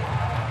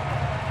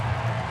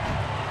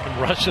 Can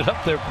rush it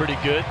up there pretty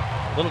good.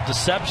 A little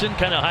deception,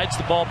 kind of hides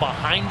the ball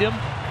behind him.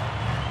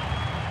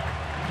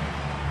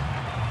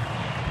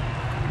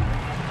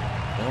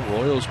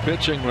 Well, Royals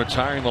pitching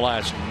retiring the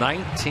last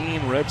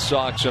 19 Red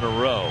Sox in a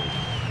row.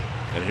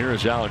 And here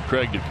is Alan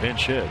Craig to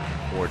pinch hit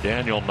for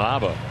Daniel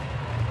Nava.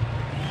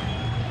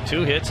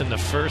 2 hits in the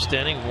first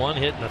inning, 1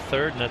 hit in the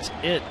third, and that's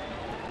it.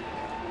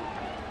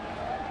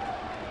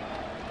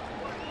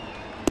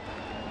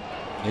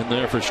 In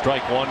there for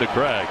strike 1 to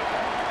Craig.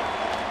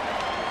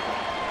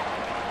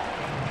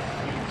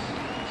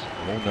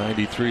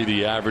 0.93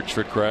 the average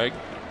for Craig.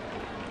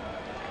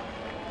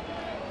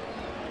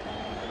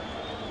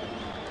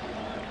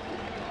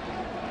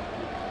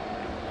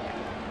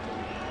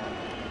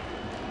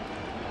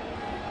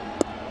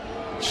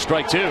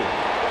 Strike 2.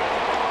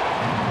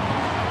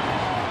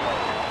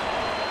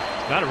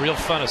 Not a real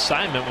fun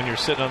assignment when you're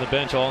sitting on the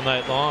bench all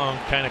night long,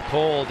 kind of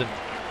cold, and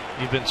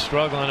you've been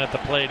struggling at the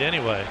plate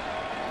anyway.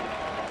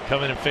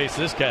 Come in and face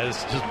this guy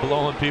that's just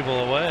blowing people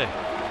away.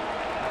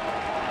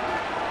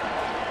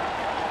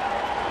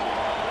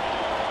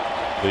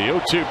 The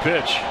 0-2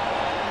 pitch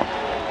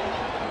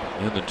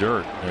in the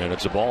dirt, and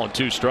it's a ball and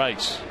 2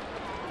 strikes.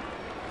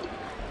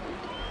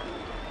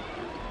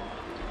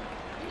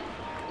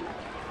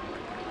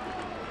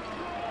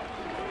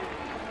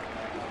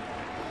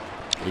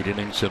 Eight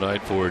innings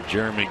tonight for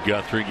Jeremy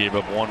Guthrie. Gave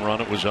up 1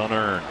 run. It was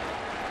unearned.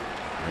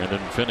 Brandon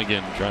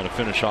Finnegan trying to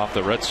finish off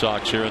the Red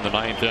Sox here in the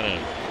 9th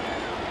inning.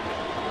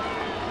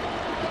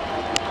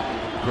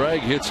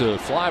 Craig hits a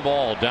fly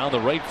ball down the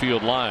right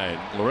field line.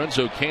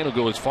 Lorenzo Cain will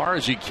go as far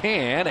as he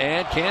can,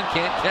 and can't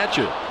catch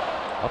it.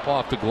 Up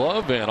off the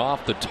glove and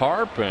off the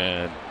tarp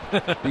and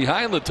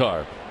behind the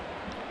tarp.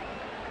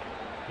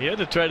 He had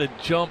to try to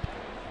jump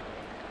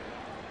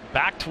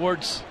back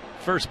towards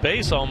first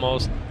base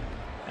almost.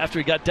 After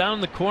he got down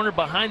in the corner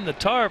behind the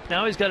tarp,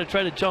 now he's got to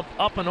try to jump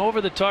up and over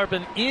the tarp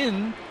and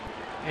in.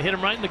 It hit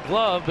him right in the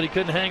glove, but he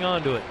couldn't hang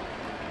on to it.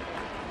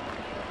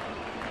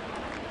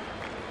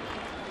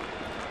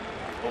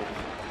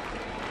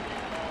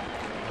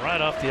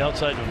 Right off the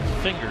outside of his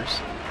fingers.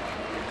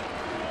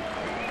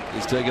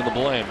 He's taking the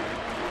blame.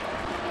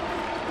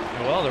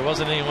 Well, there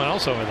wasn't anyone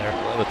else over there.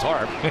 Well, the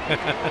tarp.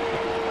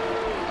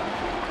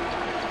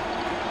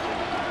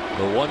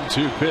 The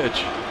 1-2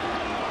 pitch.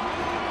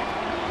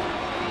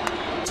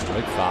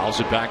 Craig fouls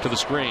it back to the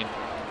screen.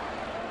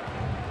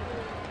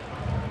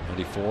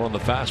 94 on the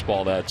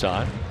fastball that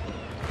time.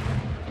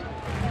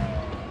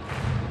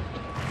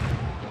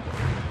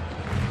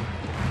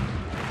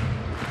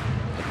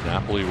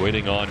 Napoli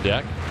waiting on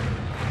deck.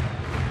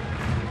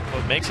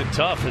 What makes it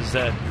tough is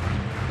that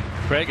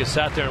Craig has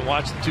sat there and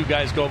watched the 2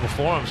 guys go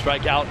before him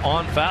strike out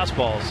on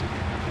fastballs.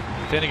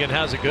 Finnegan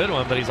has a good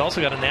one, but he's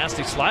also got a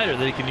nasty slider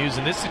that he can use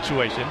in this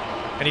situation,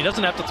 and he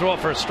doesn't have to throw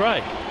it for a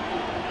strike.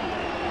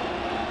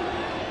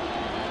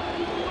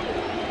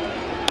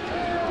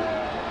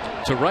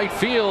 To right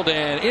field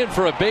and in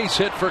for a base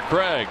hit for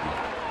Craig.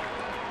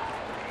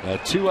 A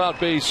 2-out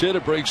base hit.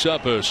 It breaks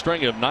up a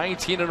string of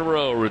 19 in a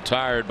row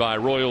retired by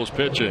Royals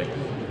pitching.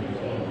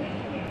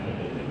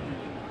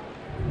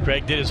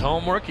 Craig did his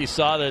homework. He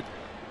saw that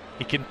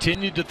he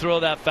continued to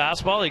throw that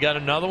fastball. He got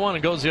another one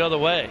and goes the other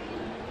way.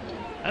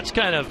 That's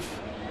kind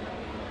of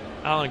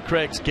Alan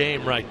Craig's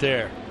game right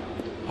there.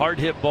 Hard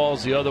hit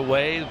balls the other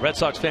way. Red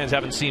Sox fans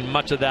haven't seen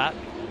much of that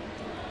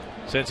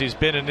since he's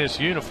been in this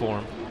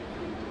uniform.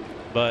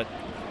 But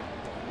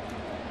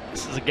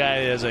this is a guy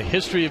that has a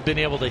history of being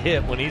able to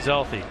hit when he's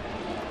healthy.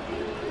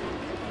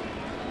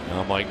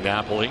 Now Mike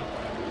Napoli.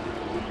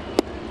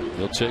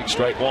 He'll take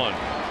strike 1.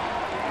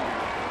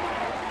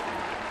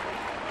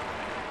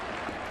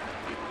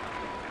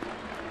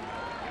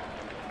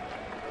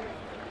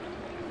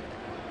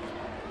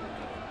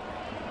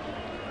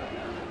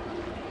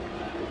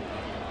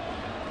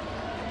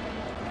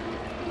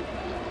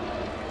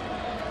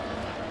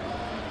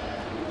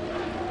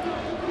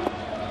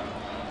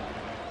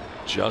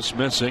 Just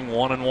missing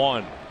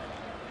 1-1.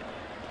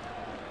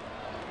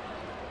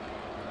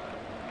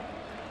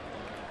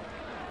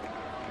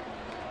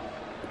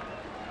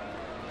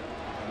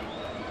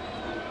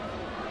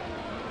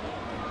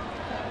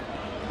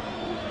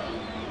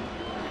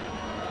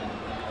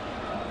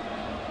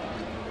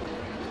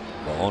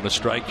 Ball on a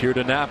strike here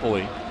to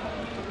Napoli.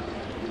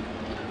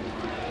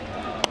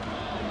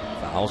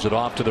 Fouls it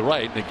off to the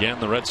right, and again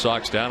the Red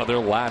Sox down to their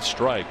last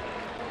strike.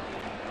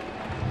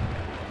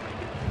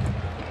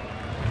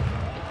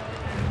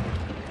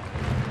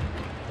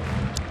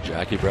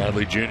 Jackie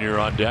Bradley Jr.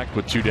 on deck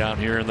with 2 down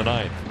here in the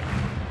 9th.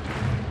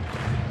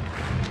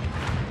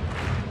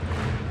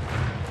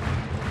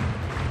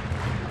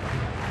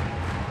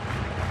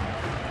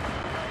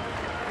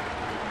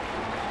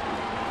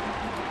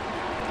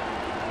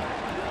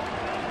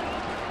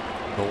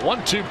 The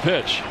 1-2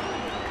 pitch.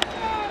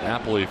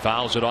 Napoli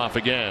fouls it off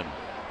again.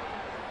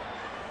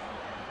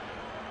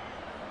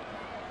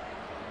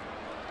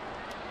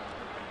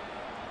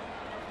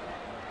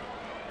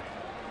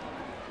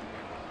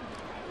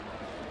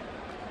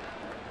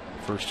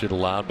 First hit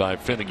allowed by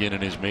Finnegan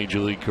in his major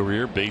league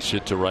career. Base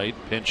hit to right,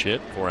 pinch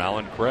hit for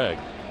Alan Craig.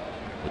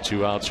 The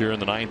 2 outs here in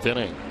the 9th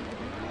inning.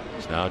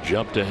 He's now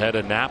jumped ahead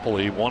of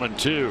Napoli,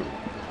 1-2.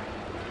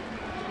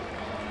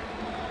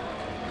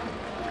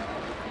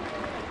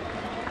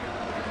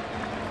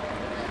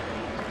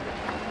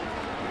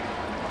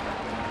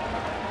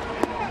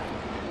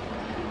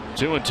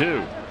 Two and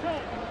two.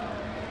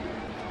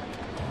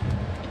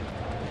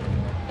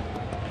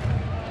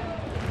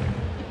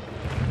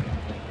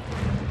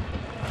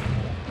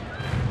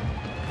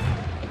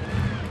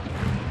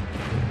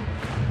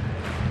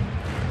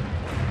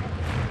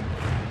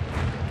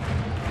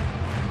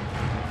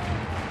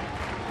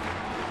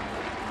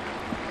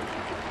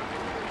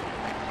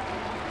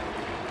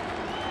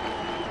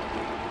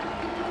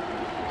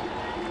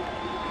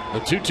 The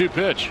 2-2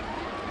 pitch.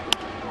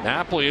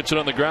 Napoli hits it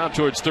on the ground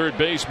towards third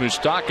base.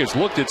 Moustakas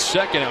looked at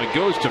second, and it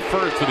goes to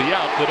first for the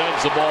out that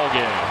ends the ball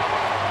game.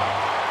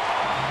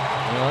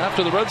 Well,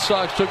 after the Red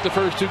Sox took the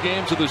first 2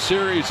 games of the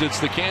series, it's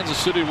the Kansas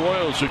City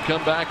Royals who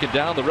come back and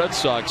down the Red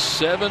Sox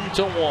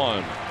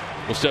 7-1.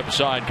 We'll step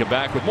aside and come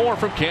back with more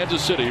from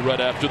Kansas City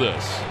right after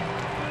this.